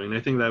like doing. I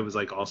think that was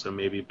like also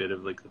maybe a bit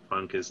of like the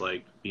funk is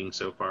like being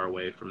so far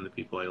away from the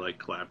people I like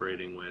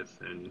collaborating with,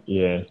 and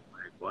Yeah.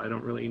 like, well, I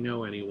don't really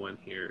know anyone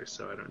here,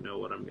 so I don't know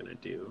what I'm gonna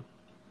do.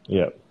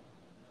 Yeah.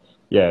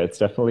 Yeah, it's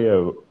definitely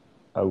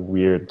a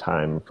weird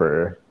time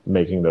for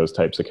making those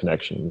types of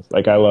connections.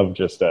 Like I love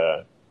just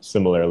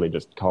similarly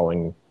just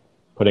calling,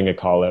 putting a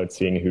call out,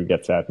 seeing who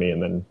gets at me,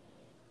 and then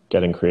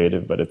getting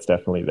creative. But it's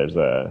definitely there's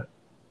a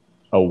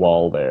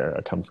wall there,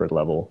 a comfort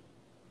level.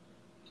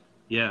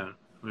 Yeah.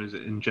 What is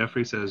it? And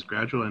Jeffrey says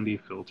gradual ND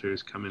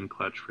filters come in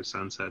clutch for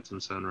sunsets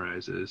and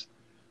sunrises.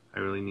 I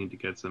really need to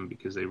get some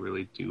because they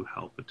really do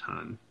help a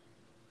ton.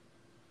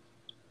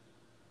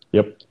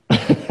 Yep,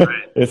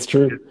 Right. it's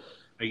true.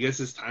 I guess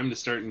it's time to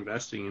start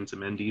investing in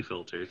some ND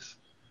filters.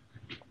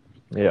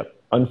 Yeah.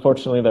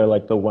 Unfortunately, they're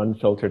like the one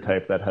filter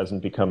type that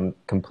hasn't become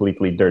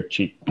completely dirt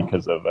cheap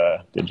because of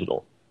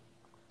digital.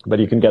 But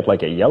you can get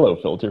like a yellow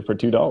filter for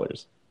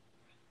 $2.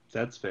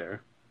 That's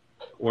fair.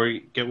 Or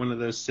get one of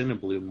those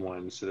Cinebloom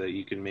ones so that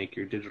you can make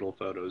your digital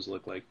photos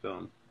look like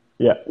film.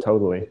 Yeah,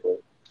 totally.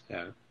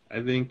 Yeah.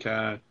 I think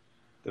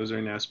those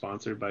are now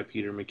sponsored by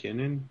Peter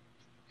McKinnon.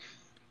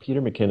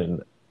 Peter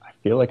McKinnon. I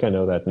feel like I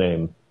know that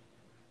name.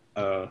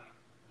 Uh,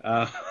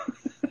 uh,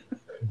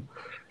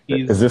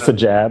 Is he's. this a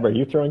jab? Are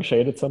you throwing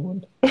shade at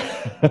someone?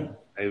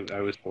 I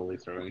was totally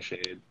throwing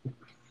shade.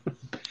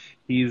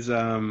 He's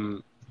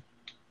a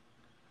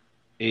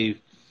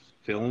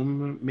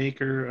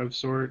filmmaker of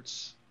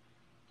sorts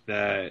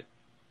that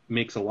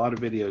makes a lot of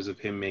videos of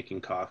him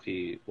making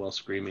coffee while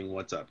screaming,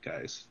 "What's up,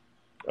 guys?"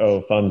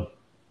 Oh, fun.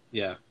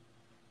 Yeah,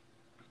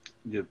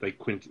 yeah, like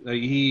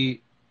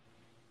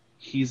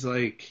he's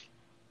like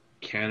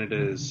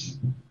Canada's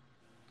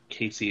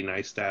Casey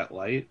Neistat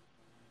light.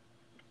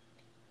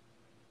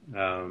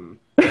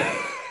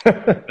 That's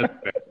fair.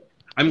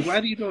 I'm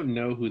glad you don't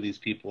know who these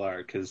people are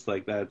because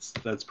like that's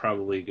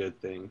probably a good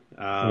thing.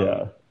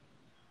 Yeah.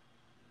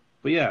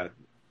 But yeah,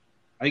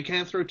 I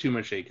can't throw too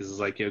much shade because it's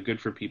like good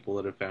for people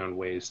that have found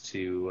ways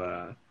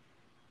to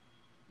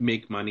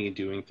make money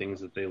doing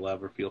things that they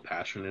love or feel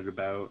passionate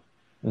about.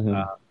 Hmm.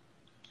 Uh,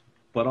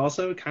 but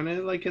also, it kind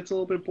of like gets a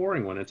little bit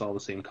boring when it's all the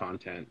same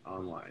content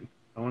online.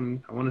 I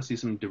want to see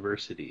some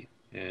diversity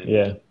and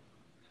Yeah.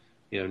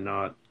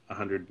 not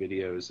 100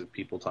 videos of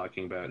people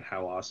talking about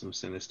how awesome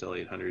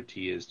Cinestill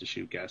 800T is to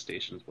shoot gas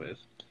stations with.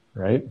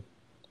 Right.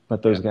 But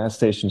Yeah, those gas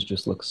stations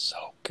just look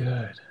so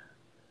good.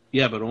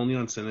 yeah, but only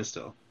on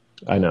Cinestill.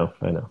 I know.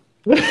 I know.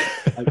 Like,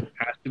 it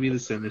has to be the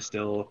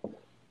Cinestill,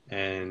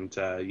 and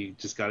you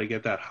just got to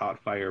get that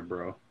hot fire,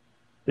 bro.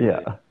 And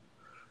Yeah.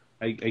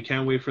 I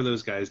can't wait for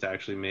those guys to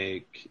actually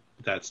make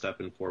that stuff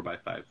in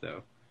 4x5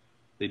 though.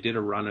 They did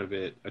a run of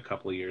it a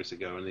couple of years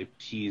ago, and they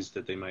teased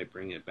that they might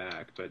bring it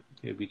back, but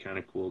it'd be kind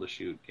of cool to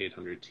shoot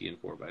 800T in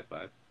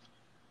 4x5.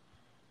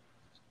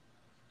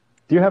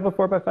 Do you have a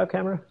 4x5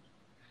 camera?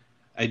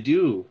 I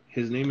do.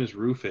 His name is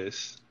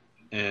Rufus,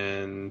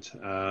 and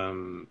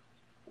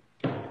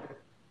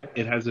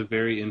it has a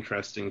very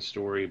interesting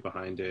story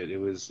behind it. It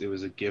was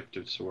a gift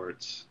of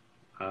sorts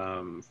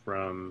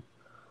from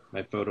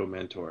my photo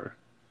mentor,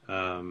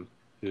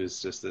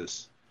 who's just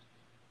this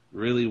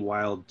really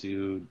wild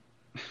dude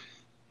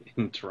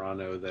in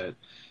Toronto that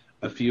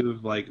a few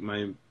of like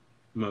my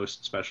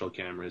most special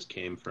cameras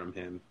came from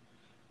him.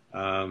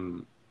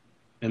 Um,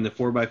 and the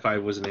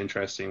 4x5 was an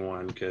interesting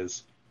one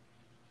because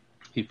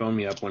he phoned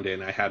me up one day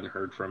and I hadn't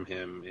heard from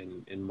him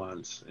in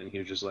months. And he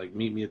was just like,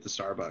 meet me at the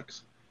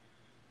Starbucks.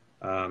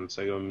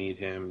 So I go meet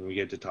him and we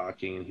get to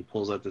talking and he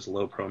pulls out this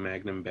low pro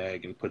Magnum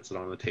bag and puts it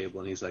on the table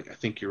and he's like, I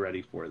think you're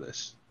ready for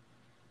this.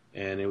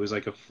 And it was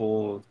like a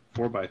full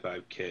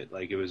 4x5 kit.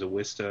 Like it was a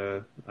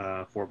Wista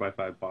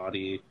 4x5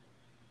 body,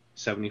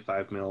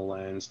 75 mil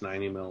lens,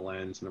 90 mil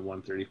lens, and a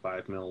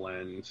 135 mil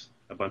lens,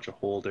 a bunch of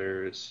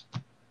holders,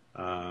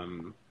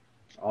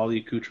 all the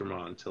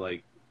accoutrement to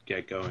like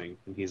get going.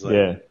 And he's like,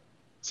 Yeah.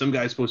 some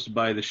guy's supposed to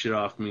buy this shit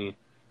off me,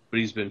 but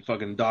he's been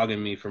fucking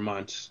dogging me for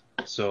months.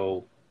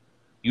 So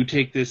you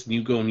take this and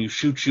you go and you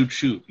shoot, shoot,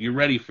 shoot. You're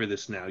ready for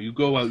this now. You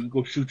go out, you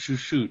go shoot, shoot,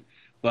 shoot.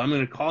 But I'm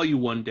gonna call you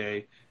one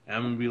day and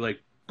I'm gonna be like,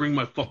 bring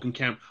my fucking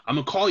camera. I'm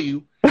gonna call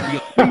you. And you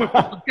go, bring my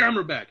fucking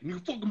camera back. And you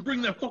fucking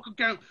bring that fucking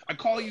camera. I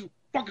call you,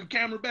 fucking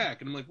camera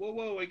back. And I'm like, whoa,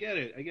 whoa, I get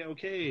it.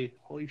 Okay.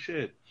 Holy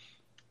shit.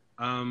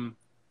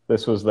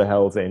 This was the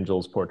Hell's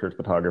Angels portrait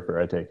photographer,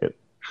 I take it.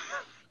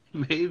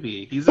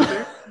 Maybe he's a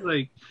very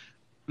like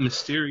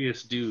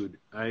mysterious dude.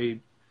 I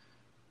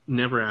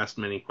never asked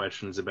many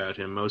questions about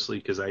him, mostly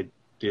because I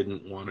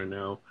didn't want to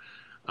know.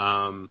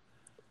 And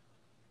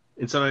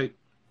so I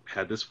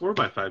had this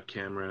 4x5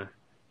 camera,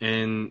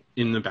 and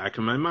in the back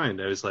of my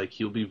mind, I was like,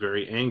 he'll be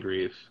very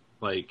angry if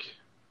like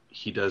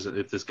he doesn't.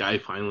 If this guy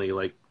finally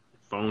like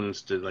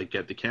phones to like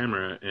get the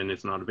camera and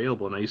it's not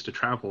available. And I used to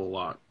travel a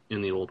lot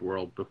in the old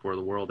world before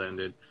the world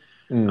ended.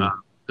 Mm.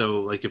 So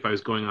like if I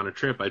was going on a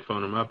trip, I'd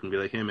phone him up and be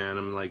like, hey man,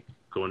 I'm like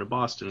going to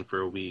Boston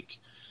for a week,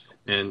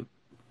 and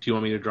do you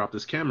want me to drop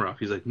this camera off?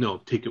 He's like, no,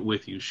 take it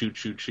with you. Shoot,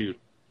 shoot, shoot.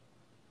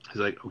 He's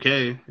like,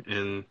 okay.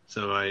 And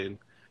so I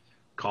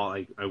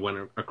I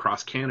went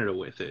across Canada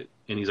with it,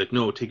 and he's like,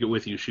 no, take it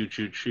with you, shoot,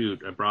 shoot,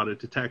 shoot. I brought it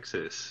to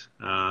Texas.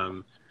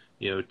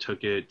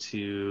 Took it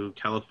to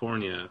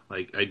California.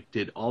 Like, I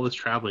did all this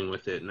traveling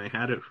with it, and I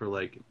had it for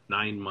like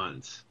 9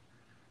 months.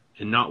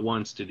 And not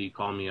once did he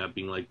call me up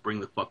being like, bring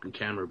the fucking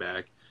camera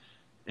back.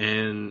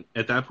 And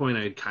at that point,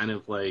 I had kind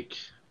of like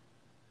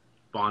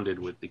bonded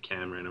with the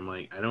camera, and I'm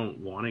like, I don't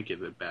want to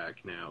give it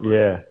back now.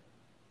 Yeah.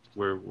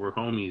 We're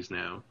homies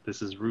now.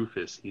 This is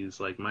Rufus. He's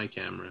like my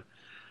camera.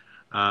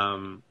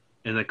 And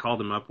I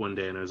called him up one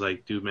day, and I was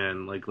like, dude,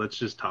 man, like, let's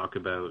just talk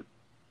about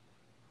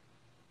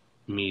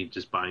me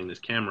just buying this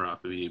camera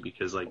off of you,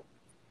 because like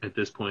at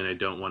this point I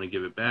don't want to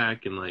give it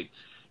back, and like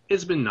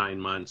it's been 9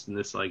 months, and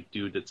this like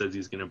dude that says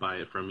he's gonna buy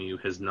it from you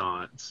has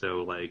not.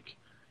 So like,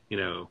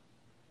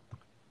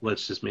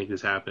 let's just make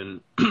this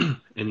happen.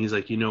 And he's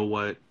like, you know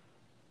what?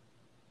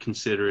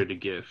 Consider it a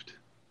gift.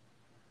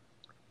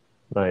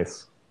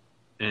 Nice.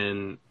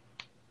 And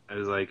I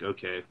was like,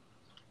 okay,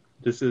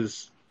 this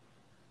is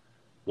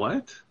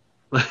what?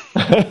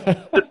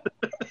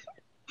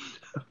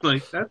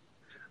 Like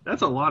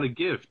that's a lot of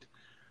gift.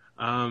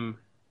 And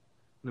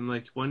I'm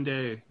like, one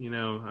day,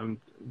 I'm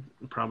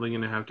probably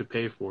gonna have to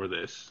pay for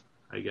this.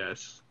 I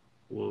guess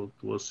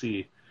we'll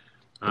see.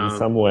 In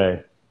some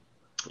way.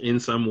 In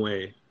some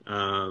way.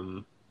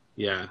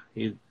 Yeah.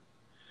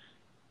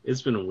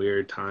 It's been a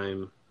weird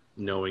time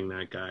knowing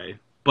that guy,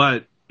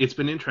 but it's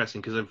been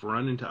interesting because I've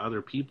run into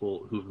other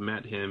people who've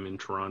met him in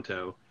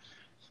Toronto,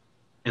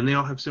 and they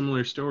all have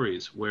similar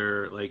stories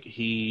where like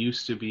he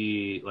used to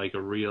be like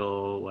a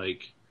real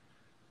like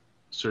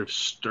sort of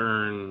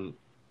stern,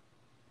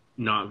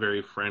 not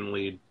very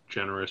friendly,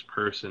 generous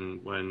person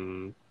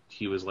when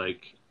he was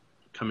like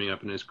coming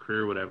up in his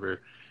career or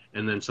whatever,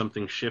 and then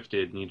something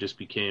shifted and he just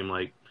became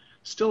like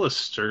still a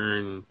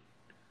stern,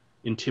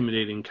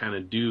 intimidating kind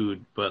of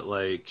dude, but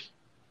like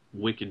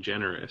wicked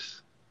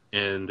generous.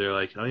 And they're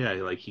like, oh yeah,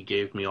 like he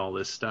gave me all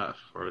this stuff,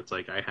 or it's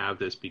like I have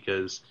this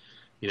because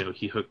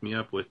he hooked me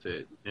up with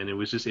it. And it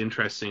was just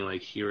interesting,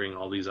 like hearing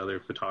all these other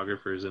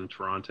photographers in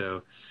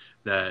Toronto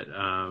that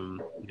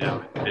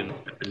have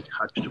been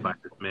touched by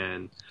this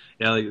man.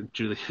 Yeah, like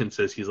Julian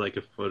says, he's like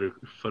a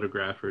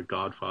photographer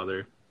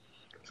godfather.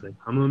 It's like,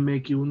 I'm gonna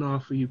make you an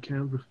offer you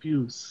can't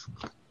refuse.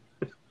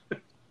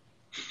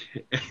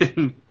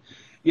 And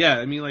yeah,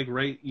 I mean, like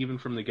right even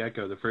from the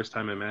get-go, the first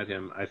time I met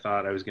him, I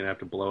thought I was gonna have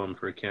to blow him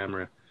for a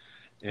camera,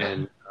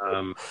 and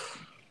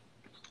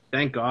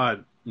thank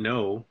God,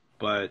 no.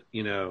 But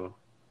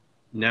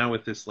now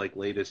with this like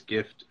latest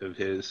gift of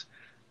his,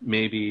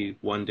 maybe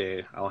one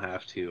day I'll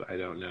have to. I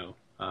don't know.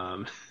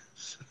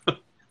 So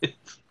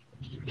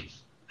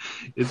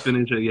it's been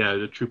interesting. Yeah,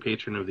 a true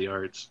patron of the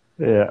arts.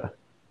 Yeah.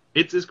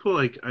 It's cool.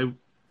 Like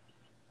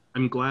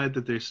I'm glad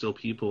that there's still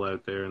people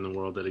out there in the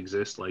world that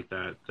exist like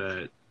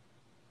that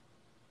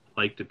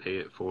like to pay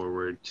it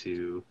forward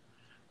to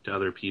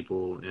other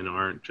people and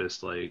aren't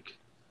just like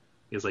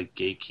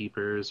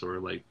gatekeepers or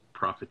like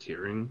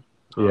profiteering.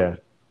 Yeah.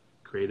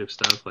 Creative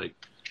stuff. Like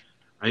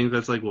I think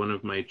that's like one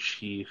of my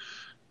chief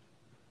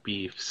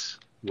beefs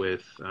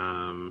with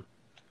film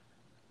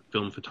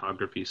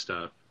photography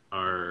stuff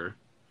are,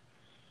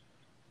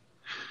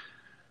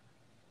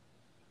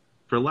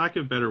 for lack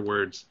of better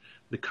words,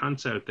 the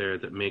cunts out there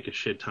that make a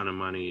shit ton of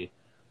money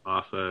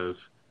off of,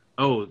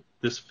 oh,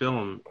 this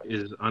film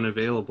is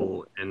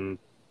unavailable and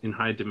in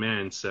high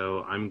demand,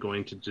 so I'm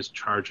going to just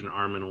charge an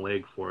arm and a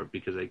leg for it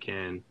because I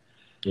can.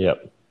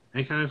 Yep.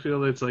 I kind of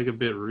feel it's like a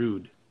bit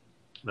rude.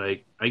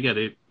 Like, I get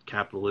it,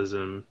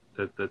 capitalism,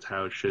 that's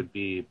how it should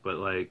be, but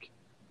like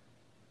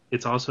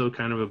it's also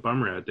kind of a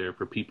bummer out there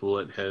for people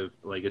that have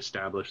like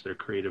established their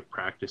creative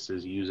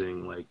practices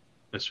using like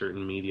a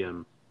certain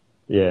medium.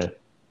 Yeah.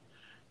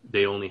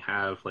 They only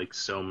have like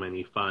so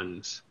many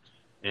funds,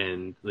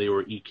 and they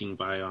were eking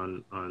by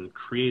on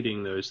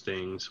creating those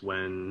things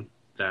when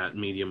that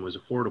medium was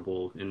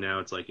affordable, and now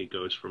it's like it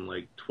goes from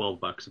like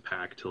 $12 a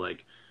pack to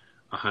like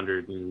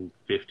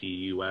 150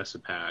 US a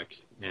pack,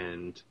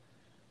 and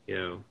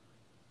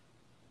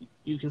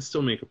you can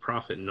still make a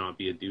profit and not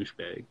be a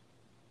douchebag.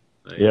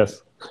 Like,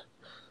 yes,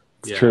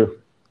 it's true.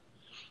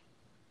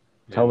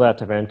 Yeah. Tell that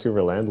to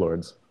Vancouver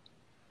landlords.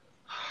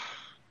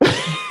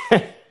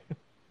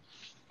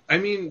 I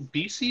mean,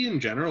 BC in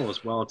general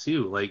as well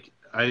too. Like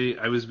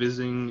I was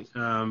visiting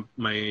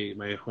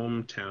my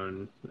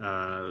hometown,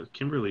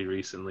 Kimberley,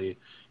 recently,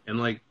 and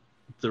like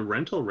the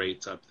rental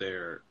rates up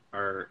there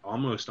are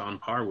almost on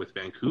par with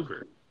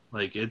Vancouver.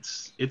 Like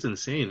it's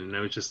insane, and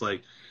I was just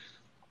like,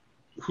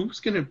 who's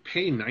gonna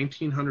pay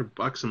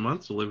 $1,900 a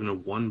month to live in a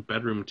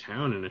 1-bedroom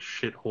town in a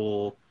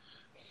shithole,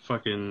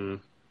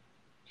 fucking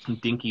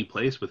dinky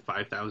place with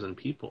 5,000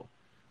 people?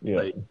 Yeah.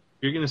 Like, if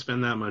you're gonna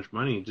spend that much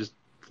money, just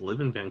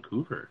live in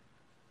Vancouver.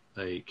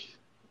 Like,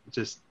 it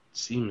just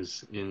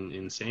seems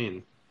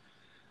insane.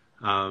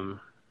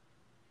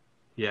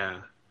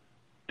 Yeah,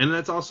 and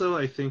that's also,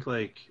 I think,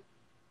 like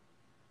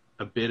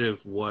a bit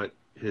of what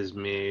has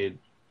made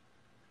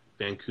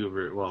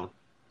Vancouver, well,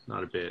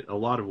 not a bit, a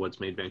lot of what's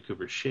made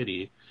Vancouver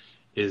shitty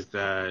is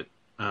that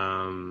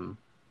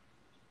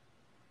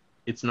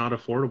it's not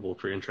affordable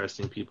for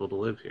interesting people to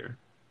live here.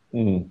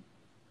 Mm.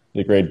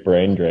 The great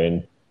brain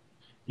drain.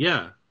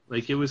 Yeah,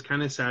 like it was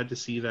kind of sad to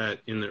see that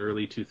in the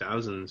early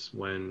 2000s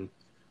when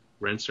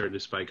rent started to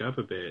spike up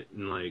a bit,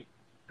 and like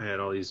I had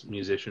all these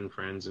musician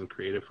friends and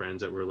creative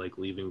friends that were like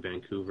leaving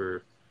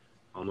Vancouver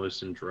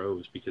almost in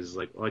droves because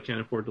like, well, I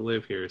can't afford to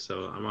live here,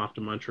 so I'm off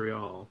to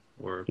Montreal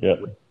or Yeah.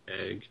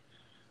 Winnipeg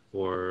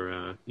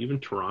or even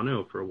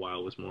Toronto for a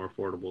while was more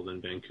affordable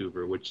than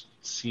Vancouver, which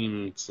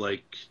seems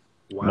like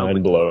wildly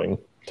Mind blowing.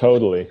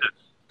 Totally.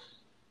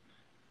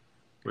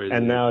 whereas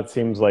And now it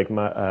seems like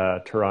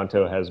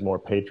Toronto has more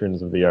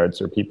patrons of the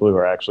arts or people who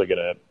are actually going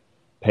to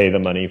pay the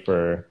money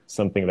for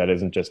something that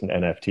isn't just an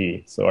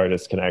NFT, so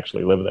artists can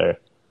actually live there.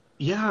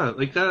 yeah,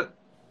 like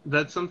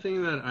that's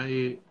something that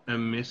I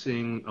am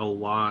missing a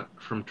lot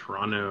from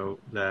Toronto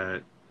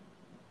that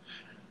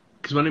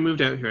because when I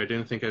moved out here, I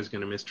didn't think I was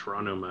going to miss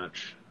Toronto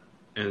much,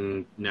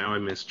 and now I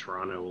miss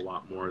Toronto a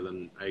lot more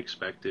than I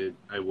expected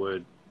I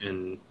would.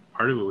 And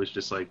part of it was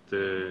just like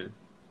the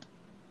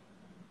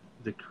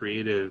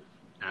creative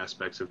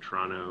aspects of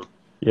Toronto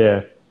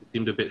Yeah.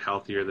 seemed a bit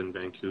healthier than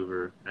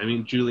Vancouver. I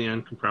mean,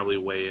 Julianne can probably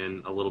weigh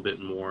in a little bit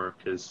more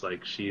because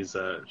like she's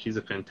a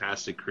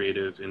fantastic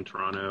creative in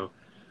Toronto.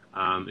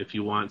 If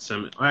you want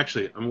some, oh,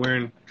 actually, I'm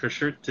wearing her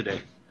shirt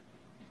today,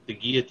 the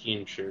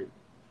Guillotine shirt.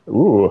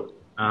 Ooh.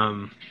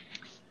 Um,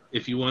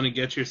 if you want to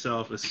get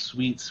yourself a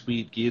sweet,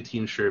 sweet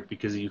Guillotine shirt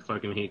because you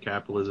fucking hate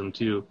capitalism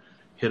too,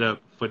 hit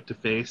up Foot to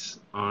Face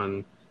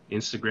on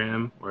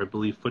Instagram, or I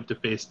believe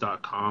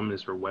foottoface.com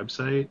is her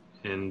website,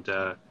 and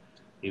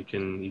you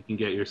can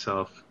get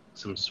yourself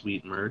some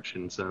sweet merch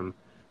and some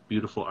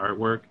beautiful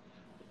artwork.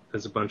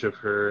 There's a bunch of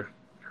her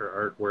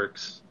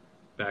artworks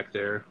back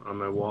there on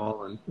my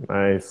wall, and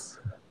Nice.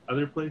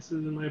 other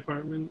places in my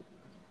apartment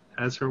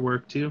has her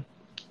work too.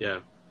 Yeah,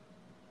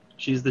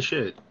 she's the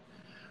shit.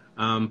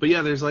 But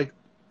yeah, there's like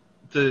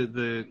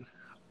the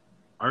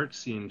art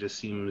scene just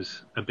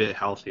seems a bit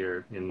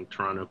healthier in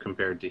Toronto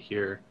compared to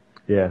here.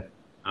 Yeah.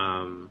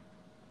 Um,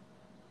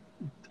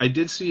 I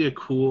did see a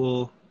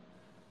cool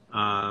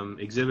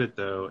exhibit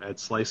though at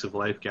Slice of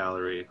Life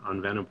Gallery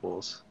on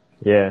Venables,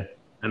 Yeah.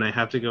 and I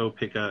have to go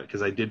pick up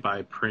because I did buy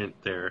a print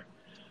there,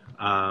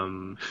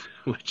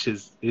 which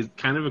is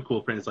kind of a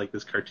cool print. It's like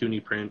this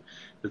cartoony print.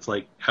 It's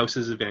like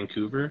Houses of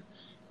Vancouver,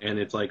 and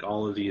it's like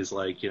all of these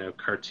like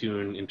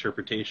cartoon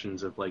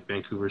interpretations of like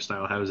Vancouver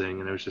style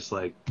housing, and I was just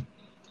like,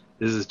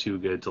 this is too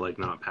good to like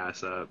not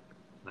pass up,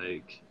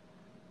 like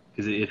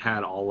because it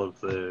had all of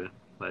the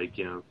like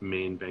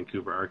main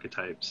Vancouver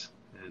archetypes,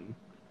 and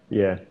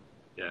Yeah.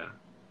 yeah,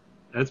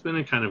 that's been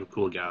a kind of a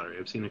cool gallery.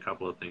 I've seen a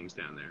couple of things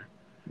down there,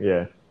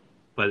 Yeah.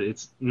 but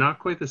it's not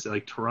quite the same.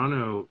 Like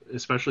Toronto,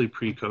 especially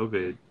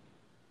pre-COVID,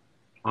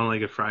 on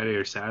like a Friday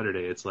or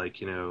Saturday, it's like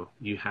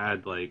you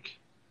had like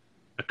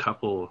a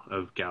couple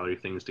of gallery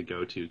things to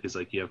go to because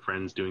like you have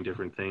friends doing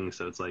different things,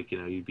 so it's like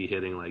you'd be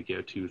hitting like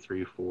 2,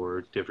 3,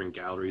 4 different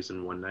galleries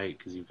in one night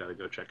because you've got to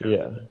go check out.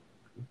 Yeah.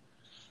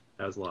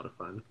 That was a lot of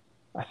fun.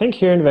 I think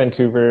here in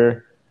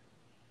Vancouver,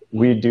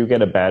 we do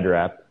get a bad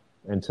rap,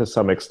 and to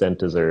some extent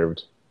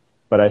deserved.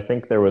 But I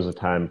think there was a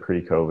time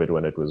pre-COVID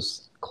when it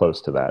was close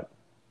to that.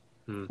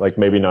 Like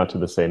maybe not to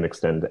the same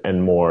extent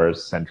and more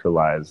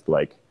centralized,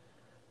 like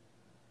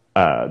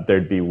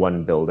there'd be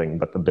one building,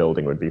 but the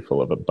building would be full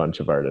of a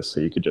bunch of artists. So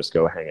you could just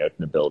go hang out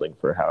in a building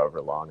for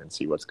however long and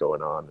see what's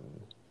going on.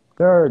 And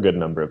there are a good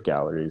number of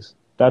galleries.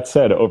 That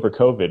said, over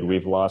COVID,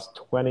 we've lost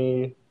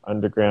 20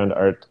 underground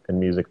art and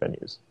music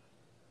venues.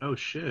 Oh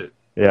shit.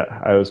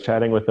 Yeah, I was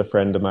chatting with a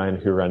friend of mine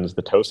who runs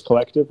the Toast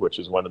Collective, which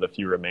is one of the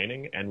few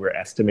remaining, and we're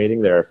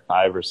estimating there are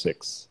 5 or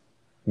 6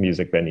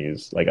 music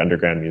venues, like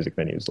underground music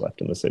venues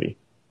left in the city.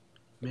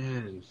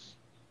 Man,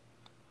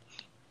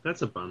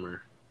 that's a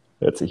bummer.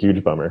 It's a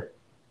huge bummer.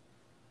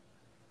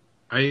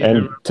 I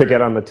And to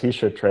get on the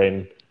t-shirt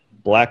train,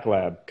 Black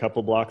Lab,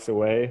 couple blocks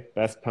away,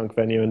 best punk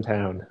venue in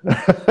town.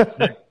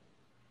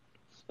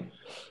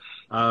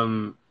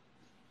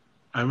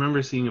 I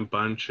remember seeing a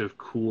bunch of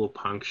cool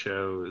punk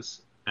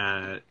shows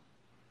at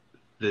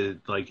the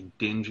like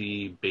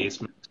dingy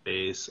basement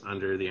space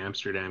under the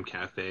Amsterdam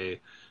Cafe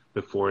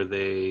before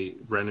they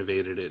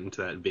renovated it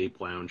into that vape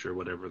lounge or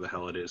whatever the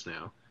hell it is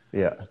now.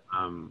 Yeah.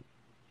 And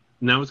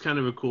that was kind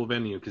of a cool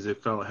venue because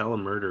it felt hella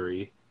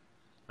murdery.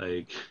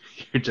 Like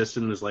you're just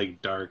in this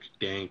like dark,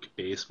 dank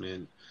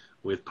basement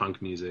with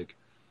punk music.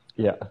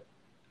 Yeah.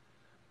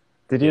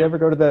 Did you ever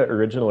go to the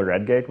original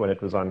Red Gate when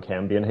it was on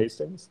Cambie and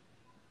Hastings?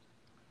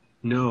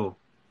 No.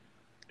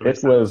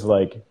 It was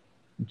like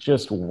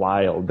just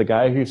wild. The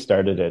guy who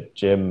started it,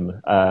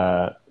 Jim,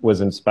 was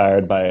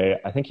inspired by,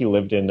 I think he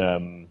lived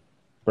in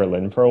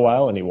Berlin for a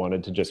while and he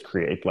wanted to just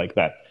create like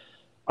that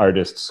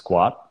artist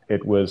squat.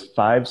 It was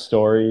 5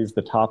 stories.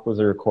 The top was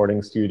a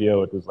recording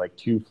studio. It was like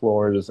 2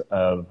 floors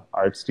of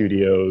art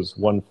studios,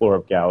 1 floor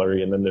of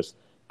gallery, and then this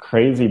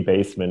crazy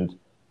basement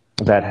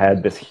that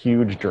had this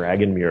huge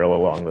dragon mural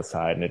along the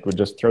side, and it would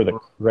just throw the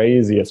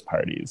craziest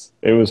parties.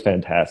 It was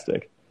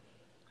fantastic.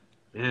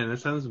 Man, that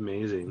sounds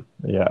amazing.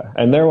 Yeah,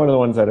 and they're one of the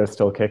ones that are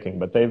still kicking,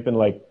 but they've been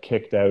like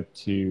kicked out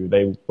to.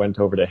 They went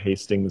over to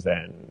Hastings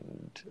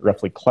and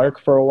roughly Clark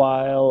for a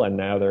while, and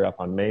now they're up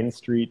on Main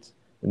Street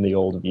in the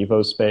old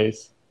Vivo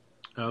space.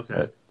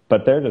 Okay.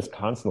 But they're just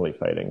constantly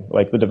fighting.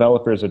 Like the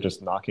developers are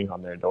just knocking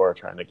on their door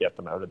trying to get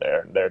them out of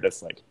there, and they're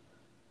just like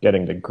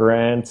getting the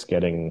grants,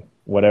 getting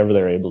whatever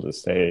they're able to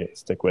stay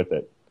stick with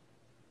it.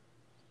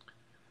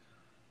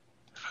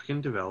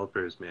 Fucking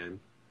developers, man.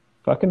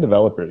 Fucking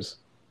developers.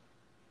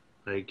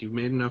 Like, you've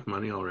made enough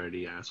money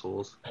already,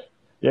 assholes.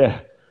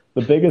 Yeah,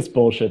 the biggest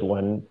bullshit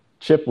one,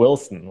 Chip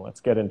Wilson. Let's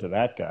get into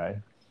that guy.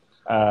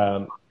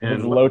 His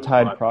And Low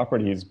Tide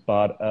Properties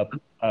bought up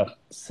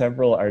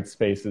several art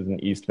spaces in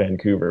East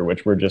Vancouver,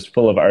 which were just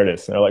full of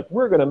artists. And they're like,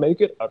 we're going to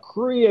make it a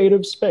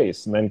creative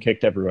space, and then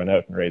kicked everyone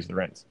out and raised the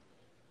rents.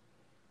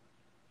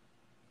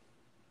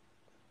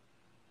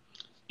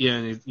 yeah,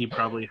 and you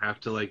probably have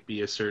to like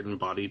be a certain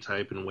body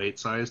type and weight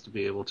size to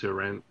be able to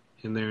rent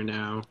in there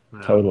now.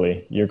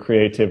 Totally. Your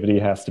creativity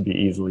has to be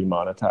easily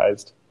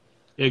monetized.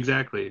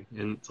 Exactly.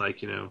 And it's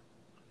like,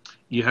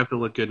 you have to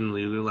look good in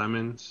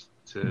Lululemons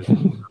to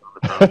on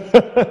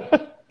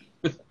the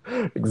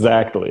property.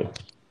 Exactly.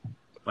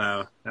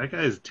 Wow, that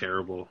guy is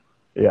terrible.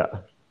 Yeah.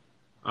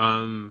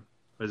 Um,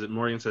 was it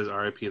Morgan says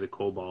R.I.P. the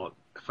Cobalt?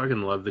 I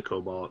fucking love the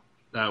Cobalt.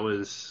 That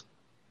was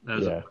a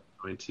Yeah.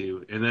 point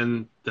too. And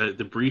then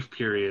the brief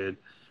period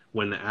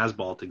when the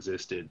Asbalt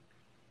existed.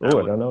 That Oh,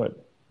 I was don't know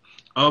it.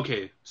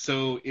 okay.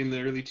 So in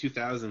the early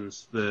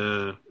 2000s,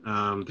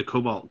 the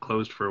Cobalt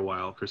closed for a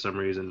while for some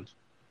reason.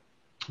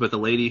 But the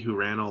lady who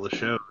ran all the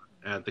show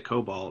at the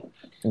Cobalt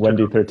took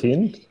Wendy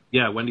 13?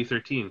 yeah, Wendy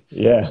 13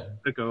 Yeah.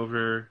 took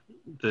over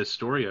the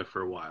Astoria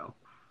for a while,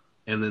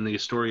 and then the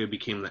Astoria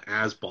became the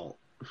Asbalt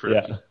for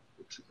a few Yeah.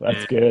 That's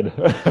months. good.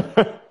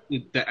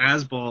 The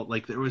Asbalt,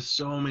 like there was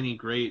so many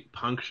great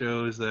punk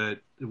shows that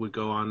would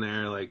go on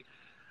there. Like,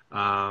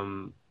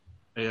 um,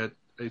 I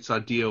saw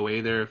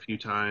DOA there a few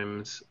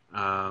times.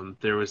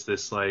 There was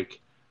this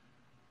like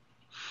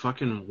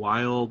fucking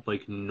wild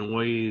like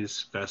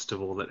noise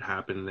festival that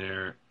happened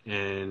there,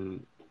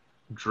 and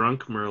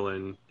Drunk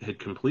Merlin had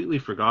completely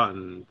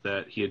forgotten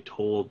that he had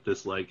told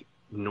this like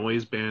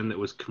noise band that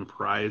was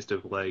comprised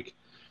of like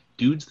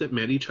dudes that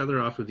met each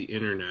other off of the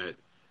internet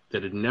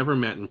that had never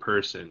met in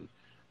person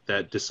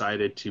that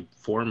decided to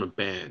form a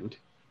band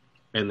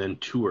and then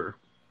tour.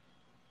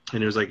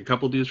 And there was like a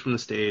couple dudes from the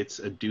States,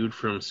 a dude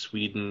from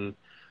Sweden,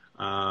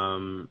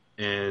 and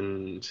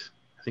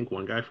I think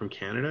one guy from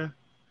Canada.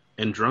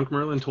 And Drunk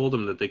Merlin told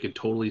them that they could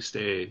totally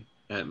stay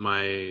at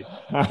my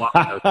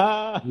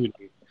flophouse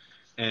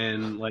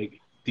and like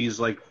these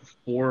like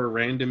four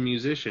random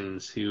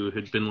musicians who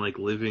had been like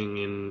living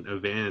in a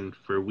van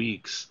for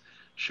weeks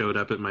showed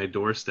up at my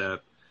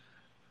doorstep,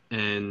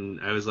 and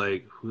I was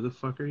like, who the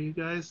fuck are you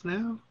guys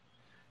now?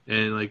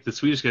 And like the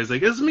Swedish guy's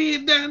like, it's me,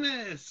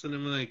 Dennis, and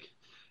I'm like,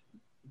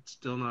 it's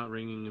still not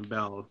ringing a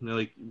bell. And they're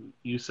like,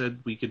 you said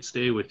we could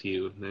stay with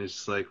you, and I was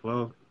just like,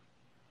 well,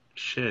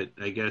 shit,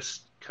 I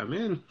guess come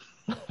in.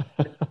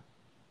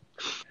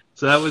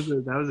 So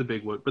that was a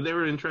big one, but they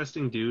were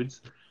interesting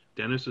dudes.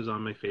 Dennis was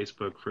on my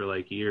Facebook for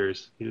like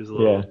years. He was a Yeah.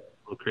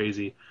 little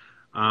crazy.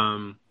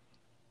 Um,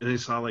 and I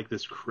saw like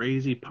this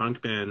crazy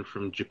punk band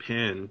from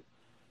Japan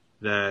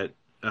that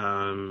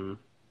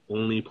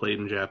only played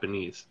in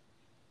Japanese,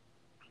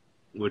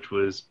 which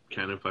was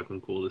kind of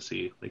fucking cool to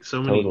see. Like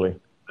so many Totally.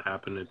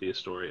 happened at the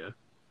Astoria.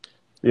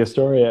 The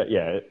Astoria,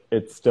 yeah,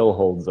 it still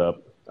holds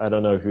up. I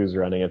don't know who's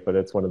running it, but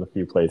it's one of the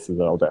few places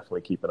that I'll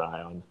definitely keep an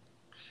eye on.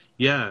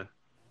 Yeah,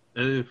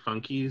 and then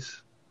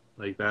Funkies,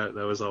 like that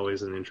was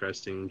always an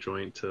interesting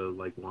joint to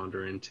like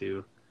wander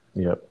into.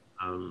 Yep.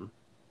 Um,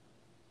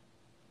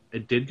 I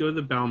did go to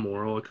the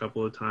Balmoral a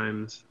couple of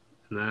times,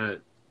 and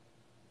that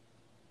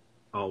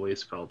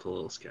always felt a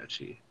little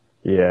sketchy.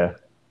 Yeah.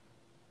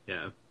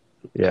 Yeah.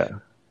 Yeah.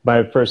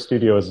 My first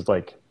studio was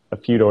like a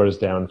few doors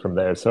down from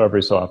there, so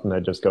every so often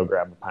I'd just go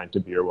grab a pint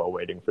of beer while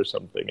waiting for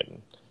something,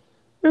 and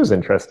it was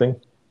interesting.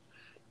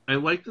 I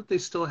like that they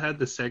still had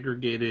the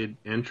segregated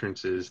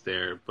entrances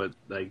there, but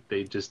like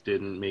they just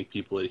didn't make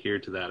people adhere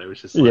to that. I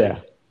was just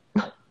like,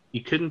 Yeah.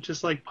 you couldn't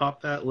just like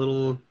pop that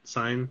little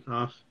sign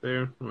off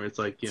there where it's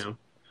like,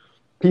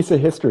 Piece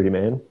of history,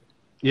 man.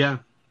 yeah,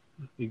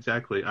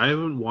 exactly. I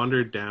haven't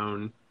wandered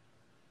down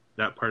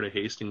that part of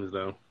Hastings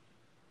though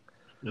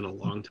in a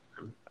long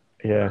time.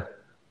 Yeah.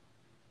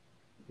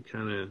 It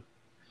kind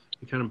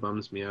of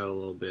bums me out a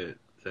little bit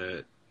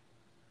that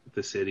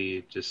the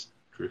city just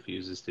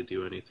refuses to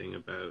do anything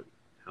about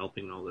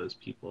helping all those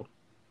people.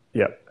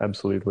 Yeah,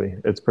 absolutely.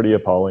 It's pretty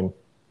appalling.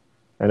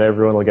 And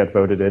everyone will get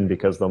voted in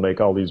because they'll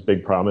make all these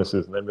big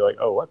promises and then be like,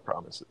 oh, what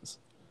promises?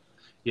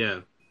 Yeah,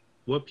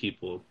 what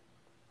people?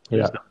 Yeah.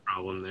 There's no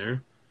problem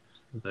there.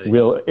 Like,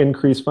 We'll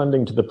increase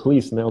funding to the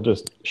police and they'll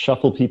just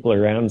shuffle people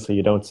around so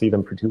you don't see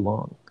them for too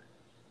long.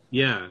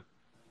 yeah,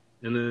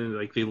 and then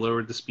like they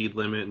lowered the speed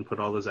limit and put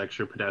all those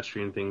extra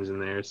pedestrian things in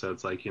there, so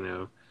it's like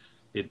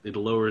it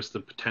lowers the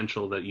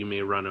potential that you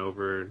may run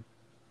over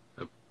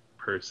a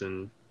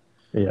person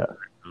Yeah.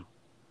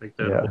 like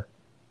that Yeah. whole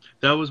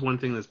That was one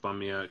thing that's bummed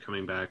me out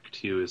coming back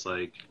too. Is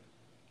like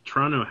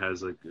Toronto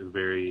has like a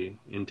very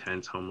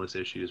intense homeless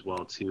issue as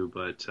well too,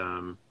 but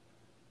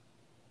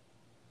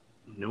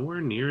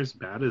nowhere near as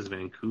bad as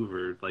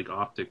Vancouver, like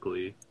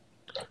optically.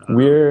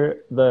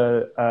 We're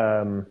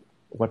the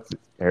what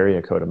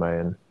area code am I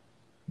in?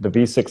 The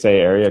V6A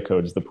area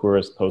code is the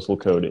poorest postal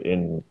code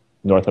in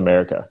North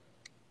America.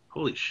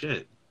 Holy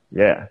shit!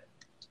 Yeah,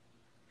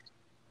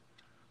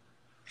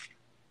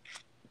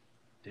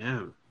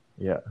 Damn.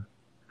 yeah,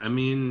 I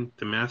mean,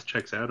 the math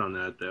checks out on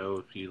that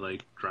though. If you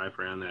like drive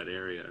around that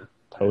area,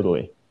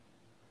 totally.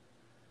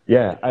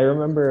 Yeah, I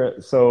remember.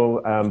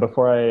 So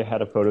before I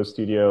had a photo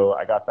studio,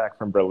 I got back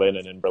from Berlin,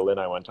 and in Berlin,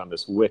 I went on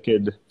this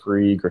wicked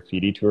free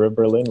graffiti tour of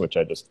Berlin, which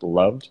I just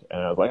loved.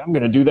 And I was like, I'm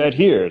going to do that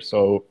here.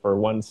 So for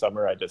one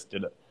summer, I just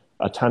did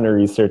a ton of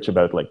research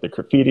about like the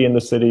graffiti in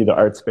the city, the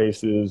art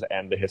spaces,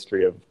 and the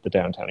history of the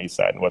downtown East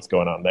Side and what's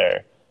going on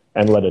there,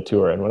 and led a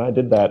tour. And when I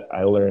did that,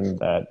 I learned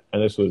that,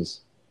 and this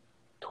was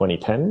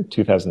 2010,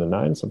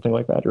 2009, something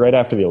like that, right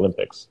after the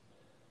Olympics.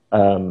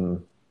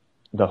 Um,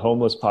 the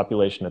homeless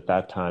population at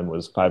that time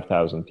was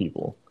 5,000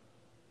 people,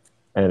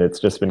 and it's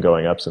just been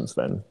going up since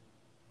then.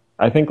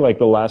 I think like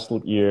the last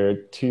year,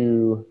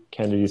 to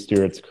Kennedy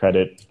Stewart's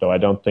credit, though I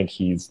don't think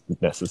he's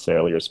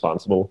necessarily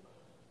responsible,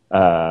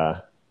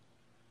 uh,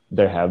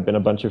 there have been a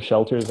bunch of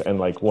shelters, and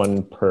like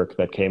one perk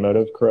that came out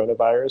of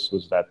coronavirus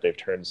was that they've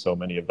turned so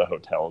many of the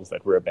hotels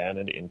that were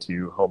abandoned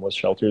into homeless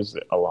shelters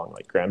along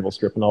like Granville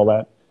Strip and all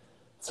that.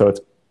 So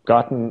it's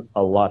gotten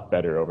a lot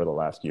better over the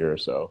last year or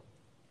so,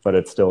 but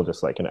it's still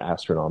just like an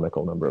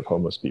astronomical number of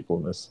homeless people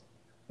in this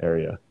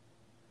area.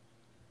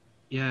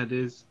 yeah, it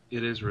is.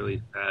 It is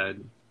really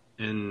sad,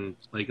 and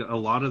like a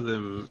lot of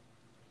them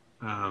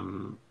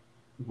um,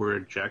 were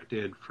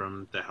ejected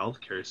from the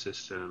healthcare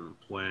system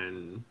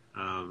when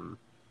I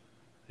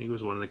think it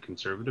was one of the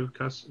conservative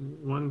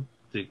one.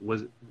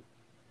 Was it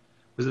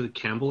the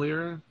Campbell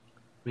era?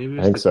 Maybe it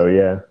I was think so,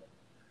 yeah.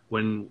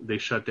 when they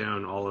shut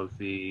down all of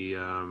the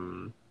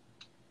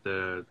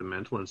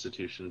mental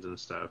institutions and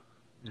stuff,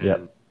 and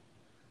Yep.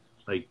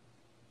 like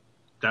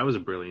that was a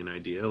brilliant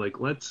idea. Like,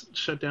 let's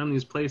shut down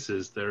these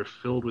places that are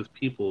filled with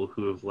people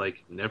who have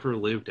like never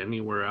lived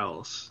anywhere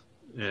else,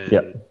 and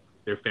Yep.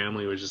 their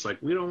family was just like,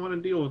 we don't want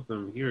to deal with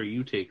them. Here,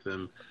 you take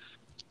them,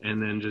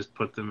 and then just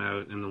put them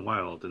out in the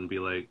wild and be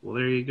like, well,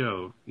 there you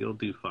go. You'll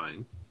do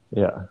fine.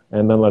 Yeah.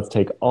 And then let's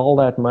take all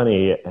that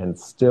money and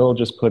still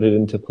just put it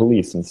into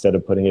police instead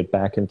of putting it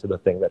back into the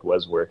thing that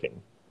was working.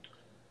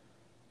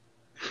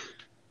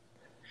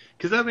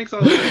 Because that makes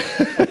all the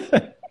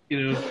sense,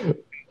 you know.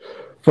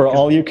 For Because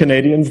all you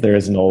Canadians, there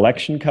is an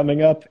election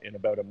coming up in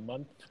about a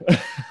month.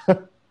 Fuck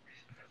the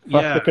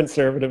yeah,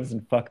 conservatives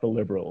and fuck the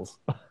liberals.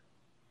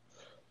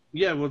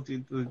 yeah. Well,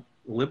 the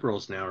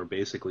liberals now are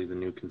basically the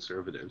new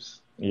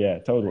conservatives. Yeah,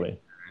 totally.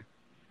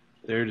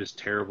 They're just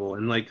terrible,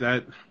 and like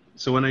that.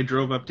 So when I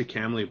drove up to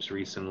Kamloops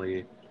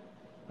recently,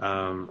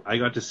 I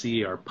got to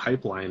see our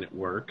pipeline at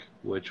work,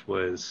 which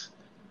was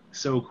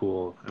so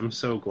cool. I'm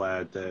so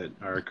glad that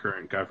our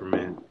current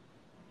government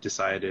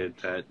decided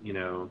that,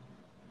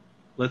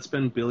 let's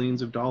spend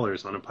billions of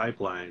dollars on a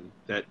pipeline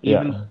that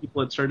even Yeah.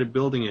 people that started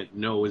building it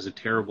know is a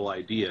terrible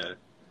idea.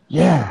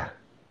 Yeah.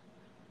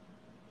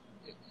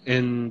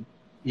 And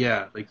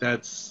yeah, like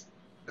that's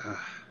uh,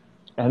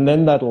 And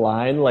then that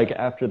line, like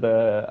after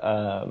the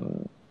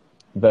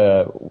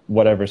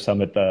whatever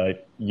summit, the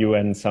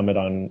UN summit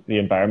on the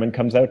environment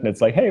comes out, and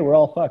it's like, hey, we're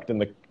all fucked,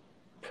 and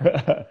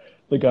the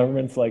the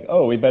government's like,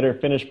 oh, we better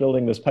finish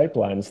building this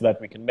pipeline so that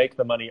we can make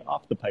the money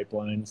off the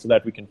pipeline so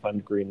that we can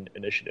fund green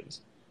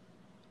initiatives.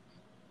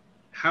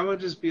 how would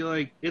just be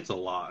like, it's a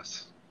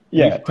loss. We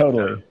Yeah, fucked up.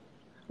 totally.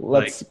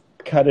 Like, Let's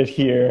cut it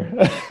here.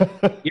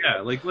 yeah,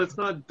 like let's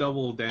not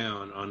double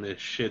down on this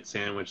shit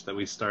sandwich that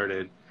we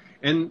started.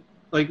 And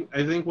like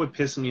I think what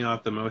pissed me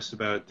off the most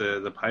about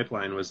the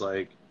pipeline was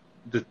like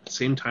the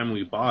same time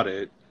we bought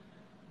it,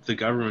 the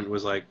government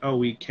was like, "Oh,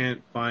 we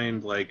can't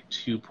find like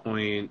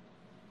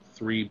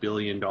 2.3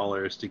 billion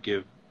dollars to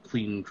give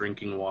clean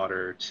drinking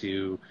water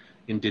to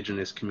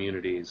indigenous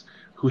communities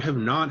who have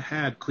not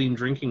had clean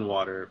drinking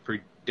water for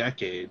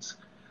decades.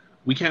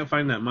 We can't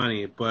find that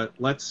money, but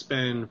let's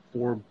spend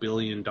 $4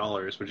 billion,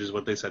 which is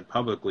what they said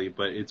publicly,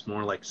 but it's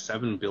more like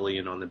 7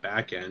 billion on the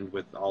back end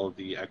with all of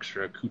the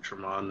extra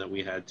accoutrement that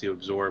we had to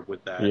absorb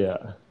with that. Yeah.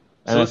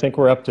 And So I it's think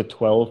we're up to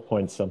 12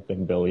 point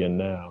something billion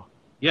now.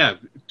 yeah,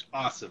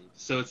 awesome.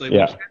 So it's like we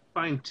Yeah. can't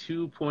find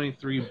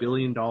 $2.3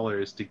 billion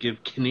to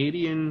give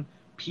Canadian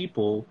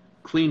people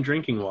clean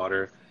drinking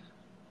water,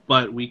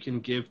 but we can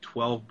give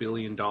 $12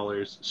 billion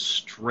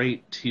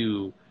straight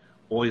to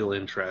oil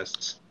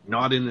interests,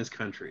 not in this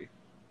country.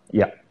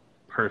 Yeah. Yeah.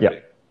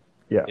 Perfect.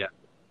 Yeah.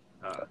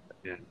 Yeah.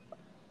 Yeah.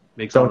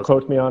 Makes all Don't this.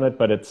 quote me on it,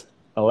 but its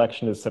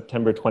election is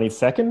September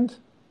 22nd.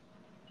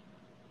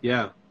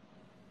 Yeah.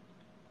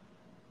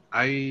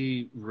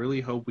 I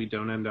really hope we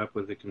don't end up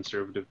with a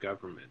conservative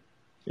government.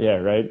 Yeah,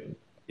 right.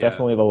 Yeah.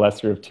 Definitely the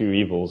lesser of two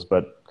evils,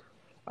 but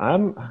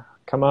I'm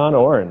come on,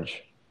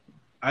 Orange.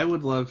 I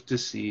would love to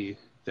see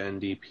the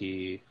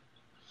NDP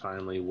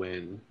finally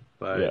win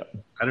but Yeah.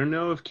 I don't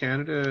know if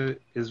Canada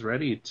is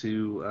ready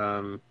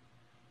to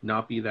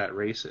not be that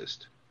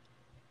racist.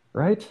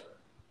 Right?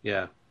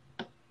 Yeah,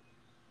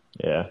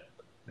 Yeah.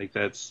 like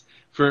that's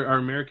for our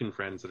American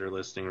friends that are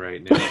listening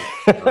right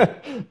now.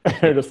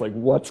 They're just like,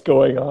 what's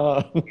going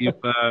on? We've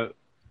uh,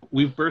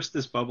 we've burst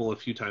this bubble a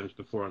few times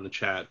before on the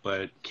chat,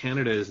 but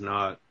Canada is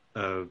not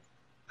a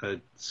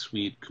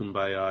sweet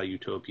kumbaya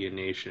utopian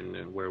nation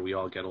and where we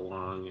all get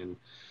along and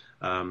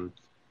um,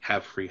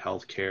 have free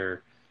health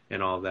care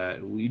and all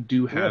that. We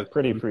have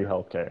pretty free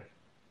healthcare.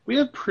 We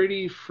have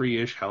pretty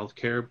free-ish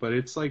healthcare, but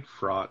it's like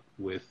fraught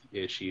with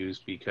issues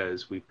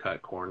because we've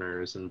cut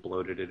corners and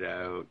bloated it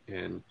out,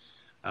 and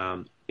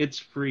it's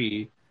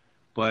free,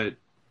 but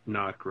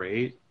not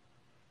great.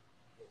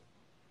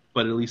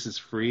 But at least it's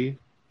free,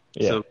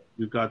 Yeah. so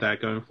we've got that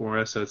going for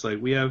us. So it's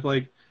like we have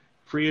like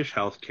free-ish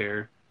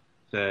healthcare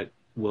that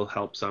will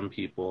help some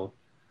people,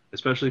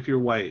 especially if you're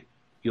white,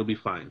 you'll be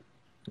fine.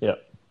 Yeah.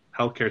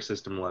 Healthcare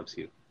system loves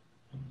you.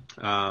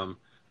 Um,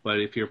 but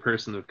if you're a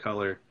person of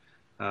color,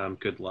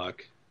 good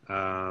luck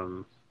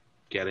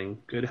getting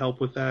good help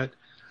with that.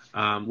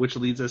 Which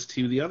leads us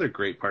to the other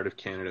great part of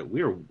Canada.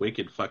 We are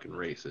wicked fucking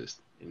racist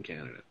in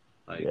Canada.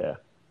 Like, Yeah.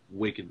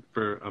 wicked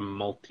for a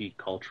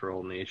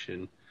multicultural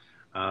nation.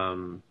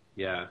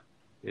 Yeah,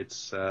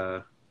 it's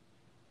not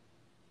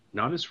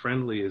as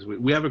friendly as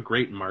we have a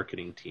great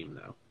marketing team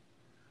though.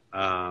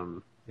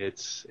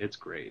 It's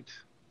great.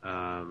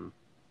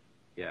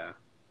 Yeah.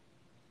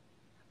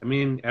 I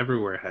mean,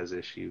 everywhere has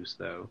issues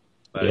though,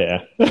 but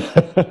Yeah.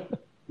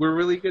 we're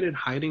really good at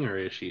hiding our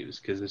issues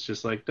because it's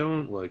just like,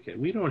 don't look at,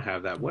 we don't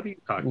have that. What are you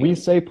talking We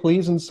about? say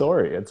please and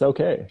sorry. It's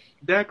okay.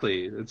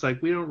 Exactly. It's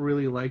like, we don't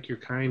really like your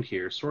kind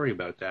here. Sorry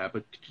about that,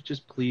 but could you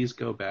just please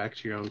go back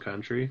to your own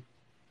country?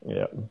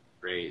 Yeah.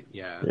 Great.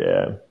 Yeah.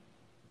 Yeah.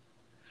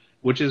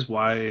 Which is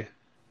why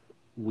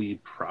we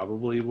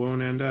probably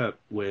won't end up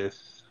with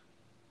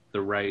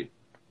the right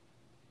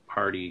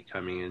party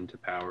coming into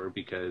power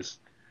because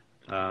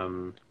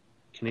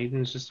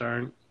Canadians just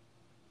aren't,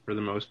 for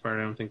the most part,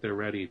 I don't think they're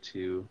ready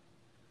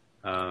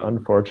um,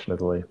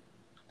 Unfortunately.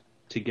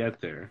 to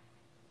get there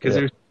because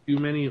Yeah. there's too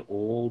many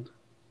old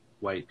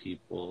white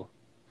people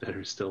that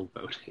are still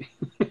voting.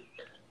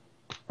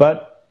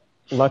 But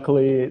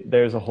luckily,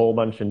 there's a whole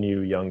bunch of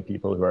new young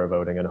people who are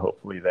voting, and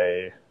hopefully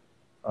they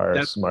are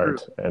That's true.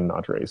 smart and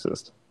not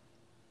racist.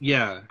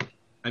 Yeah,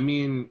 I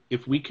mean,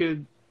 if we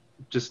could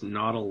just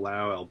not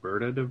allow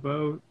Alberta to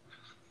vote,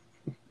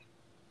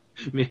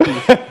 maybe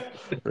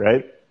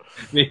Right?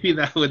 maybe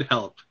that would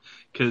help.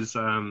 Because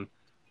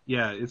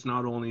yeah, it's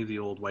not only the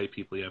old white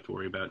people you have to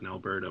worry about in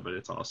Alberta, but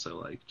it's also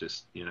like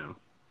just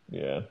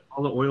Yeah.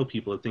 all the oil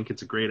people that think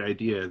it's a great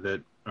idea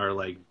that are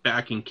like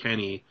backing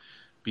Kenny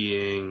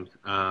being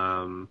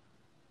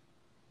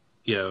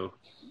you know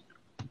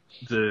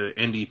the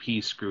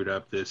NDP screwed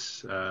up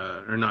this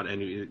or not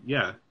NDP,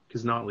 yeah,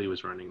 because Notley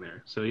was running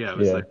there. So yeah, it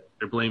was Yeah. like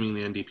they're blaming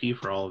the NDP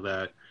for all of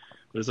that.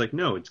 But it's like,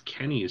 no, it's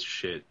Kenny's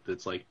shit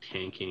that's like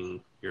tanking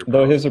your Though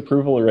policy. his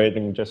approval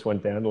rating just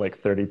went down to like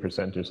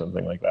 30% or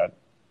something like that.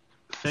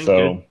 Thank good,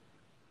 So,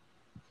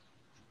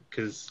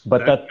 because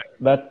but that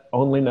that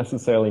only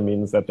necessarily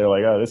means that they're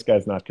like, oh, this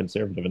guy's not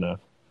conservative enough.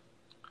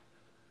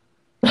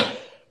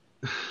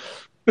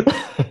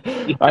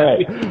 All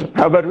right.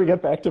 How about we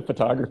get back to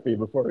photography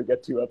before we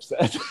get too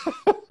upset?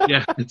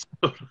 yeah, it's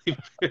totally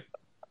fair.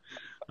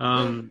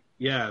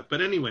 Yeah,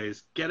 but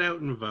anyways, get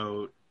out and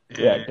vote.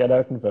 Yeah, And get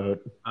out and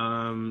vote.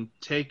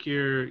 take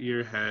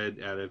your head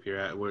out of your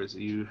hat. Whereas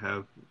you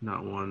have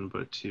not one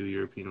but two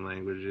European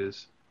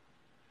languages.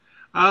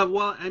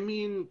 Well, I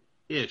mean,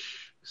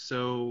 ish.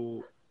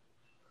 So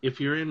if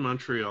you're in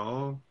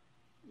Montreal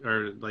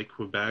or like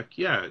Quebec,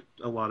 yeah,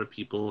 a lot of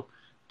people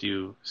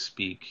do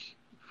speak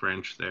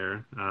French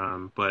there.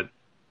 But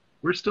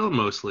we're still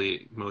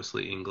mostly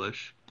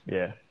English.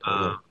 Yeah,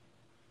 totally. Uh,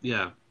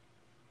 yeah,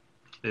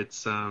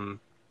 it's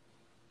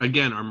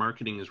again, our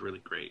marketing is really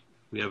great.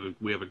 We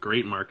have a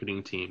great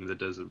marketing team that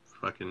does a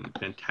fucking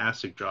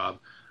fantastic job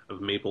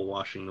of maple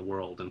washing the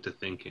world into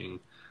thinking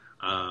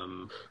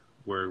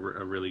we're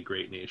a really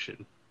great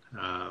nation.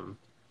 Um,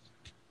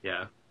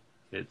 yeah,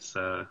 it's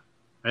I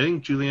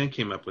think Julianne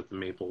came up with the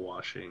maple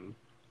washing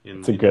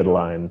It's a good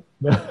line.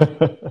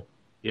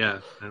 yeah,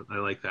 I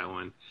like that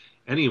one.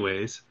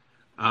 Anyways,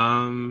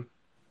 um,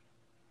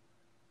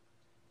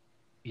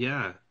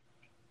 yeah,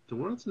 the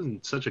world's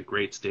in such a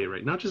great state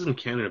right, not just in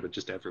Canada but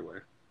just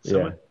everywhere. So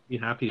Yeah, much to be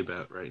happy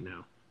about right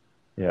now.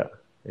 yeah,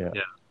 yeah.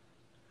 Yeah.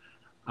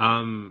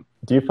 Um,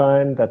 Do you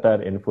find that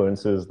that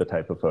influences the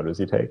type of photos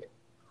you take?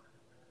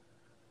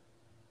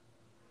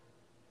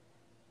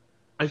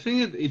 I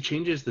think it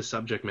changes the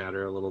subject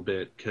matter a little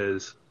bit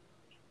because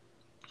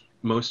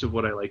most of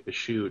what I like to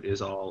shoot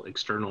is all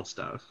external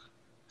stuff.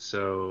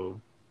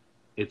 So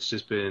it's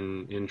just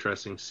been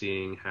interesting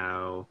seeing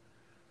how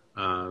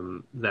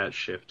that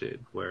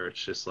shifted, where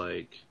it's just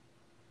like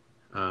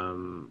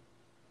um,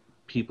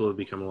 people have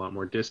become a lot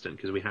more distant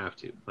because we have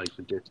to, like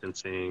the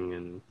distancing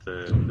and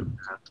the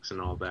masks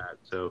and all that.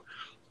 So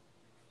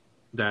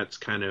that's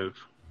kind of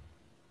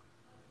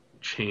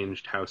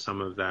changed how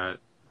some of that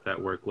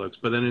work looks.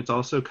 But then it's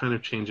also kind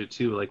of changed it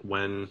too. Like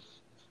when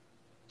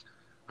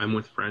I'm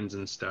with friends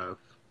and stuff,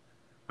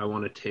 I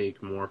want to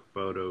take more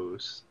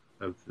photos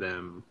of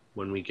them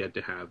when we get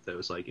to have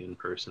those like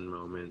in-person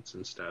moments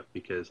and stuff,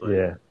 because like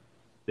Yeah,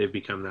 they've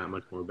become that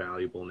much more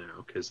valuable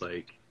now, because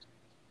like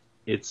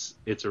it's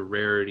a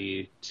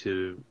rarity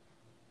to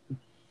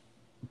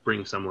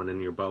bring someone in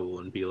your bubble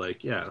and be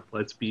like, yeah,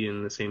 let's be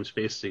in the same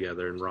space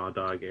together and raw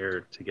dog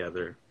air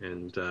together,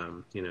 and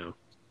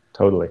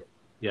totally.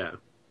 yeah.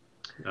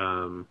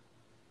 Um,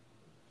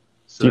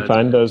 so Do you that's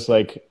find those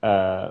like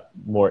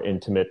more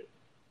intimate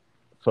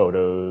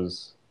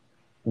photos?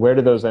 Where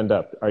do those end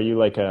up? Are you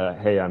like a,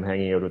 hey, I'm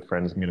hanging out with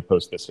friends, I'm going to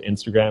post this to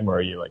Instagram, or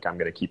are you like, I'm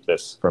going to keep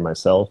this for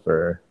myself?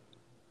 Or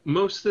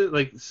most of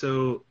like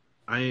so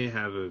I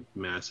have a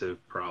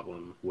massive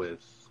problem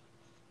with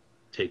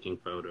taking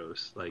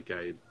photos. Like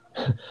I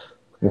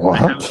what?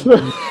 haven't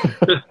been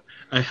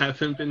I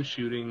haven't been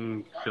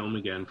shooting film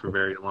again for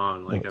very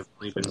long. Like I've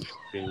only been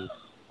shooting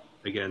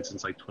again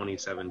since like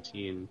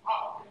 2017.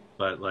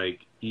 But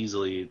like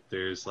easily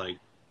there's like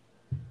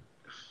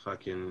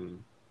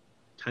fucking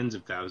tens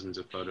of thousands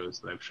of photos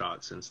that I've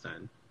shot since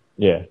then.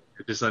 Yeah,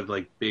 I just have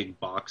like big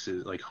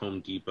boxes, like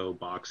Home Depot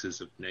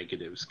boxes of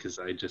negatives, because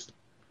I just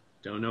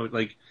don't know.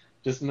 Like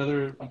just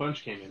another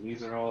bunch came in.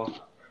 These are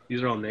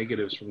all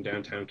negatives from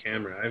Downtown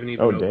Camera. I haven't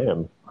oh even opened damn.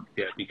 them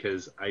yet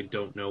because I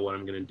don't know what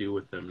I'm gonna do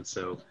with them.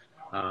 So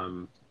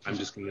I'm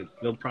just gonna.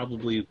 They'll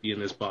probably be in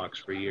this box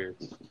for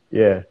years.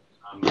 Yeah,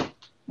 Um,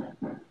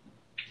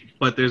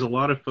 but there's a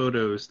lot of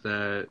photos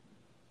that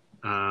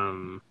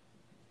um,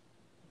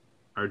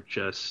 are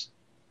just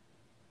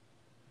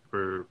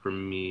for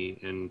me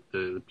and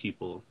the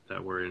people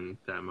that were in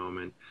that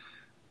moment.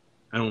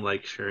 I don't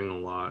like sharing a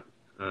lot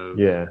of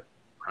yeah,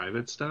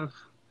 private stuff.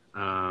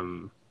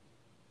 Um,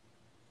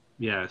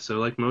 yeah, so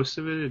like most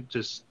of it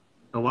just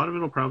a lot of it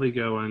will probably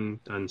go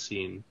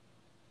unseen.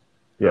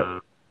 yeah. Uh,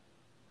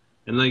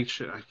 and like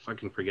I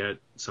fucking forget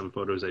some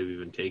photos I've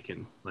even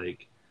taken.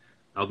 Like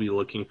I'll be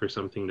looking for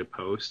something to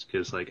post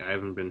because like I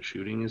haven't been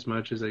shooting as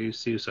much as I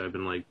used to, so I've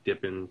been like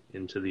dipping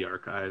into the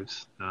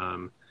archives.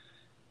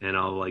 And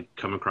I'll like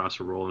come across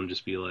a roll and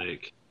just be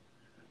like,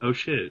 "Oh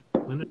shit,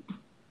 when did I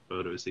take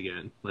photos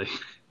again?" Like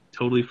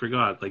totally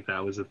forgot like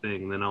that was a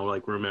thing. And then I'll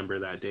like remember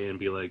that day and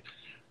be like,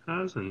 that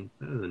was a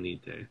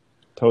neat day.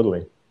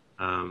 Totally.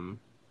 Um,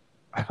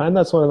 I find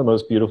that's one of the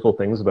most beautiful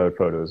things about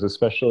photos,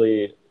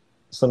 especially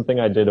something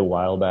I did a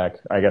while back.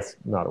 I guess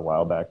not a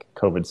while back.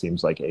 COVID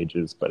seems like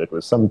ages, but it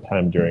was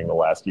sometime during the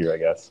last year, I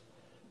guess.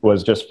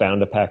 Was just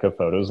found a pack of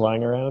photos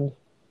lying around,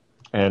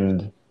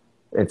 and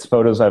it's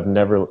photos I've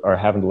never or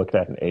haven't looked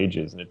at in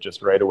ages, and it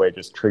just right away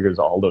just triggers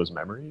all those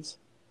memories.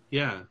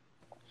 yeah.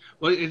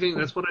 Well, I think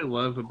that's what I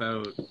love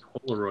about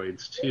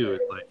Polaroids too.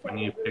 Is like when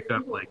you pick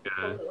up like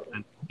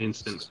an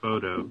instant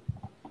photo,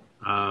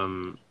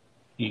 um,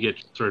 you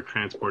get sort of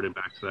transported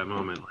back to that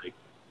moment. Like,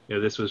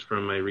 this was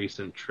from my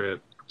recent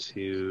trip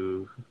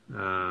to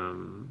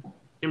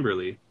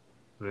Kimberley,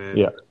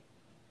 Yeah, and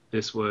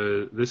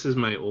this is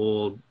my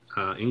old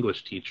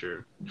English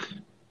teacher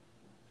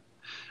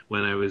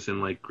when I was in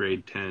like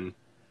grade 10.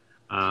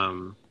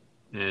 Um,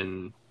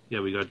 and yeah,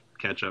 we got to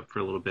catch up for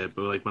a little bit.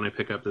 But like when I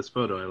pick up this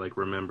photo, I like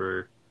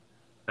remember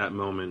that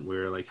moment we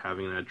were like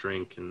having that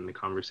drink and the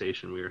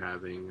conversation we were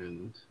having,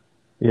 and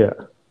yeah.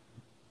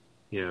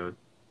 you know,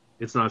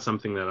 it's not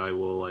something that I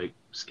will like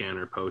scan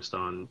or post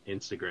on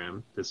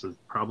Instagram. This is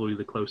probably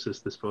the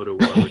closest this photo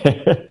will ever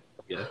get.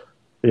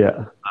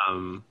 Yeah.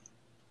 Um,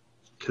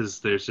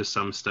 because there's just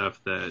some stuff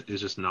that is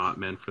just not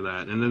meant for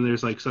that, and then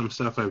there's like some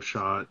stuff I've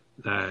shot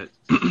that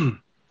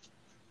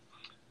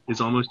is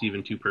almost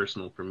even too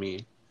personal for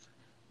me,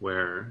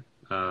 where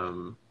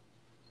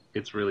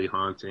it's really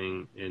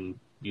haunting and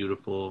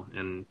beautiful,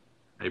 and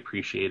I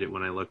appreciate it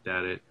when I looked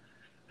at it,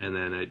 and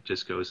then it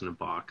just goes in a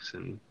box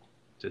and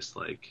just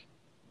like,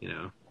 you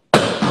know,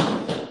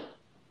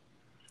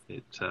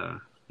 it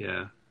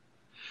yeah.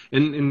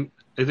 And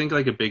I think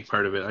like a big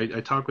part of it, I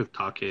talked with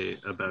Take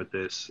about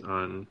this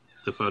on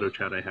the photo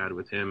chat I had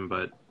with him,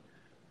 but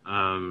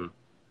um,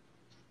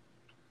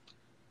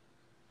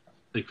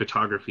 like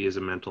photography is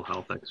a mental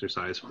health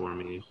exercise for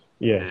me,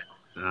 Yeah.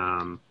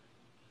 and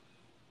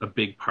a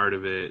big part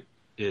of it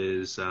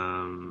is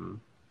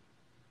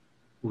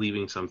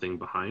leaving something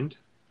behind.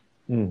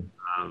 Mm.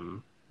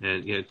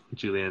 And yeah,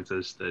 Julianne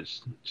says that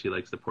she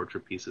likes the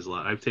portrait pieces a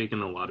lot. I've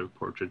taken a lot of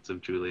portraits of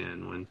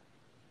Julianne when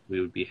we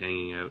would be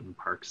hanging out in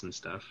parks and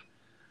stuff.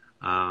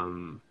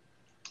 Um,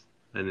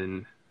 and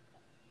then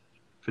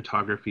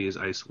photography is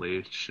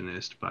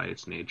isolationist by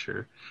its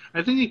nature.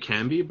 I think it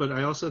can be, but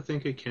I also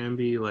think it can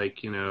be like,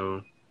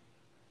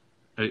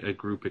 a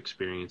group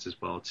experience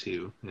as well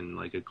too, and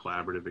like a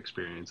collaborative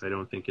experience. I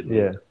don't think it needs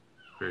Yeah. to be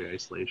very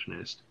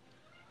isolationist.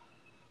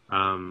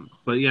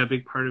 But yeah, a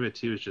big part of it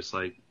too is just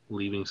like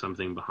leaving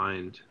something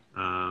behind.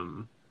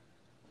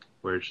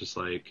 Where it's just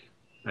like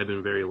I've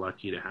been very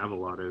lucky to have a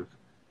lot of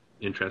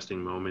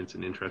interesting moments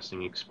and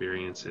interesting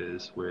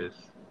experiences with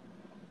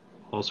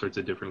all sorts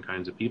of different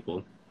kinds of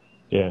people.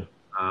 Yeah.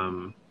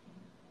 Um,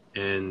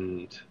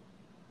 and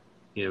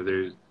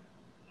there's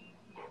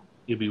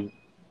you'd be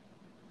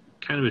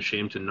kind of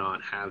ashamed to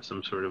not have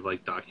some sort of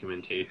like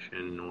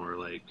documentation or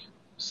like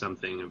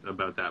something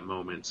about that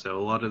moment. So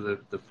a lot of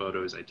the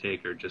photos I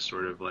take are just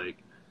sort of like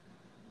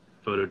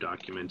photo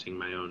documenting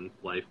my own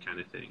life kind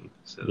of thing,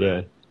 so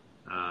Yeah,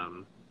 that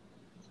um,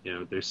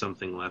 there's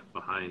something left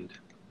behind.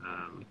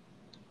 Um,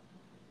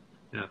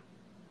 yeah.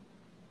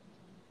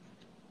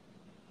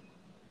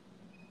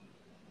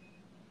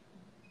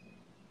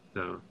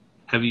 So,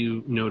 have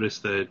you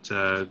noticed that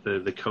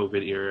the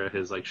COVID era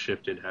has like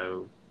shifted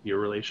how your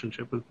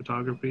relationship with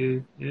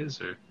photography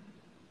is, or?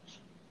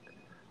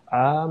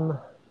 um,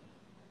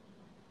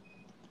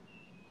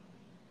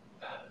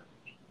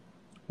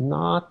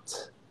 not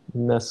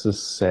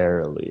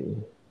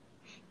necessarily.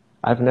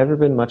 I've never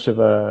been much of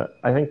a,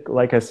 I think,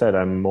 like I said,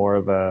 I'm more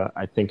of a,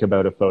 I think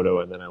about a photo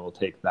and then I will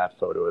take that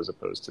photo as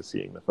opposed to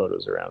seeing the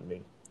photos around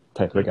me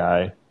type of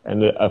guy.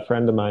 And a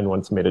friend of mine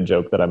once made a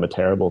joke that I'm a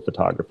terrible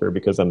photographer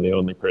because I'm the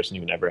only person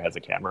who never has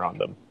a camera on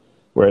them.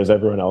 Whereas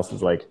everyone else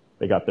is like,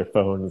 they got their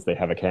phones, they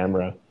have a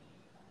camera,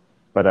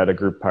 but at a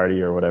group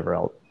party or whatever,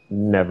 I'll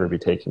never be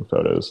taking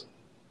photos.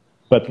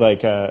 But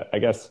like, I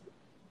guess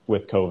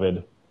with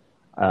COVID,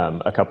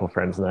 a couple of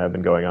friends and I have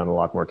been going on a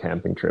lot more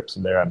camping trips,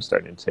 and there I'm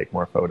starting to take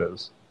more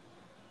photos.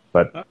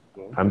 But Oh,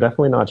 cool. I'm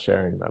definitely not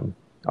sharing them.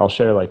 I'll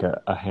share like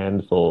a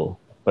handful,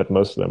 but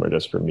most of them are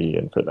just for me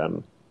and for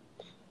them.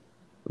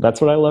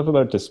 That's what I love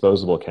about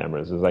disposable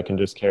cameras is I can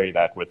just carry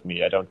that with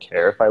me. I don't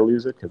care if I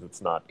lose it because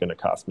it's not going to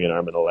cost me an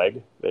arm and a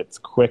leg. It's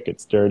quick,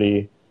 it's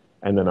dirty,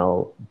 and then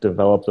I'll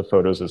develop the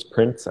photos as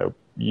prints. I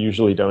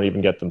usually don't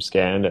even get them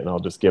scanned, and I'll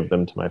just give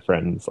them to my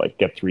friends, like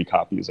get 3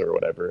 copies or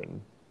whatever,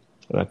 and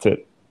that's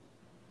it.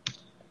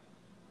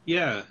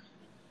 Yeah,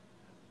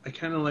 I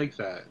kind of like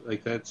that.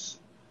 Like that's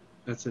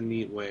a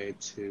neat way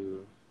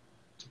to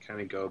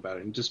kind of go about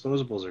it. And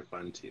disposables are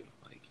fun too.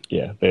 Like you can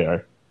Yeah, they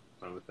are.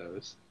 have fun with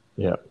those.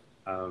 Yeah,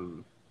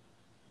 Um,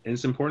 and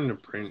it's important to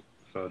print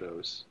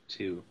photos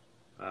too,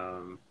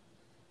 um,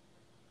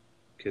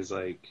 because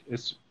like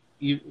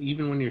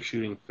even when you're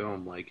shooting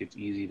film, like it's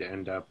easy to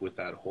end up with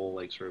that whole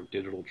like sort of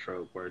digital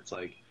trope where it's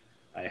like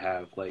I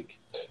have like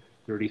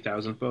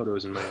 30,000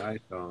 photos in my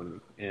iPhone,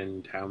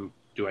 and how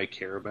do I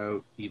care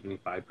about even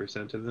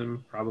 5% of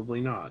them?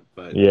 Probably not,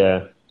 but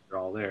yeah, they're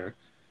all there.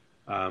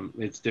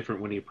 It's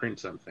different when you print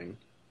something.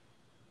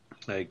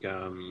 Like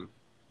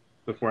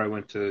before I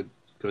went to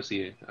go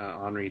see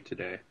Henri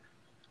today,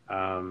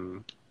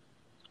 um,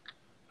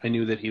 I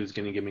knew that he was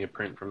going to give me a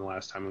print from the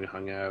last time we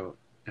hung out,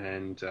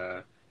 and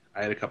I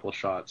had a couple of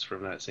shots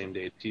from that same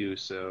day too.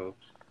 So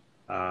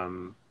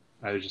um,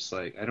 I was just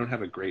like, I don't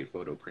have a great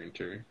photo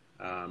printer,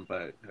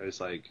 but I was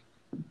like,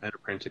 I had to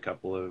print a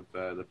couple of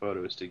the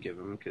photos to give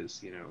him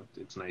because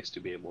it's nice to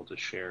be able to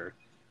share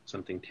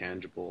something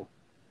tangible,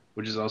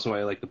 which is also why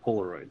I like the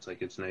Polaroids.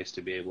 Like it's nice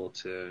to be able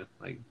to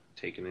like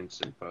take an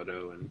instant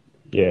photo and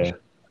yeah, share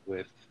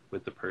it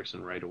with the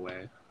person right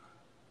away,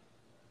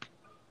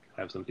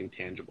 have something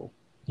tangible.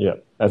 yeah.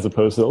 As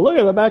opposed to look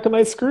at the back of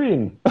my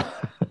screen.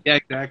 Yeah,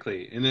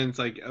 exactly. And then it's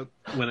like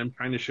when I'm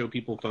trying to show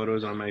people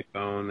photos on my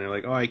phone, they're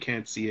like, "Oh, I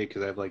can't see it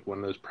because I have like one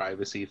of those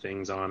privacy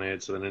things on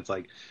it." So then it's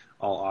like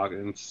all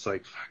and it's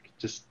like, fuck,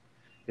 just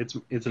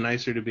it's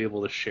nicer to be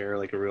able to share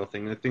like a real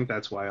thing. And I think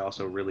that's why I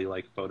also really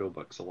like photo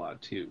books a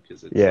lot too,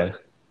 because it's Yeah, like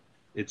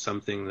it's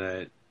something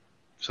that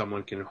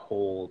someone can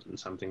hold and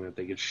something that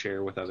they could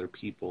share with other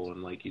people,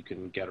 and like you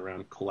can get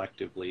around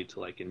collectively to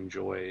like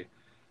enjoy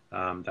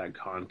that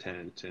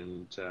content,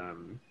 and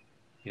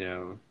you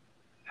know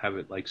have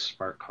it like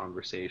spark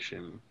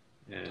conversation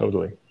and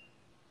totally.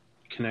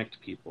 connect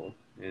people.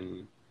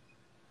 And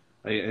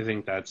I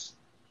think that's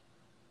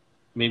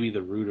maybe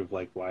the root of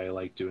like why I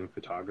like doing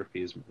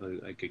photography is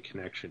like a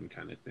connection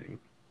kind of thing.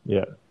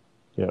 Yeah,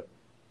 yeah.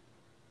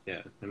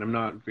 Yeah, and I'm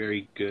not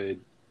very good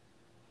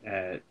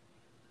at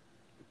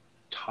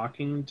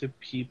talking to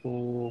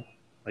people,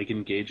 like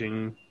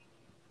engaging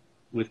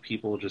with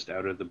people just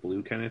out of the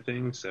blue kind of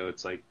thing. So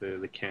it's like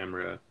the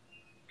camera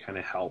kind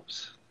of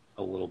helps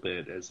a little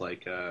bit as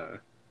like a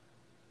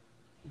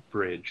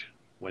bridge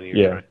when you're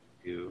Yeah. trying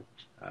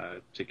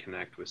to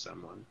connect with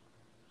someone.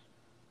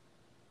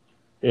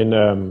 In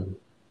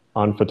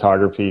on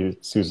photography,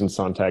 Susan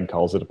Sontag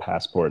calls it a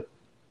passport.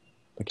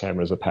 The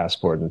camera is a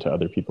passport into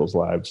other people's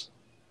lives.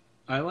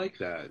 I like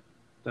that.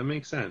 That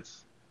makes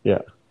sense.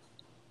 Yeah.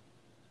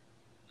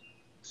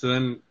 So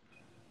then,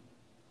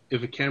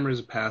 if a camera is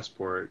a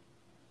passport,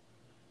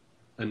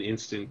 an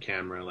instant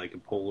camera like a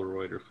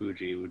Polaroid or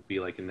Fuji would be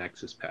like a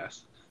Nexus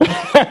Pass.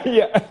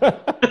 Yeah.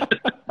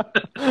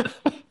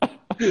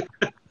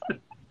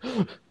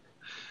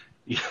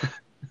 Yeah,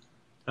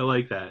 I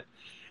like that.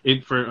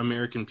 It for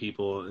American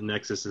people,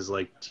 Nexus is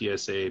like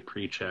TSA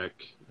pre-check,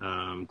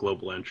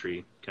 global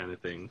entry kind of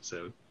thing.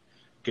 So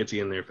gets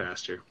you in there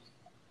faster.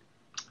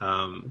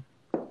 Um,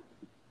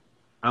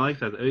 I like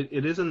that.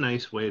 It is a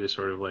nice way to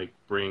sort of like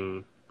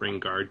bring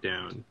guard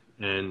down,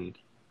 and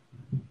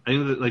I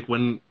think that like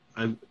when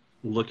I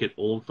look at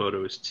old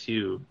photos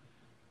too,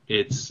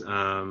 it's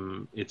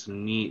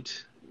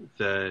neat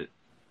that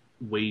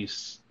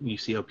ways you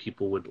see how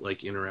people would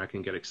like interact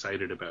and get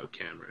excited about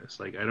cameras.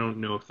 Like I don't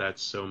know if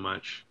that's so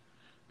much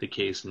the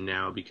case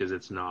now because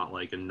it's not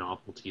like a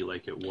novelty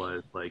like it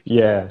was like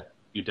Yeah, a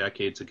few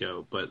decades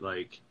ago, but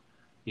like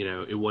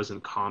it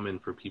wasn't common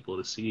for people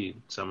to see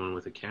someone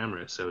with a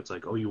camera. So it's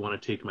like, oh, you want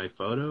to take my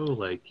photo?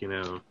 Like,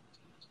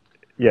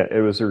 yeah,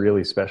 it was a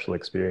really special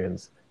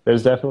experience.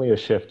 There's definitely a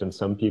shift, and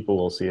some people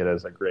will see it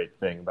as a great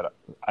thing, but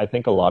I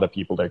think a lot of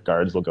people, their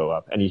guards will go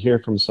up. And you hear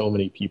from so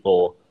many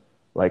people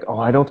like, oh,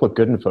 I don't look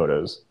good in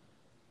photos,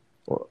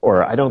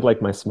 or I don't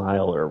like my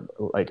smile, or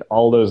like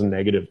all those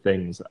negative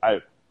things.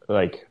 I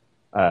like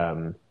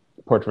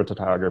portrait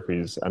photography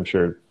is, I'm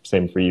sure,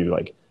 same for you,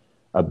 like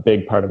a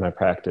big part of my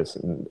practice.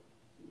 And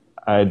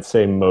I'd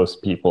say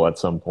most people at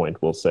some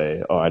point will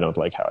say, oh, I don't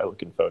like how I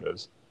look in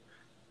photos.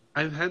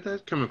 I've had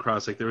that come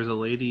across. Like there was a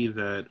lady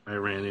that I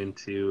ran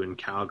into in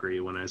Calgary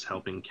when I was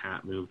helping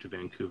Kat move to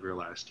Vancouver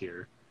last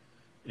year,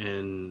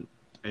 and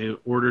I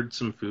ordered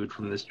some food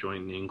from this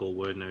joint in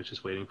Inglewood, and I was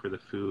just waiting for the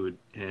food,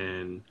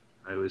 and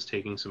I was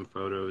taking some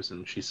photos,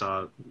 and she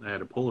saw I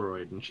had a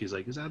Polaroid, and she's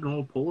like, "Is that an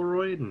old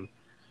Polaroid?" And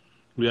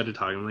we had to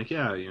talk. I'm like,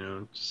 "Yeah,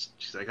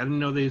 she's like, "I didn't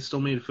know they still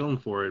made film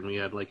for it." And we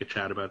had like a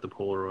chat about the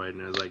Polaroid,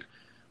 and I was like,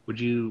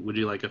 "Would you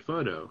like a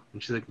photo?"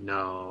 And she's like,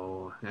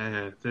 "No,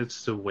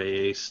 that's a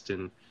waste."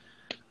 And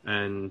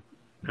I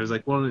was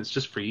like, "Well, it's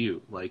just for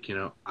you. Like,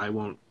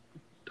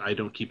 I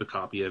don't keep a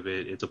copy of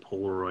it. It's a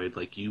Polaroid.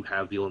 Like you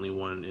have the only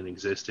one in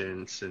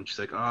existence." And she's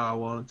like, "Oh,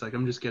 well, it's like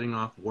I'm just getting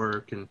off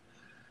work and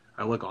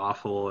I look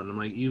awful." And I'm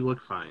like, "You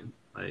look fine.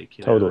 Like,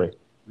 Totally.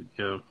 you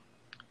know,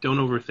 don't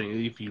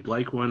overthink. If you'd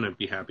like one, I'd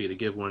be happy to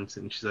give one."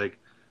 And she's like,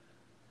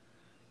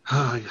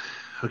 "Oh,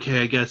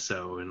 okay, I guess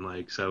so." And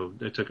like, so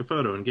I took a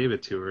photo and gave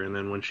it to her. And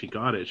then when she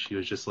got it, she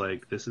was just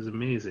like, "This is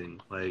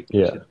amazing." Like,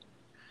 Yeah.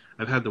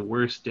 I've had the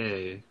worst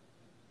day.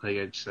 Like,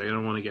 I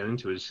don't want to get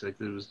into it. She's like,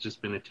 "It was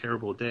just been a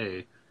terrible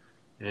day.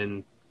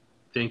 And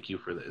thank you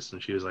for this."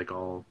 And she was like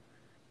all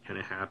kind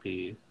of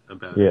happy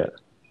about Yeah. it.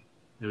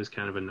 It was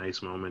kind of a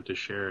nice moment to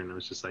share. And I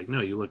was just like,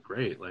 "No, you look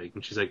great." Like,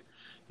 and she's like,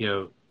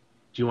 "Do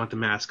you want the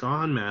mask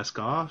on, mask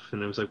off?"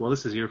 And I was like, "Well,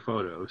 this is your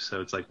photo."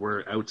 So it's like,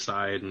 we're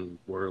outside and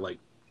we're like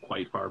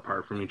quite far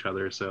apart from each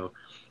other. So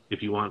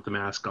if you want the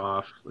mask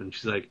off, and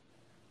she's like,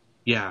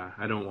 "Yeah,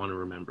 I don't want to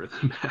remember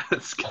the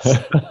mask."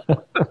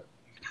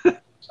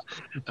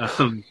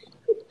 um,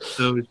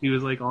 so she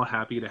was like all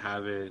happy to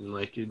have it. And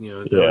like, that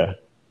was Yeah.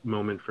 a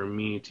moment for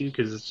me too.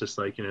 Cause it's just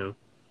like,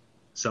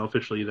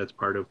 selfishly, that's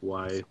part of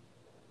why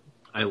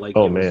I like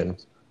Oh giving man.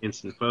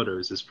 instant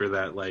photos is for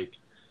that, like,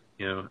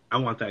 I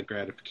want that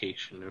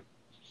gratification of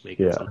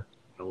making Yeah. something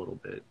a little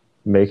bit.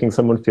 Making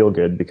someone feel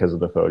good because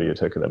of the photo you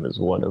took of them is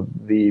one of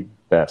the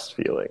best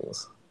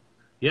feelings.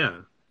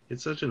 Yeah,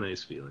 it's such a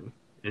nice feeling.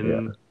 Yeah.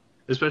 And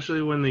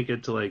especially when they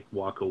get to like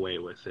walk away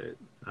with it.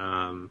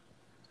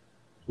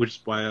 Which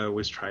is why I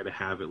always try to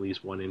have at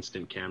least one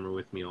instant camera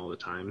with me all the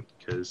time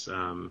because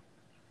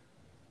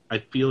I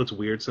feel it's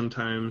weird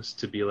sometimes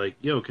to be like,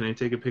 "Yo, can I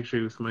take a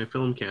picture with my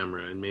film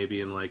camera?" And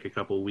maybe in like a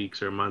couple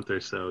weeks or a month or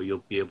so,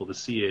 you'll be able to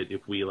see it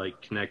if we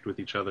like connect with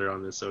each other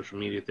on this social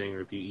media thing, or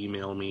if you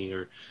email me,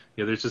 or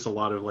there's just a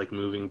lot of like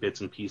moving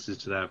bits and pieces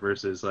to that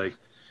versus like,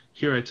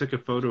 "Here, I took a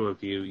photo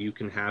of you. You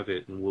can have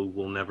it, and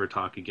we'll never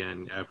talk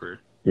again ever."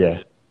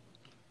 Yeah.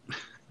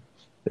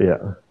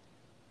 Yeah.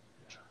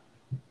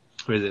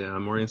 Where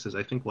Morgan says,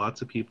 "I think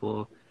lots of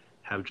people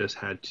have just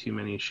had too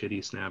many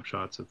shitty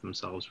snapshots of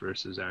themselves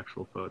versus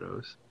actual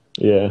photos."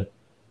 Yeah.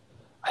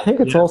 I think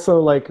it's Yeah, also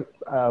like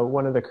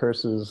one of the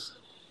curses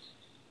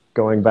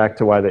going back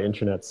to why the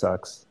internet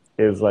sucks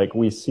is like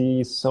we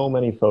see so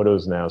many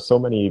photos now, so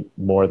many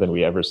more than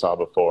we ever saw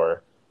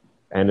before.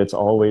 And it's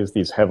always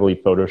these heavily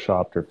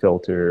photoshopped or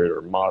filtered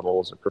or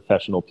models or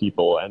professional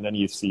people. And then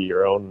you see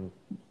your own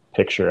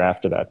picture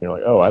after that and you're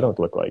like, oh, I don't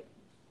look like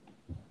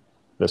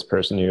this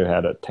person who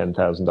had a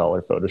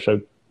 $10,000 photo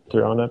shoot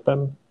thrown at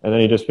them. And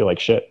then you just feel like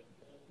shit.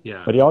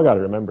 yeah, But you all got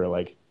to remember,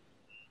 like,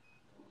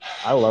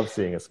 I love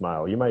seeing a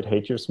smile. You might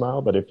hate your smile,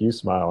 but if you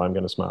smile, I'm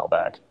going to smile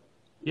back.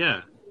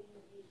 yeah.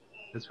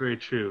 That's very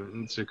true.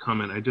 And it's a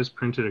comment. "I just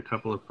printed a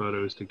couple of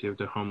photos to give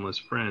to homeless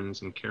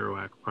friends in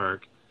Kerouac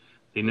Park.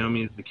 They know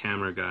me as the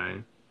camera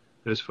guy.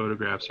 Those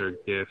photographs are a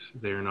gift.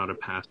 They are not a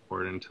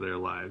passport into their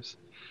lives."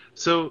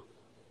 So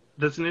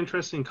that's an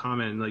interesting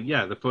comment. Like,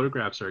 yeah, the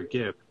photographs are a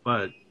gift,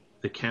 but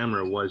the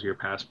camera was your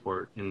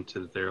passport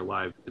into their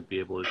lives to be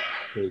able to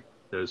take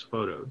those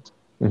photos.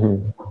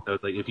 Mm-hmm. So,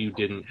 like, if you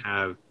didn't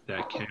have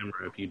that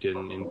camera, if you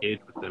didn't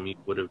engage with them, you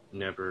would have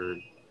never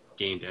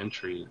gained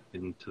entry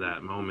into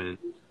that moment.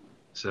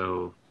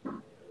 So,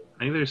 I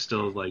think there's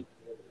still like,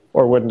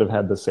 Or wouldn't have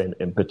had the same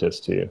impetus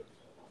to you.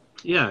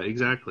 yeah,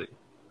 exactly.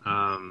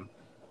 Um,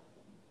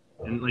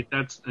 and like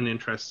that's an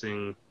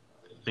interesting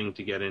thing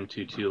to get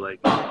into too.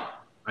 Like,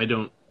 I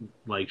don't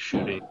like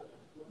shooting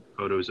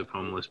photos of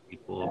homeless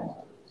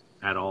people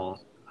at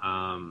all,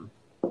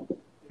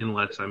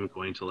 unless I'm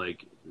going to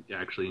like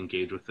actually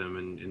engage with them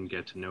and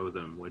get to know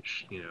them,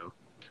 which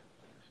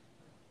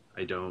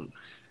I don't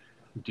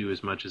do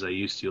as much as I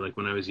used to. Like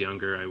when I was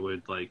younger, I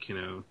would like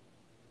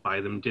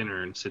buy them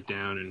dinner and sit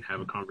down and have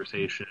a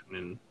conversation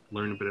and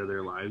learn a bit of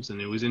their lives. And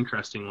it was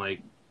interesting,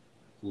 like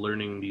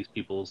learning these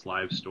people's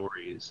life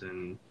stories,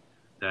 and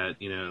that,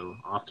 you know,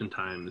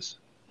 oftentimes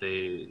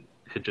they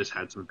had just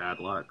had some bad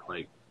luck,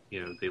 like,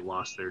 you know, they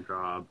lost their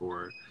job,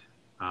 or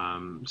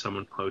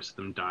someone close to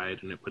them died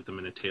and it put them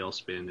in a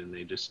tailspin and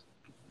they just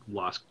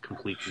lost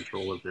complete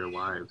control of their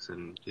lives,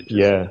 and it just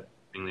Yeah.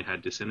 they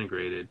had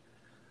disintegrated.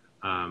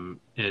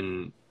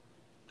 And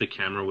the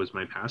camera was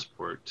my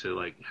passport to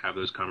like have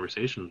those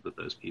conversations with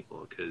those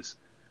people, because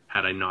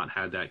had I not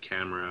had that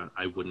camera,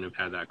 I wouldn't have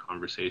had that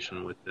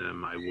conversation with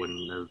them. I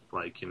wouldn't have,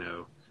 like, you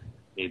know,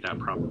 made that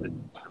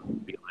proposition to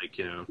be like,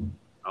 you know,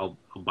 I'll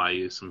buy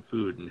you some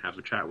food and have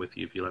a chat with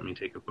you if you let me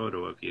take a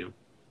photo of you.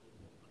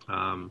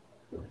 Um,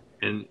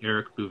 and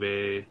Eric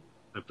Bouvet,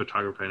 a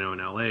photographer I know in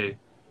LA,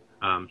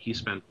 he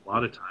spent a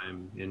lot of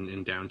time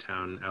in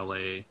downtown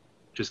LA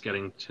just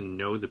getting to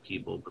know the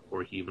people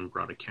before he even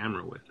brought a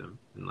camera with him.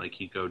 And like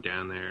he'd go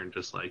down there and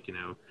just, like, you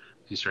know,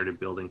 he started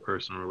building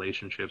personal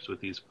relationships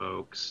with these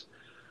folks,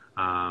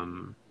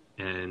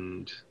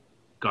 and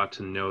got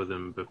to know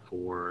them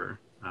before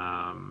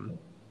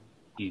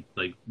he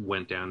like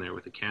went down there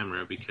with a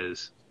camera,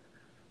 because,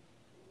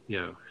 you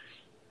know,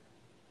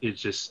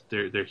 it's just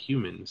they're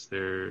humans,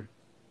 they're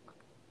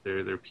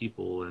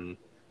people. And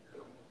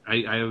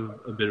I have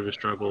a bit of a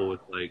struggle with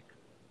like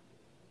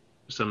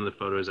some of the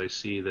photos I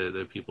see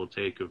that people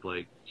take of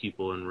like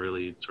people in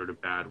really sort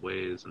of bad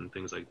ways and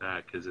things like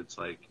that, because it's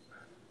like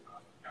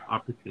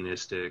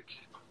opportunistic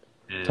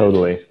and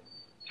Totally.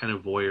 kind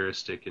of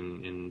voyeuristic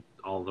in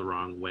all the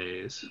wrong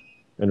ways.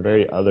 And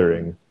very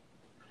othering.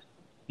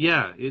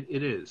 Yeah,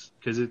 it is,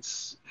 because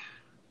it's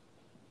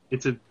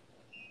a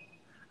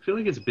I feel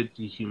like it's a bit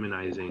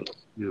dehumanizing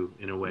too,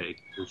 in a way.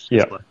 It's Yeah.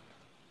 just like,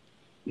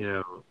 you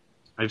know,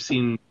 I've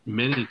seen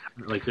many,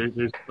 like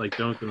there's like,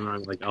 don't get me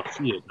wrong, like I'll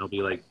see it and I'll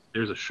be like,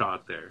 there's a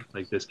shot there,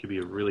 like this could be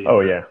a really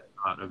Oh interesting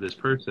yeah. shot of this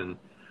person,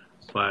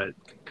 but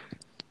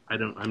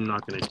I'm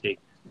not going to take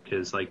it,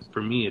 because like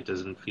for me it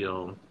doesn't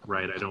feel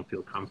right. I don't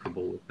feel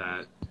comfortable with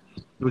that.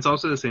 It's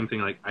also the same thing,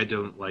 like I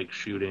don't like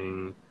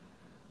shooting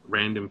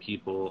random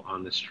people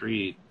on the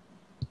street,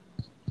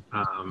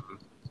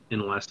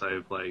 unless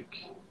I've like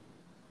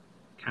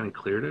kind of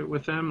cleared it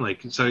with them.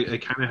 Like, so I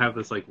kind of have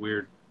this like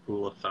weird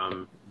rule of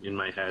thumb in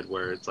my head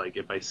where it's like,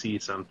 if I see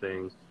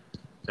something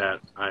that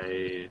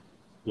I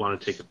want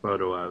to take a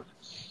photo of,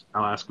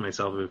 I'll ask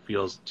myself if it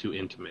feels too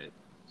intimate.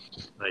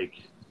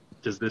 Like,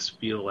 does this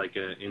feel like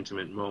an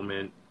intimate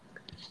moment?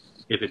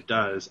 If it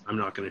does, I'm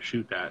not going to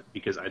shoot that,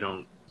 because I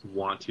don't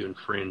want to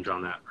infringe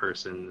on that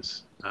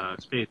person's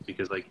space.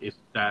 Because like, if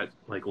that,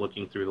 like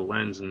looking through the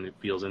lens and it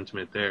feels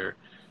intimate there,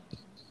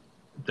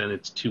 then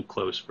it's too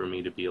close for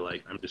me to be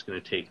like, I'm just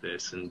going to take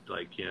this and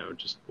like, you know,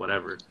 just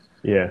whatever.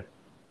 Yeah.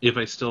 If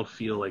I still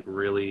feel like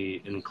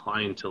really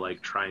inclined to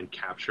like try and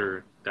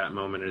capture that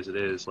moment as it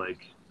is,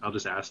 like I'll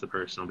just ask the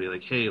person, I'll be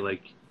like, hey,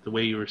 like the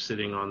way you were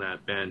sitting on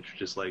that bench,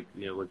 just like,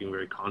 you know, looking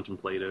very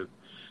contemplative,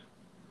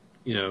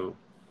 you know,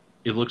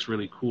 it looks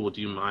really cool.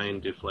 Do you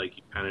mind if like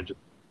you kind of just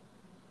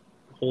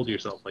hold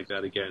yourself like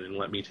that again and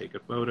let me take a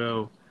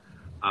photo?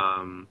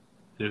 And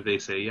if they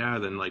say yeah,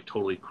 then like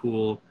totally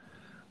cool.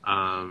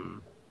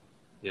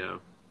 You know,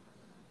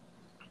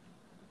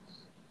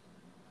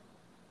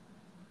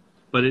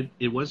 but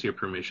it was your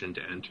permission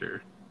to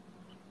enter.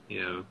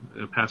 You know,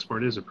 a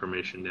passport is a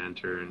permission to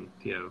enter, and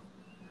you know,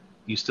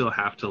 you still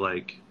have to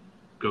like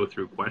go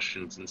through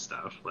questions and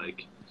stuff.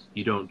 Like,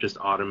 you don't just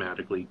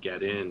automatically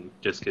get in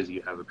just because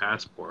you have a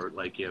passport.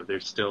 Like, you know,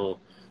 there's still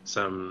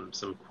some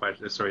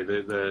questions. Sorry,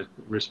 the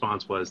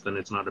response was, then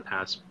it's not a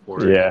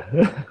passport. Yeah.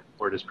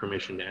 Passport is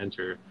permission to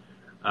enter.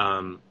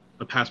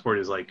 A passport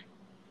is like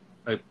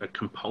a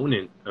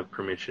component of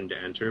permission to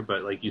enter,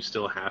 but like you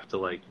still have to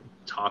like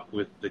talk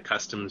with the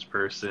customs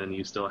person.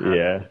 You still have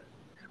Yeah.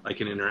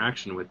 like an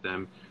interaction with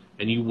them,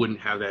 and you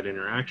wouldn't have that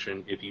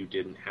interaction if you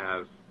didn't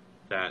have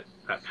that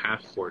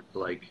passport to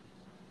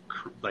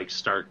like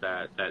start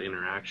that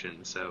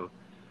interaction. So,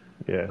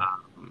 Yeah.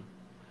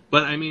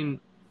 but I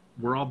mean,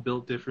 we're all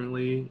built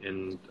differently,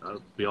 and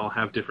we all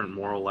have different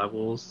moral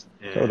levels.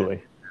 And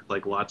Totally.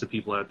 like lots of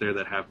people out there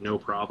that have no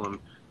problem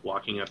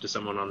walking up to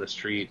someone on the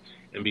street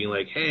and being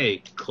like,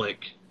 "Hey,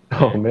 click."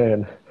 Oh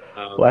man.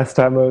 Um, Last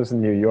time I was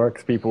in New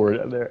York, people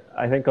were there.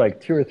 I think like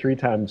 2 or 3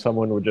 times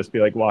someone would just be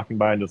like walking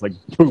by and just like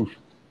poof,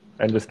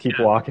 and just keep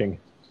Yeah. walking.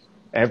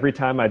 Every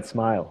time I'd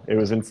smile, it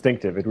was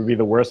instinctive. It would be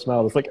the worst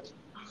smile. It's like,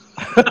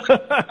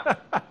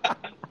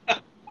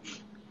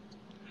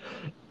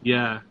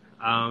 yeah.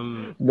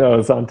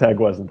 no, Sontag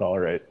wasn't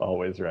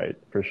always right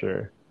for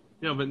sure.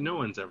 You know, but no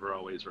one's ever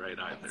always right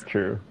It's either.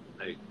 true.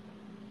 Like,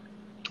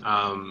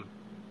 um,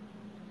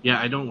 yeah,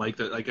 I don't like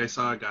that. Like, I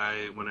saw a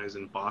guy when I was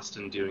in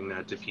Boston doing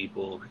that to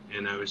people,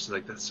 and I was just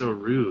like, that's so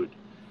rude.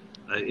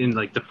 And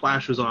like the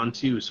flash was on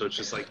too, so it's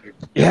just like you're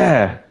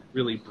Yeah,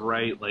 really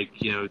bright.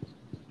 Like, you know,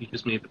 you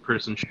just made the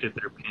person shit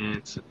their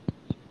pants.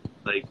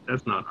 Like,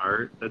 that's not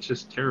art. That's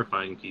just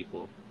terrifying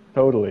people.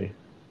 totally.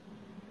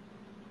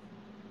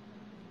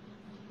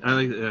 I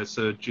like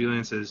so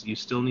Julian says you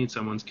still need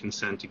someone's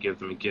consent to give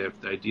them a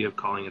gift. The idea of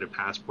calling it a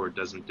passport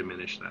doesn't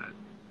diminish that.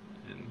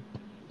 And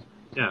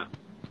yeah,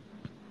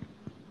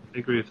 I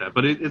agree with that.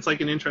 But it's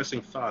like an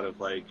interesting thought of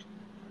like,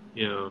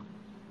 you know,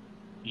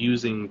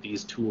 using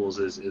these tools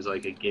is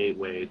like a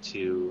gateway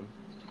to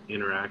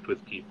interact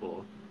with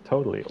people.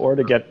 Totally. Or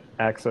to get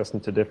access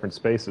into different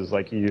spaces,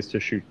 like you used to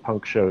shoot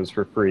punk shows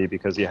for free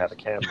because you had a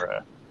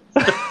camera.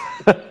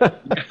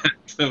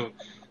 So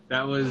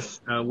that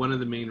was one of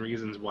the main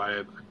reasons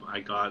why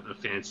I got a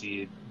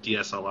fancy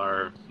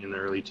DSLR in the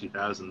early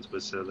 2000s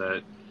was so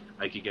that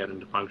I could get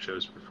into punk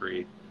shows for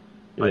free.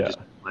 By Yeah. just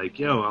like,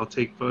 yo, I'll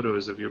take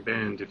photos of your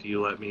band if you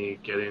let me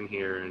get in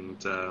here and,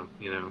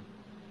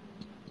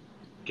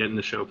 get in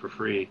the show for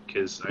free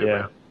because I'd Yeah.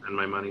 rather spend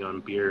my money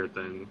on beer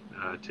than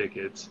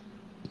tickets.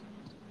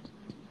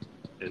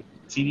 And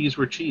CDs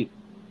were cheap,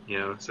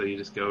 so you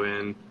just go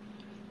in.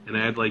 And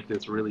I had like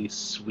this really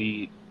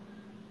sweet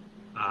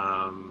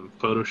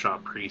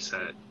Photoshop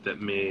preset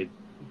that made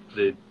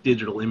the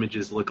digital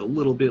images look a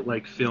little bit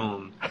like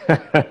film.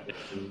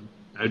 And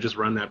I would just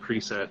run that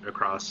preset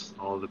across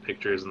all of the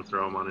pictures and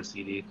throw them on a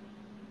CD.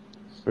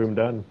 Boom,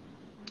 done.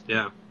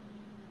 Yeah.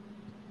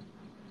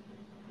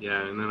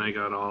 Yeah, and then I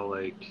got all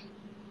like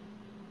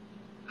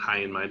high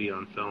and mighty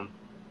on film.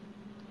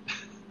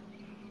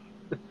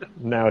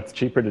 Now it's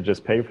cheaper to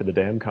just pay for the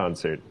damn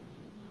concert.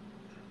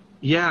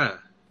 Yeah.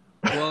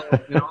 Well,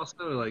 and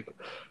also like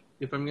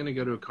if I'm gonna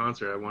go to a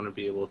concert, I want to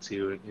be able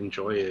to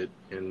enjoy it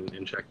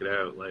and check it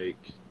out. Like,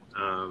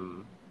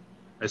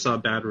 I saw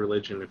Bad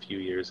Religion a few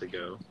years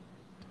ago,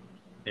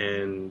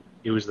 and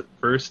it was the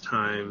first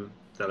time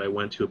that I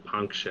went to a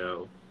punk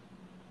show,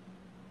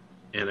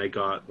 and I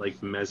got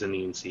like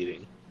mezzanine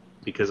seating,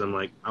 because I'm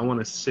like, I want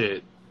to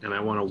sit and I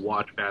want to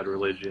watch Bad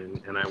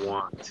Religion and I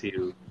want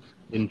to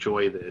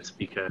enjoy this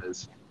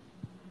because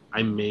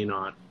I may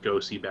not go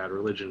see Bad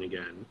Religion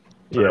again,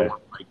 but I Yeah.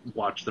 want to like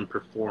watch them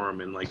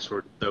perform and like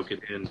sort of soak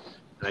it in.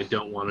 And I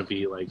don't want to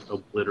be like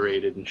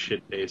obliterated and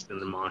shit faced in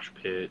the mosh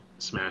pit,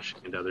 smashing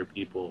into other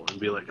people, and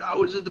be like, "Oh,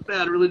 was it the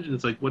Bad Religion?"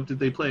 It's like, what did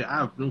they play? I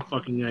have no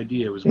fucking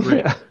idea. It was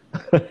great.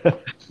 Yeah.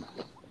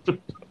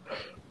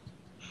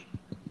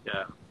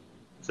 Yeah.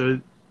 So,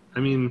 I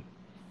mean,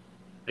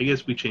 I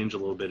guess we change a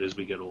little bit as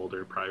we get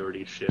older.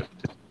 Priorities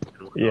shift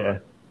and whatnot. Yeah,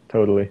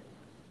 totally.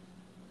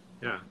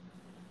 Yeah.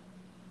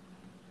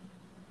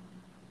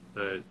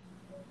 But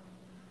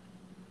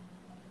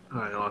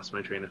I lost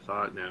my train of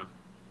thought now.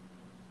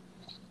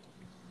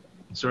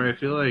 Sorry, I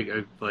feel like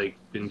I've like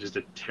been just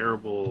a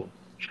terrible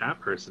chat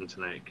person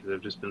tonight because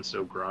I've just been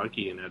so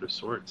groggy and out of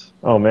sorts.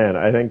 Oh man,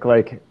 I think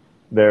like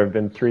there have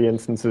been 3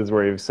 instances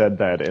where you've said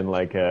that in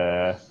like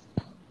a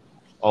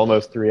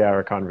almost 3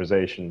 hour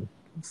conversation.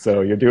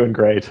 So you're doing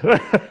great.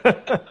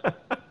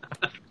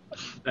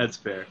 That's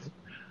fair.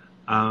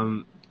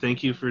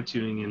 Thank you for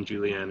tuning in,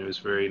 Julianne. It was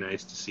very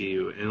nice to see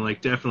you. And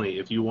like, definitely,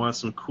 if you want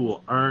some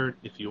cool art,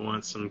 if you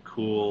want some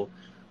cool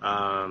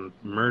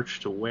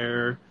merch to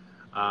wear,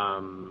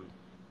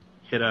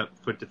 hit up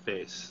Foot to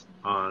Face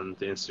on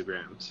the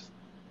Instagrams.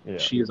 Yeah.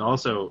 She is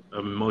also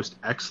a most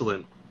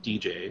excellent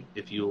DJ.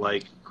 If you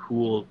like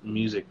cool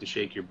music to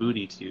shake your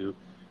booty to,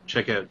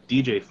 check out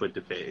DJ Foot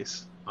to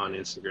Face on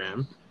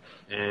Instagram.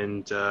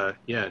 And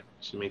yeah,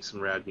 she makes some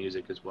rad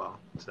music as well.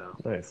 So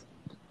Nice.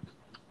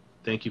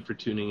 thank you for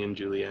tuning in,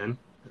 Julianne.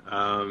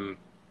 I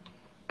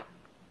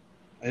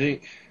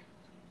think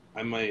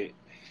I might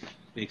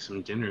make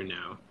some dinner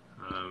now.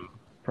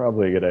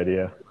 Probably a good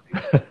idea.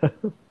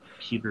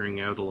 Petering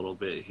out a little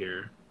bit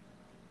here.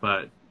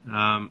 But,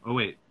 oh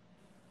wait.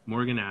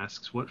 Morgan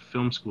asks, what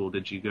film school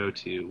did you go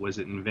to? Was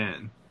it in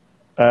Van?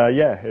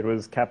 Yeah, it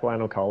was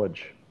Capilano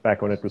College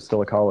back when it was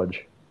still a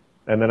college.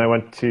 And then I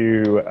went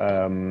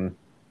to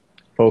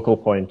Focal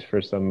Point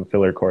for some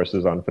filler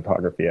courses on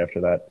photography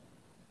after that.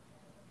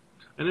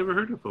 I never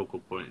heard of Focal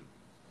Point.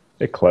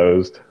 It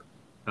closed.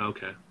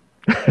 Okay.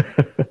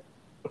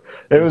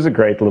 It was a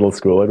great little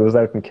school. It was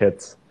out in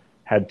Kits.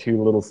 Had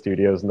 2 little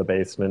studios in the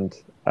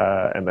basement,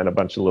 and then a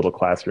bunch of little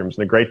classrooms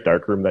and a great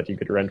dark room that you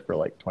could rent for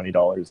like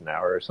 $20 an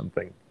hour or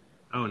something.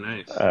 Oh,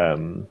 nice.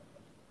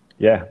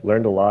 Yeah,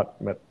 learned a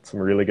lot. Met some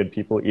really good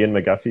people. Ian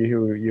McGuffey,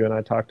 who you and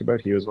I talked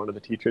about, he was one of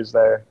the teachers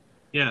there.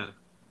 Yeah.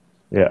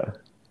 Yeah.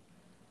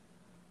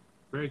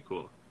 Very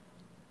cool.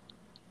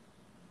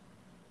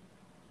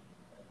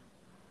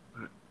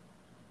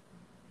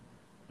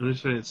 I'm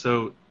just saying,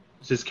 so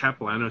does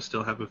Capilano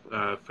still have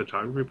a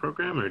photography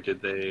program, or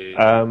did they?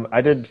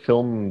 I did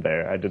film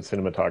there. I did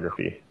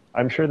cinematography.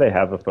 I'm sure they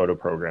have a photo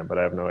program, but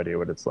I have no idea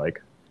what it's like.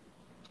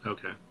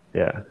 Okay.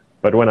 Yeah.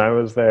 But when I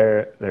was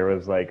there, there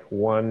was like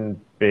one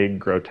big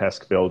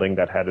grotesque building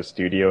that had a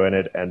studio in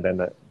it, and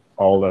then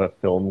all the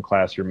film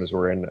classrooms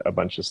were in a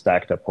bunch of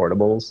stacked up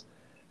portables.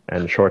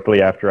 And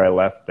shortly after I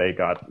left, they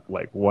got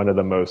like one of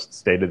the most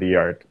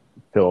state-of-the-art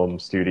film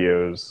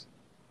studios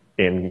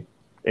in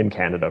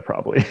Canada,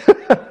 probably.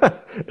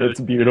 It's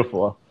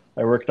beautiful.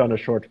 I worked on a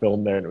short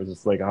film there, and it was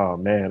just like, oh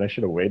man, I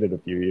should have waited a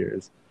few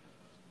years.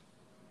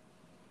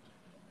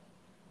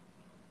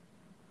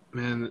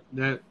 Man,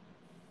 that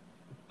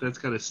that's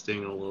got to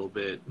sting a little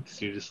bit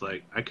because you're just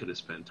like, I could have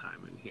spent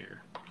time in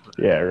here.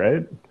 Yeah,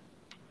 right.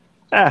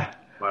 Ah,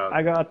 Wow.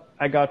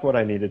 I got what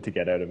I needed to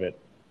get out of it.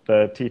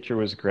 The teacher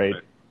was great.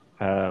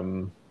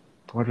 Um,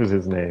 what was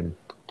his name?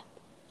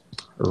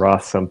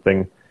 Ross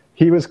something.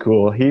 He was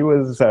cool. He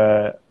was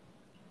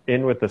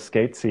in with the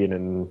skate scene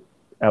in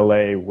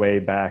LA way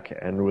back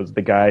and was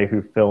the guy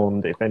who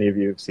filmed, if any of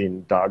you have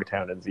seen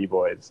Dogtown and Z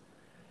Boys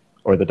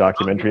or the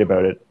documentary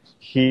about it,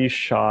 he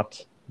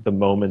shot the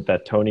moment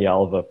that Tony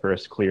Alva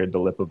first cleared the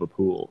lip of a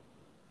pool.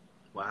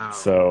 Wow.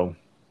 So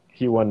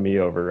he won me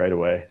over right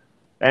away.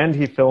 And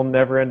he filmed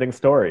Neverending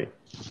Story.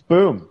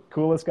 Boom.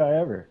 Coolest guy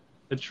ever.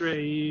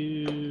 Betray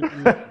you.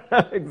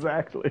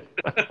 Exactly.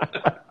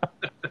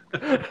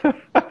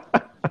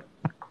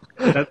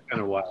 That's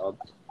kind of wild.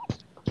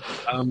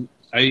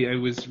 I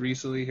was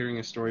recently hearing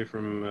a story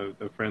from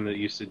a friend that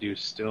used to do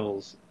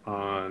stills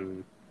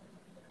on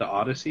the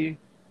Odyssey.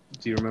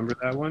 Do you remember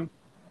that one?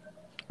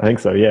 I think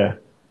so, yeah.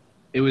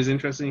 It was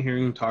interesting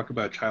hearing him talk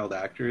about child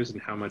actors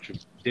and how much of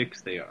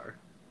dicks they are.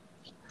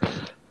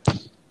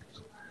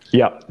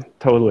 Yeah,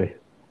 totally.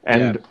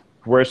 And Yeah.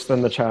 worse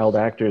than the child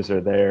actors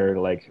are their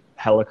like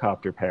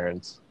helicopter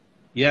parents.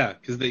 Yeah,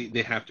 because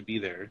they have to be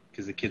there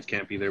because the kids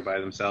can't be there by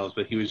themselves.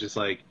 But he was just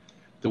like,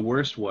 the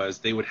worst was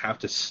they would have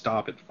to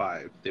stop at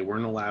 5. They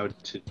weren't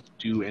allowed to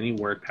do any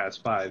work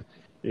past 5,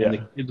 and the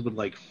Yeah. kids would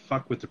like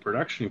fuck with the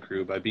production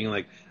crew by being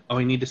like, "Oh,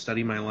 I need to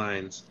study my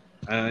lines.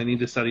 I need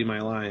to study my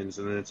lines."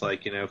 And then it's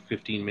like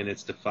 15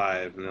 minutes to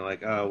 5, and they're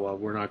like, "Oh, well,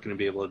 we're not going to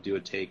be able to do a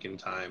take in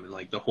time." And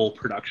like the whole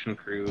production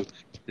crew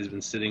has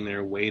been sitting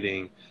there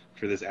waiting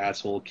for this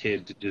asshole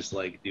kid to just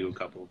like do a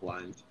couple of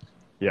lines.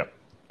 Yep.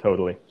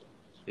 Totally.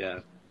 Yeah.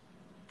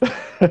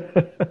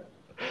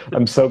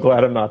 I'm so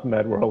glad I'm not in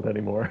that world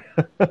anymore.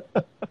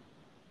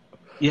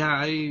 Yeah,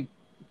 I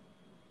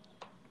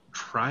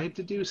tried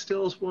to do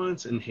stills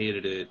once and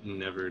hated it and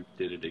never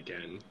did it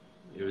again.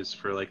 It was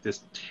for like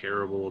this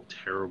terrible,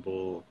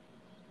 terrible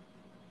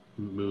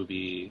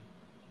movie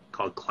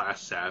called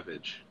Class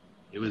Savage.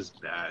 It was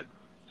bad.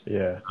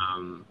 Yeah.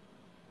 Um,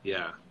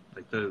 yeah,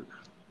 like a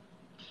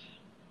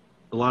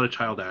lot of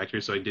child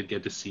actors, so I did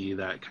get to see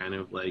that kind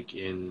of like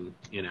in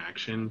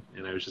action,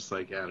 and I was just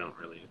like, yeah, I don't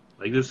really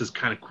like this. Is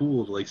kind of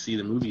cool to like see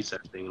the movie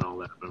set thing and all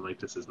that, but I'm like,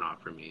 this is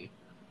not for me.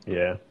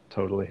 Yeah,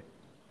 totally.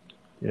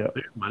 Yep.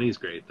 But money's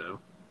great though.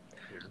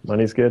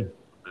 Money's good.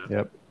 Yeah.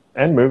 Yep.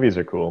 And movies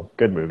are cool.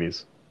 Good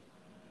movies.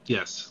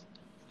 Yes,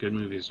 good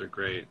movies are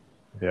great.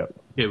 Yep.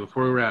 Okay,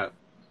 before we wrap,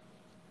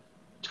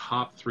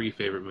 top 3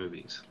 favorite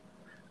movies.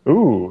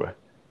 Ooh.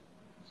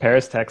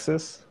 Paris,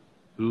 Texas.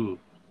 Ooh,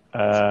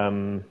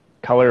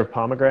 Color of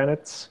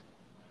Pomegranates.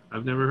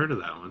 I've never heard of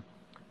that one.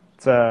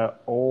 It's a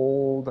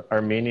old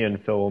Armenian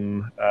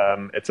film.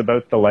 It's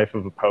about the life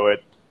of a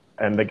poet,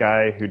 and the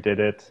guy who did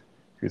it,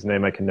 whose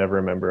name I can never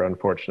remember,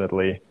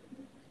 unfortunately,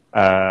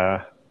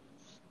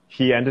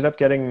 he ended up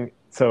getting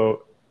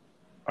so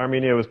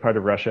Armenia was part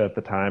of Russia at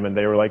the time, and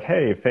they were like,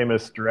 "Hey,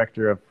 famous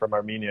director from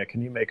Armenia,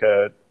 can you make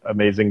a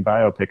amazing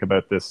biopic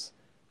about this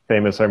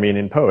famous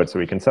Armenian poet so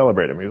we can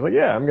celebrate him?" He was like,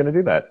 "Yeah, I'm going to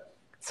do that."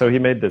 So he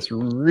made this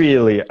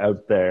really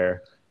out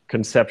there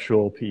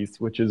conceptual piece,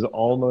 which is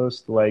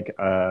almost like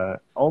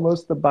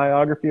almost the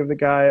biography of the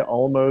guy,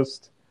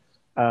 almost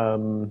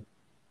um,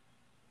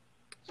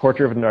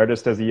 portrait of an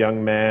artist as a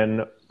young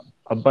man,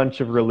 a bunch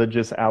of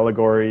religious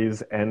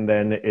allegories, and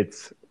then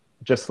it's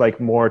just like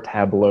more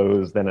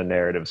tableaus than a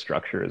narrative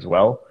structure as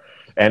well,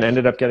 and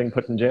ended up getting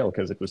put in jail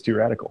because it was too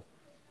radical.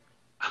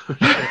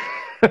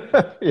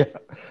 Yeah,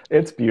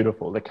 it's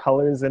beautiful. The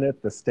colors in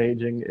it, the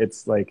staging,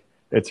 it's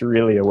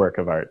really a work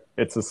of art.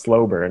 It's a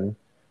slow burn.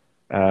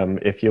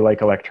 If you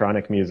like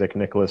electronic music,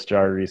 Nicholas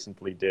Jarre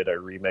recently did a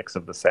remix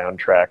of the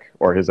soundtrack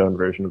or his own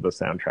version of the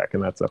soundtrack,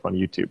 and that's up on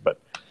YouTube. But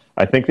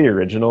I think the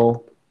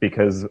original,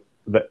 because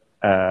the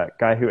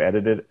guy who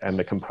edited and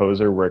the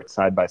composer worked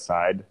side by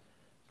side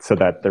so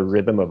that the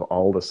rhythm of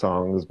all the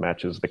songs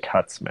matches the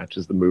cuts,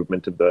 matches the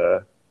movement of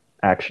the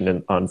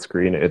action on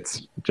screen.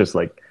 It's just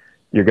like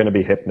you're going to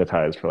be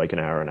hypnotized for like an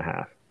hour and a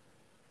half.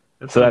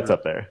 That's So that's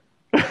up there.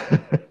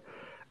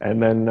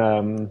 And then,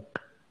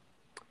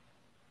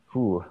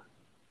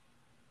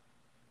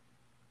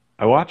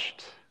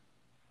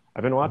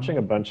 I've been watching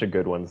a bunch of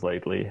good ones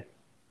lately.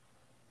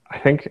 I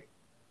think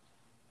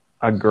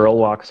A Girl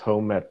Walks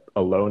Home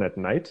Alone at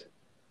Night.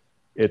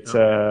 It's,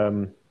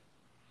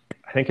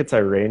 I think it's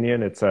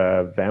Iranian. It's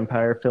a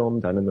vampire film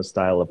done in the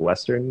style of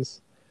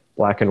Westerns.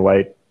 Black and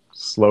white,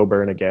 slow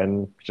burn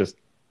again, just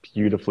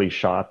beautifully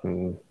shot.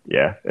 And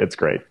yeah, it's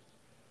great.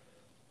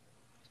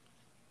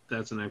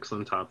 That's an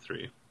excellent top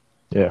 3.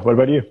 Yeah. What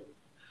about you?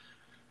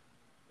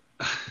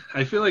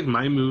 I feel like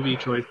my movie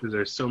choices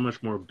are so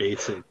much more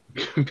basic.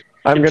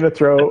 I'm gonna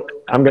throw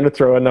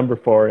a number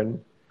 4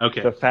 in.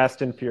 Okay. The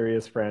Fast and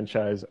Furious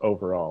franchise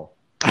overall.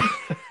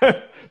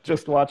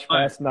 Just watched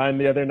Fast 9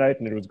 the other night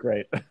and it was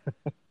great.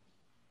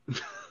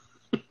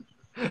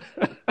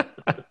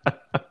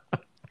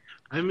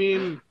 I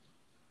mean,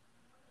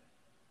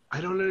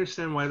 I don't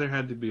understand why there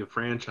had to be a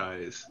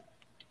franchise.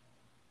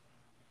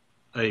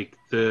 Like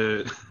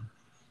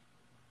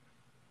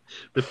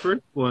The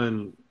first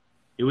one,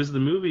 it was the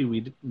movie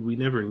we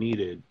never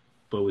needed,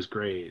 but was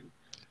great.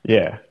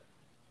 Yeah.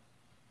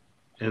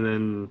 And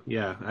then,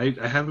 yeah, I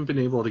haven't been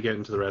able to get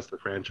into the rest of the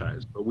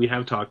franchise, but we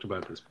have talked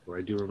about this before.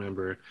 I do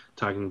remember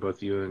talking to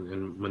both you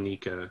and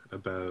Monica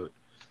about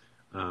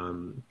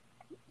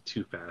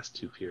Too Fast,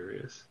 Too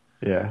Furious.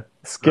 Yeah.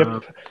 Skip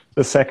Um,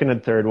 the second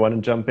and third one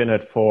and jump in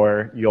at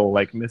four. You'll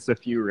like miss a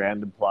few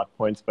random plot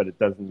points, but it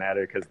doesn't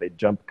matter because they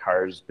jump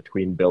cars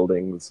between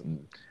buildings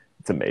and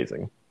it's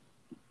amazing.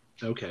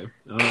 okay.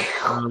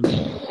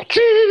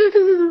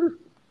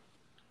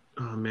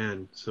 Oh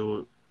man,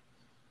 so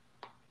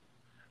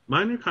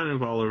mine are kind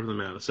of all over the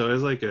map. So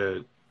as like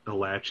a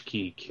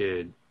latchkey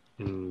kid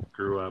and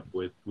grew up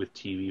with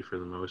TV for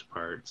the most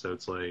part, so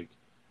it's like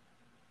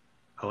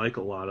I like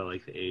a lot of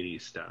like the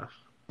 '80s stuff.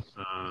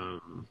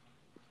 Um,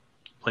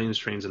 Planes,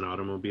 Trains, and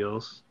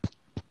Automobiles.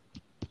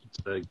 It's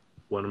like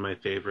one of my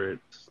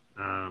favorites.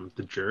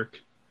 The Jerk,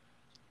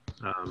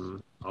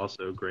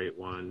 also a great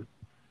one.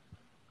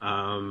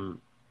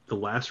 The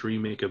last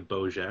remake of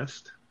Beau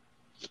Geste.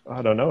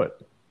 I don't know it.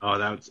 Oh,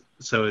 that's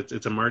so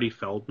it's a Marty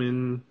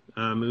Feldman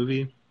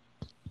movie,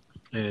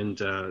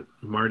 and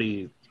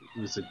Marty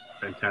was a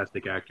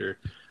fantastic actor.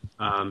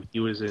 He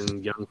was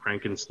in Young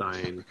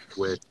Frankenstein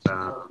with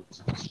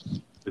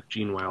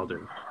Gene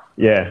Wilder.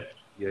 Yeah.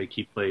 Yeah,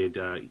 he played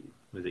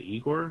was it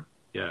Igor?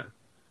 Yeah,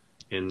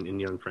 in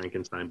Young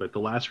Frankenstein. But the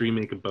last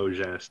remake of Beau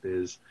Geste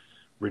is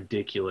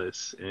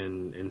ridiculous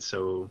and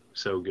so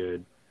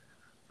good.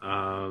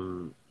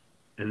 And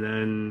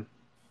then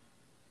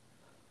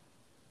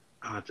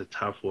it's a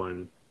tough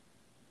one.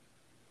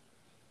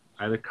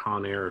 Either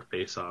Con Air or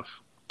Face Off.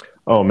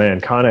 Oh man,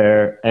 Con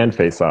Air and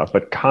Face Off,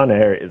 but Con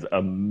Air is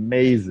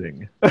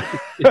amazing.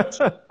 It's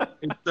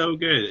so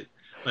good.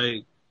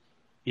 Like,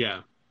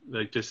 yeah,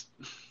 like just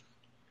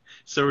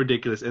so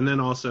ridiculous. And then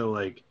also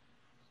like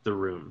The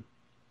Room.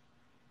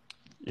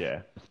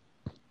 Yeah.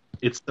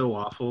 It's so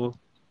awful.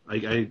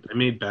 Like I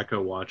made Becca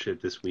watch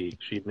it this week.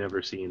 She'd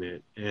never seen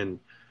it, and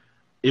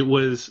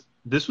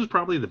this was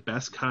probably the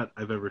best cut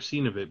I've ever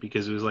seen of it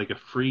because it was like a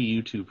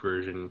free YouTube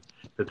version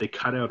that they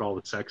cut out all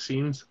the sex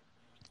scenes,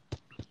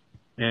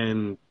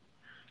 and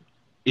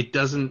it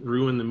doesn't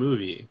ruin the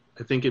movie.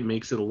 I think it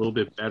makes it a little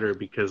bit better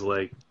because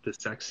like the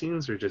sex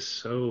scenes are just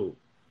so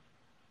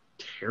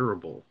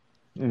terrible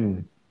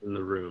Mm. in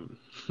The Room,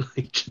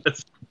 like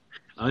just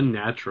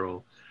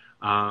unnatural.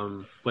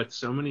 But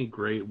so many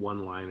great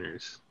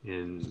one-liners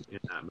in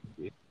that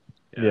movie.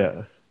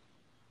 Yeah.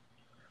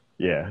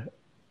 Yeah.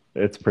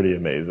 It's pretty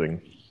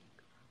amazing.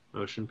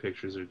 Motion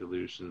pictures are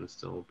delusions,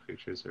 still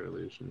pictures are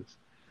illusions.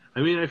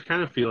 I mean, I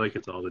kind of feel like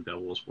it's all the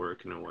devil's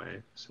work in a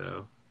way.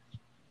 So,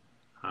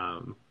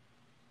 um,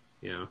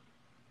 you know,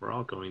 we're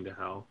all going to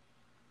hell.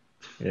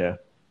 Yeah.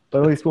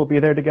 But at least we'll be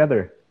there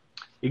together.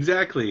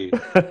 Exactly.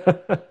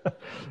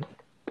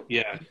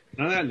 Yeah.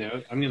 On that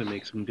note, I'm going to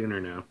make some dinner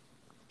now.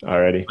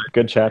 Alrighty.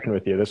 Good chatting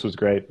with you. This was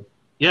great.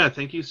 Yeah,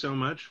 thank you so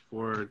much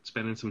for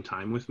spending some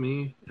time with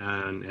me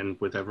and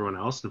with everyone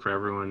else, and for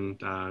everyone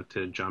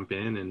to jump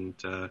in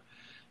and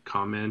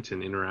comment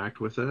and interact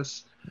with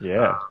us.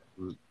 Yeah.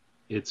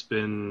 It's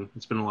been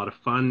a lot of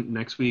fun.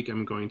 Next week,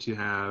 I'm going to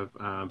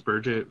have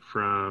Bridget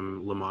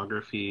from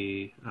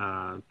Lomography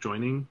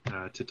joining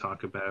to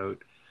talk about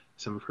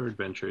some of her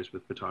adventures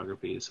with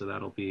photography. So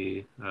that'll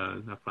be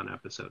a fun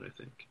episode, I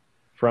think.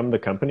 From the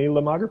company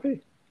Lomography?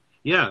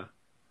 Yeah.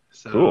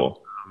 So,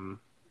 Cool.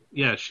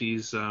 Yeah,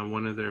 she's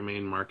one of their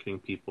main marketing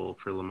people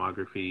for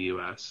Lomography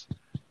US,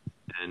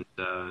 and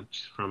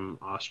she's from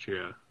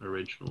Austria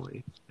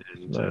originally,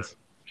 and Nice.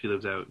 she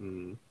lives out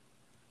in,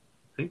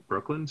 I think,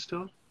 Brooklyn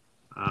still.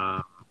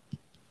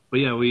 But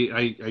yeah,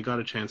 I got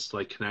a chance to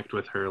like connect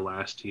with her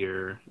last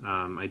year.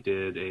 I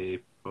did a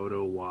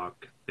photo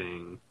walk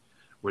thing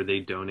where they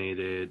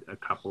donated a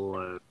couple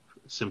of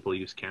simple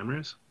use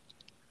cameras,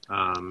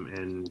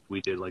 and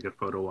we did like a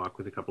photo walk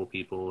with a couple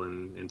people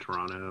in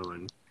Toronto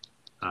and.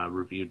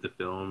 Reviewed the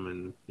film,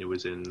 and it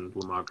was in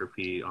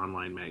Lomography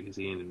Online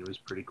magazine, and it was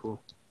pretty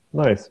cool.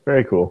 Nice.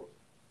 Very cool.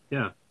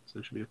 Yeah, so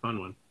it should be a fun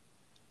one.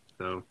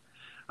 So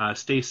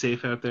stay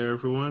safe out there,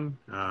 everyone.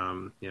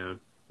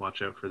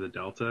 Watch out for the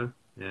Delta,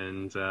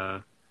 and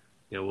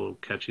we'll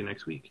catch you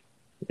next week.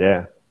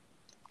 Yeah.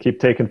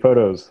 Keep taking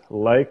photos.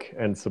 Like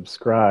and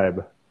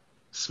subscribe.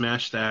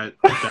 Smash that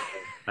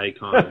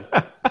icon.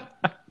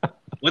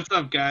 What's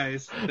up,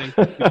 guys? Thanks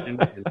for tuning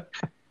in.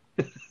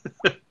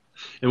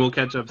 And we'll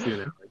catch up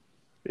soon.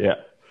 Yeah.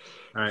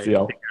 All right. See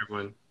y'all. Take care,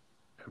 everyone.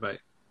 Bye-bye.